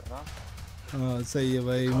 मैं नहीं कर रहा। हाँ सही है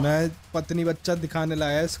भाई, मैं पत्नी बच्चा दिखाने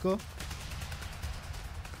लाया इसको।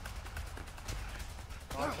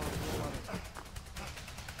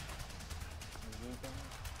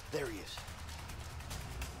 There he is.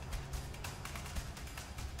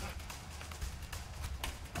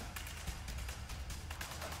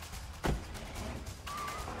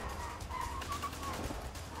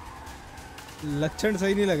 लक्षण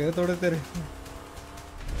सही नहीं लग रहे थोड़े तेरे।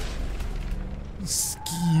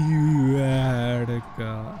 स्क्यूड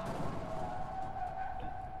का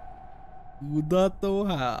कूदा तो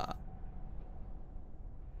है।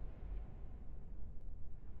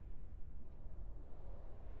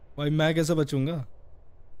 भाई मैं कैसे बचूंगा?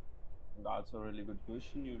 That's a really good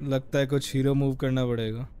question. You लगता है कुछ हीरो मूव करना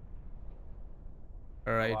पड़ेगा।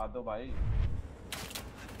 Alright. दबा दो भाई।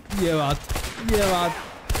 ये बात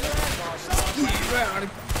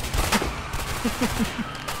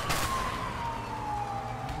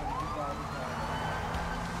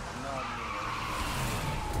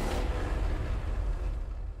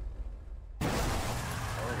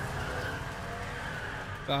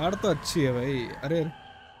कार तो अच्छी है भाई। अरे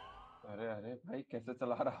अरे भाई कैसे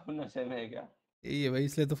चला रहा हूँ, नशे में है क्या? यही है भाई,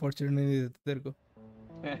 इसलिए तो फॉर्च्यूनर नहीं देते तेरे को।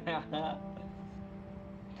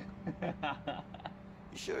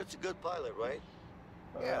 You sure it's a good pilot, right?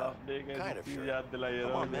 Yeah, kind of sure.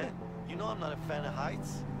 Come on, man. You know I'm not a fan of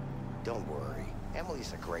heights. Don't worry.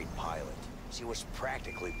 Emily's a great pilot. She was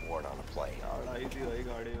practically born on a plane. लड़ाई थी भाई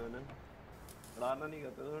गाड़ी में ना, लड़ाना नहीं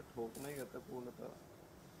करता तो ठोकना ही करता पूर्णतः।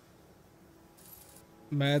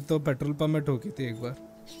 मैं तो पेट्रोल पंप में ठोकी थी एक बार।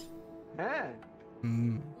 हैं?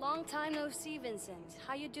 Long time no see, Vincent.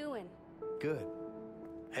 How you doing? Good.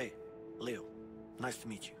 Hey, Leo. Nice to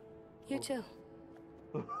meet you. You too.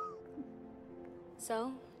 So,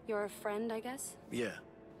 you're a friend, I guess? Yeah.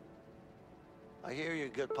 I hear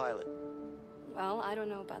you're a good pilot. Well, I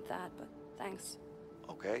don't know about that, but thanks.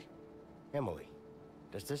 Okay. Emily,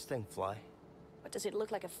 does this thing fly? What, does it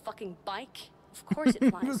look like a fucking bike? Of course it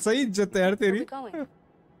flies. सही इज्जत है यार Where are तेरी। we going?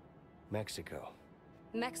 Mexico.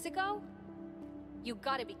 Mexico? You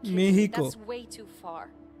gotta be kidding me. Mexico. That's way too far.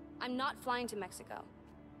 I'm not flying to Mexico.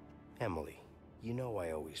 Emily, you know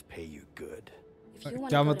I always pay you good. If you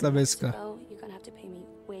want क्या to go मतलब to है इसका? Mexico, you're gonna have to pay me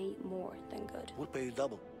way more than good. We'll pay you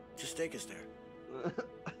double. Just take us there.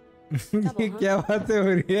 ये क्या बातें हो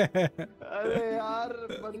रही है? अरे यार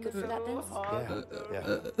You good for that, Vince? Yeah.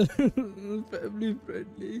 Family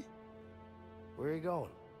friendly. Where are you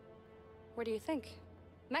going? Where do you think?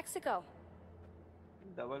 Mexico.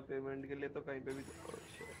 Double payment के लिए तो कहीं पे भी।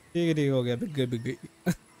 ठीक हो गया, बिक गई।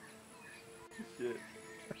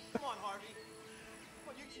 Come on, Harvey. Come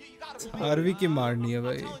on, you gotta believe Harvey की मारनी है I'm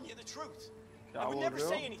भाई। telling you the truth. I would never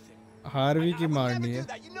say anything. Harvey की I would मारनी never है। do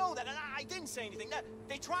that. You know that, and I didn't say anything.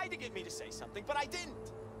 They tried to get me to say something, but I didn't.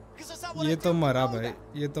 Because that's not what ये I तो do. मरा You know भाई, that.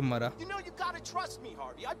 ये तो मरा। You know you gotta trust me,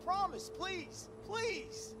 Harvey. I promise. Please,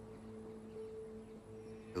 please.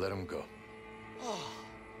 Let him go. Oh,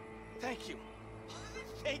 thank you.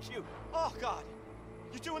 Thank you. Oh God,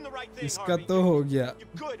 you're doing the right thing, इसका Harvey. तो हो गया।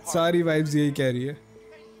 You're good, Harvey. सारी vibes यही कह रही है।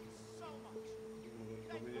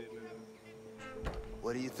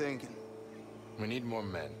 What are you thinking? We need more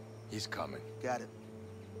men. He's coming. Got it.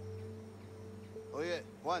 Oye,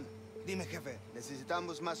 Juan. Dime, jefe.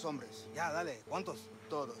 Necesitamos más hombres. Ya, dale. ¿Cuántos?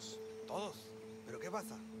 Todos. ¿Todos? ¿Pero qué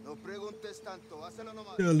pasa? No preguntes tanto. Hazlo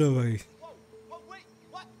nomás. चलो भाई। Whoa, wait,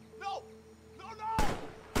 what? No! No, no!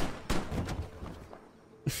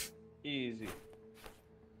 Easy.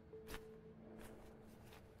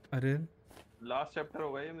 अरे last chapter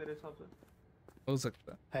होगा ये मेरे हिसाब से। हो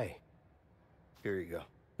सकता। Hey, here you go.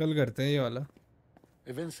 कल करते हैं ये वाला।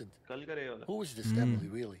 Hey, Vincent. कल करे वाला। Who is this Emily,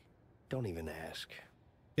 really? Don't even ask.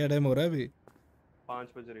 क्या टाइम हो रहा है अभी?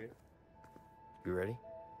 5 बज रही है। You ready?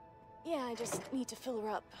 Yeah, I just need to fill her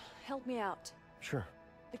up. Help me out. Sure.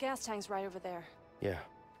 The gas tank's right over there. Yeah.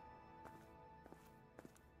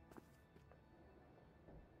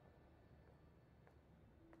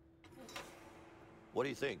 What do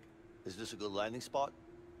you think? Is this a good landing spot?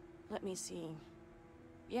 Let me see.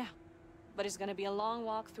 Yeah, but it's gonna be a long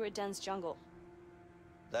walk through a dense jungle.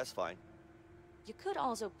 That's fine. You could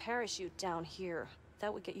also parachute down here.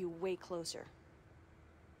 That would get you way closer.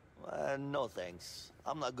 No thanks.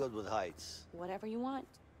 I'm not good with heights. Whatever you want.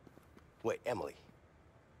 Wait, Emily.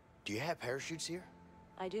 Do you have parachutes here?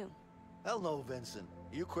 I do. Hell no, Vincent.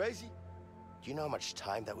 Are you crazy? Do you know how much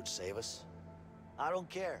time that would save us? I don't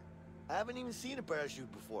care. I haven't even seen a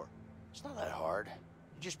parachute before. It's not that hard.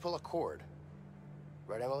 You just pull a cord.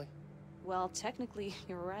 Right, Emily? Well, technically,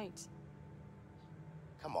 you're right.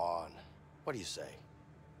 Come on. What do you say?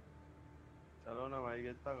 चलो ना भाई,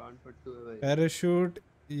 कितना गांड फट्टू है भाई। Parachute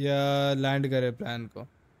या land करे plan को?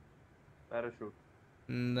 पैराशूट।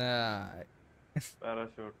 नहीं।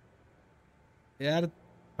 पैराशूट। यार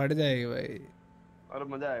फट जाएगी भाई। और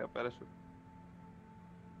मजा आएगा पैराशूट।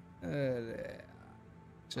 अरे।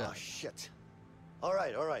 Oh shit. All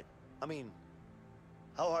right. I mean,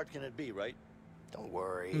 how hard can it be, right? Don't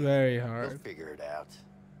worry. Very hard. You'll figure it out.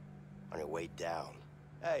 On your way down.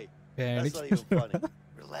 Hey, that's not even funny.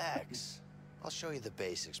 Relax. I'll show you the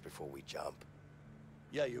basics before we jump.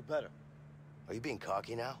 Yeah, you better. Are you being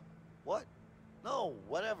cocky now? What? No,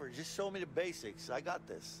 whatever. Just show me the basics. I got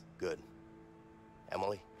this. Good.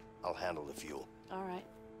 Emily, I'll handle the fuel. All right.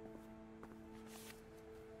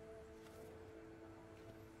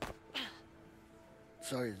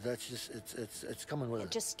 Sorry, that's just it's coming with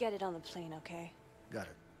it. Just get it on the plane, okay? Got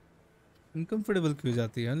it. Uncomfortable क्यों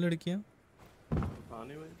जाती हैं लड़कियां?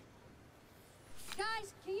 Guys,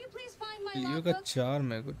 can you please find my लियो का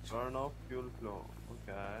charm है कुछ. Turn off fuel flow.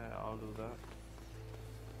 Okay, I'll do that.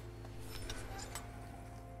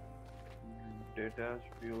 Detach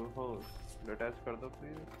fuel hose. Detach कर दो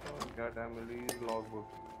please. Get Emily's logbook.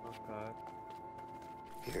 Okay.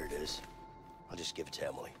 Here it is. I'll just give it to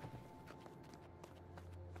Emily.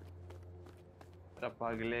 अरे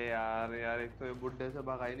पगले यार एक तो ये बुड्ढे से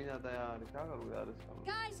भगा ही नहीं जाता यार. क्या करूँ यार इसका?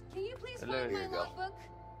 Guys, can you please find my logbook?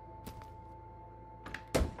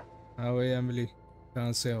 हाँ भाई एमिली,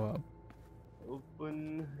 कहाँ से हो आप? Open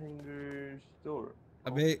hanger store.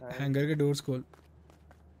 अबे हैंगर के डोर्स खोल.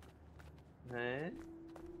 हैं?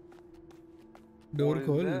 डोर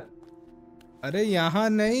खोल. अरे यहाँ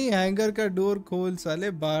नहीं, हैंगर का डोर खोल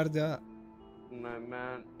साले, बाहर जा.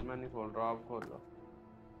 मैं नहीं खोल रहा, आप खोल लो.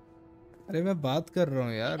 अरे मैं बात कर रहा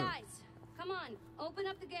हूँ यार. Hey guys, come on, open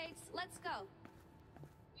up the gates. Let's go.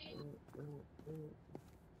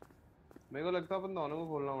 मेरे को लगता है अपन दोनों को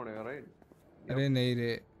खोलना पड़ेगा, राइट? अरे नहीं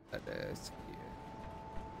रे. अरे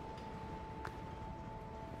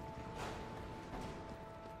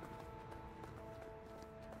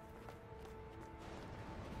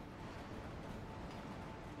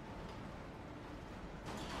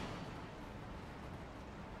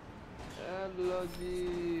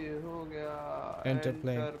जी हो गया. Enter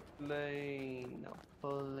plane. Plane.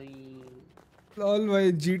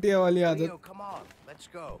 भाई GTA वाली आदत. Come on, let's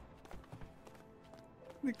go.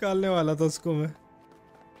 निकालने वाला था उसको मैं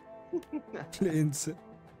प्लेन से.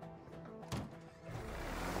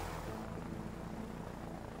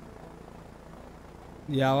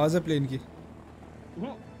 ये आवाज है प्लेन की.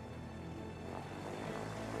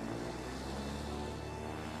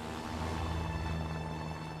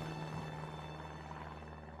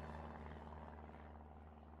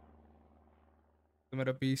 तो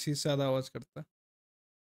मेरा पीसी से ज्यादा आवाज करता है.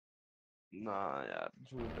 ना यार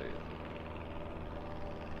झूठ है.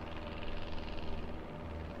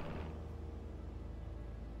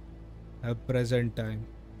 At present time.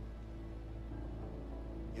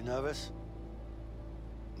 You nervous?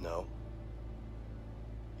 No.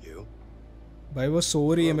 You? भाई वो सो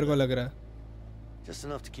रही है मेरे को लग रहा है. Just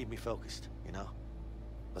enough to keep me focused, you know?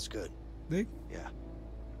 That's good. देख. Yeah.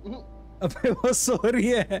 अबे वो सो रही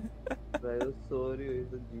है. भाई वो सो रही हुई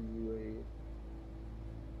तो जीवी भाई.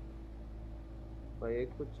 भाई एक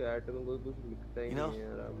तो चैट में कोई कुछ लिखता ही नहीं है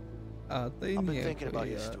यार. आता ही I've नहीं been है. thinking about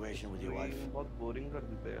your situation with your wife. बहुत बोरिंग कर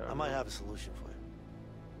देते यार. I might have a solution for you.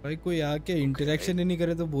 भाई कोई आके इंटरेक्शन ही नहीं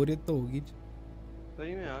करे तो बोरियत तो होगी.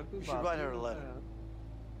 सही में यार कोई You should write her a letter.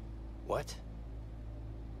 What?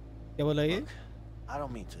 क्या बोला ये? Look, I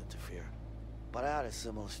don't mean to interfere, but I had a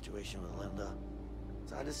similar situation with Linda,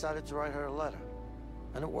 so I decided to write her a letter,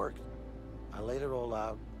 and it worked. I laid it all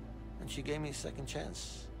out, and she gave me a second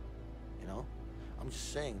chance. You know, I'm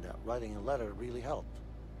just saying that writing a letter really helped.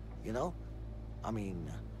 You know, I mean,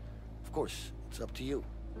 of course, it's up to you.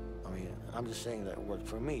 I mean, I'm just saying that it worked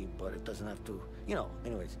for me, but it doesn't have to, you know.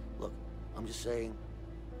 Anyways, look, I'm just saying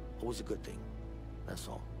it was a good thing. That's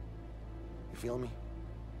all. You feel me?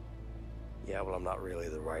 Yeah, well, I'm not really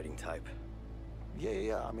the writing type.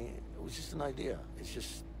 Yeah. I mean, it was just an idea. It's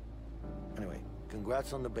just... Anyway,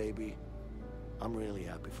 congrats on the baby. I'm really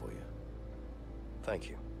happy for you.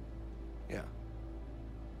 Thank you. Yeah.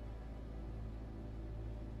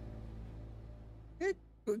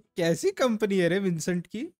 कैसी company है रे Vincent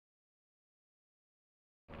की?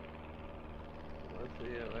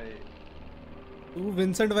 तू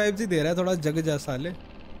Vincent vibes ही दे रहा है, थोड़ा जग जा साले.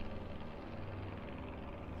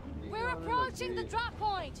 We're approaching the drop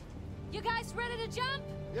point. You guys ready to jump?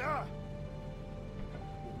 Yeah.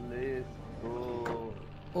 Let's go.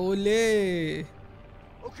 Ole.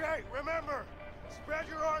 Okay, remember, spread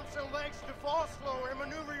your arms and legs to fall slow and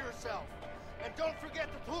maneuver yourself. And don't forget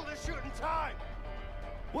to pull the chute in time.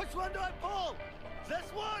 Which one do I pull?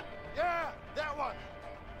 This one? Yeah, that one.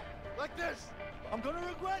 Like this. I'm gonna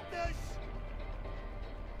regret this.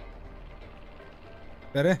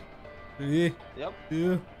 करे? 3. Yep.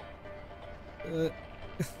 2.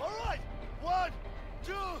 All right. 1,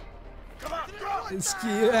 2. Come on, drop.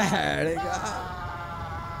 इसकी हैडेगा.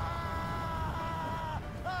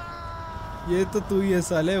 ये तो तू ही है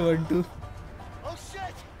साले. 1, 2. Oh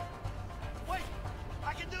shit! Wait,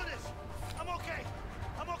 I can do this. I'm okay.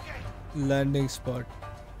 Landing spot.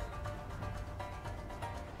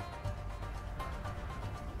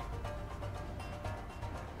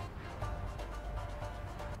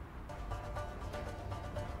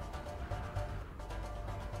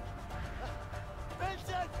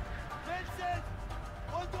 Vincent! Vincent!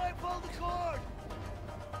 When do I pull the cord?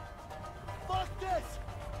 Fuck this!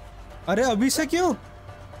 अरे अभी से क्यों?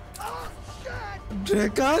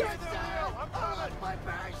 ड्रैगन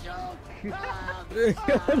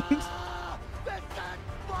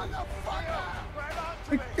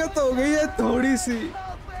दिक्कत हो गई है थोड़ी सी,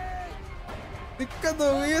 दिक्कत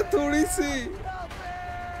हो गई है थोड़ी सी।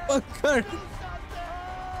 पकड़।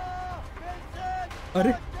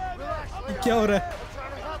 अरे क्या हो रहा है?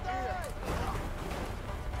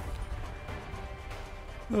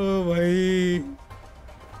 ओ भाई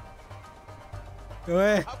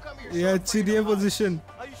ओए ये अच्छी नहीं है पोजीशन।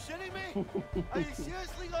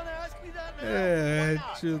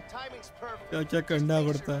 क्या क्या करना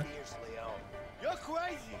पड़ता है।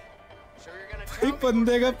 भाई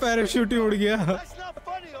बंदे का पैराशूट ही उड़ गया।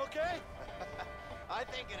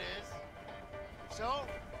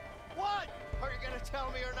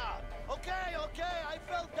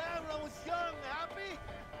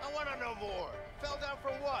 Fell down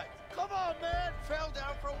from what? Come on, man! Fell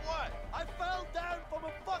down from what? I fell down from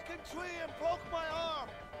a fucking tree and broke my arm!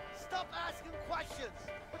 Stop asking questions!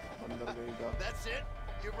 That's it?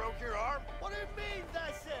 You broke your arm? What do you mean,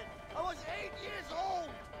 that's it? I was 8 years old!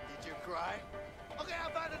 Did you cry? Okay,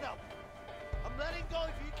 I've had enough. I'm letting go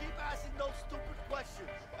if you keep asking those stupid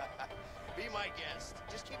questions. Be my guest.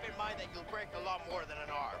 Just keep in mind that you'll break a lot more than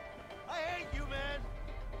an arm. I hate you, man!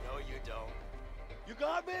 No, you don't. You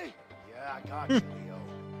got me? Yeah, I got you, Leo.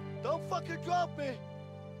 Don't fucking drop me!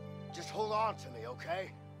 Just hold on to me, okay?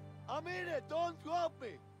 I'm in it, don't drop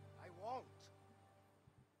me! I won't.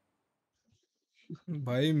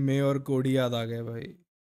 भाई मैं और कोडी याद आ गए भाई।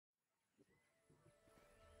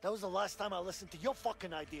 That was the last time I listened to your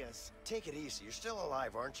fucking ideas. Take it easy. You're still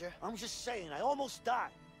alive, aren't you? I'm just saying, I almost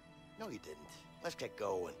died. No, you didn't. Let's get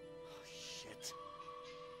going. Oh, shit.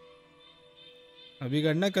 अभी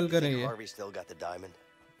करना कल करेंगे। Harvey still got the diamond.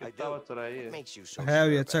 I do. What makes you so है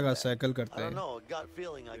अभी sure अच्छा about खासा है, कल that? करते I don't हैं। know, a gut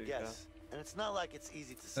feeling, I guess. And it's not like it's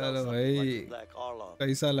easy to sell चलो something भाई like the Black Orlov.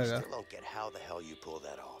 कैसा I लगा? still don't get how the hell you pull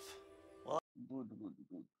that off. Well,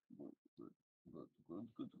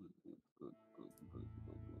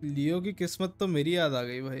 लियो की किस्मत तो मेरी याद आ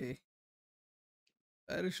गई भाई।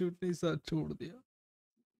 पैराशूट ने साथ छोड़ दिया।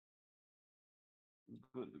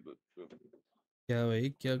 क्या भाई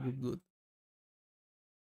क्या गुड?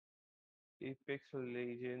 एपेक्स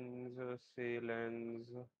लीजेंड्स सेलेंस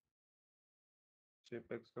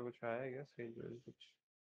एपेक्स का कुछ आया है क्या? सेलेंस कुछ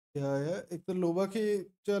क्या है? एक तो लोबा के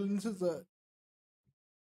चैलेंजेस है।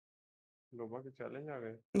 लोबा के चैलेंज आ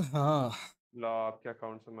गए? हाँ ला आपके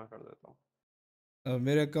अकाउंट से मैं कर देता हूँ।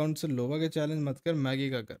 मेरे अकाउंट से लोबा के चैलेंज मत कर, मैगी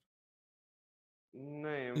का कर।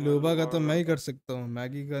 नहीं लोबा का तो मैं ही कर सकता हूँ,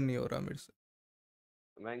 मैगी का नहीं हो रहा मेरे से।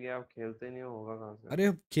 मैगी आप खेलते नहीं होगा कहाँ से?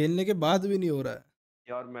 अरे खेलने के बाद भी नहीं हो रहा है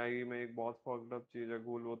यार। मैगी में एक बहुत फक्ड अप चीज है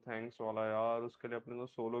गूल, वो थैंक्स वाला यार। उसके लिए अपने को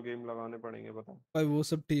सोलो गेम लगाने पड़ेंगे, पता है भाई। वो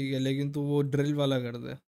सब ठीक है लेकिन तू वो ड्रिल वाला कर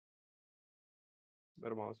दे।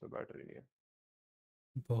 मेरे माउस में बैटरी नहीं है।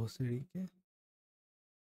 बहुत से ठीक है।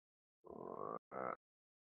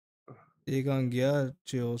 एक आ गया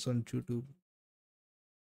चेओसन यूट्यूब।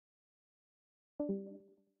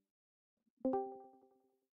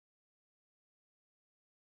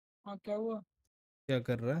 हाँ क्या हुआ? क्या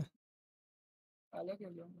कर रहा है? पहले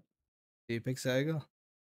खेल लूंगा। एपेक्स आएगा?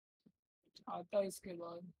 आता है इसके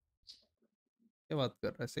बाद। क्या बात कर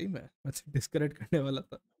रहा है? सही में मैं डिस्कनेक्ट करने वाला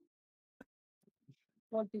था।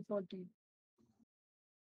 40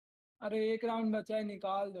 अरे एक राउंड बचा है,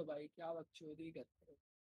 निकाल दो भाई, क्या बकचोदी करते हो।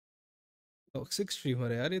 टॉक्सिक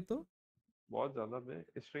स्ट्रीमर है यार ये तो। बहुत ज्यादा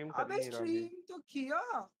बे स्ट्रीम कर अबे नहीं रहा। स्ट्रीम तो किया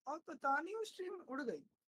और पता नहीं वो स्ट्रीम उड़ गई।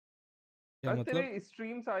 क्या मतलब? तेरे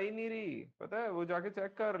स्ट्रीम्स आ ही नहीं रही, पता है? वो जाके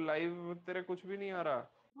चेक कर, लाइव तेरे कुछ भी नहीं आ रहा।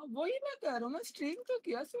 हाँ वही मैं कह रहा हूँ, मैं स्ट्रीम तो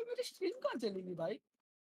किया, सिर्फ मेरी स्ट्रीम कहाँ चली गई भाई?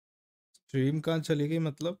 स्ट्रीम कहाँ चली गई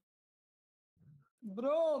मतलब?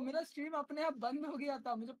 ब्रो मेरा स्ट्रीम अपने आप बंद हो गया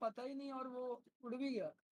था, मुझे पता ही नहीं और वो उड़ भी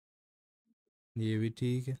गया। ये भी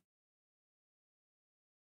ठीक है।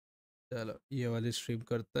 चलो ये वाली स्ट्रीम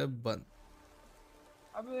करता है बंद।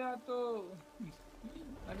 अब यार तो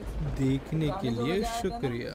देखने के लिए शुक्रिया।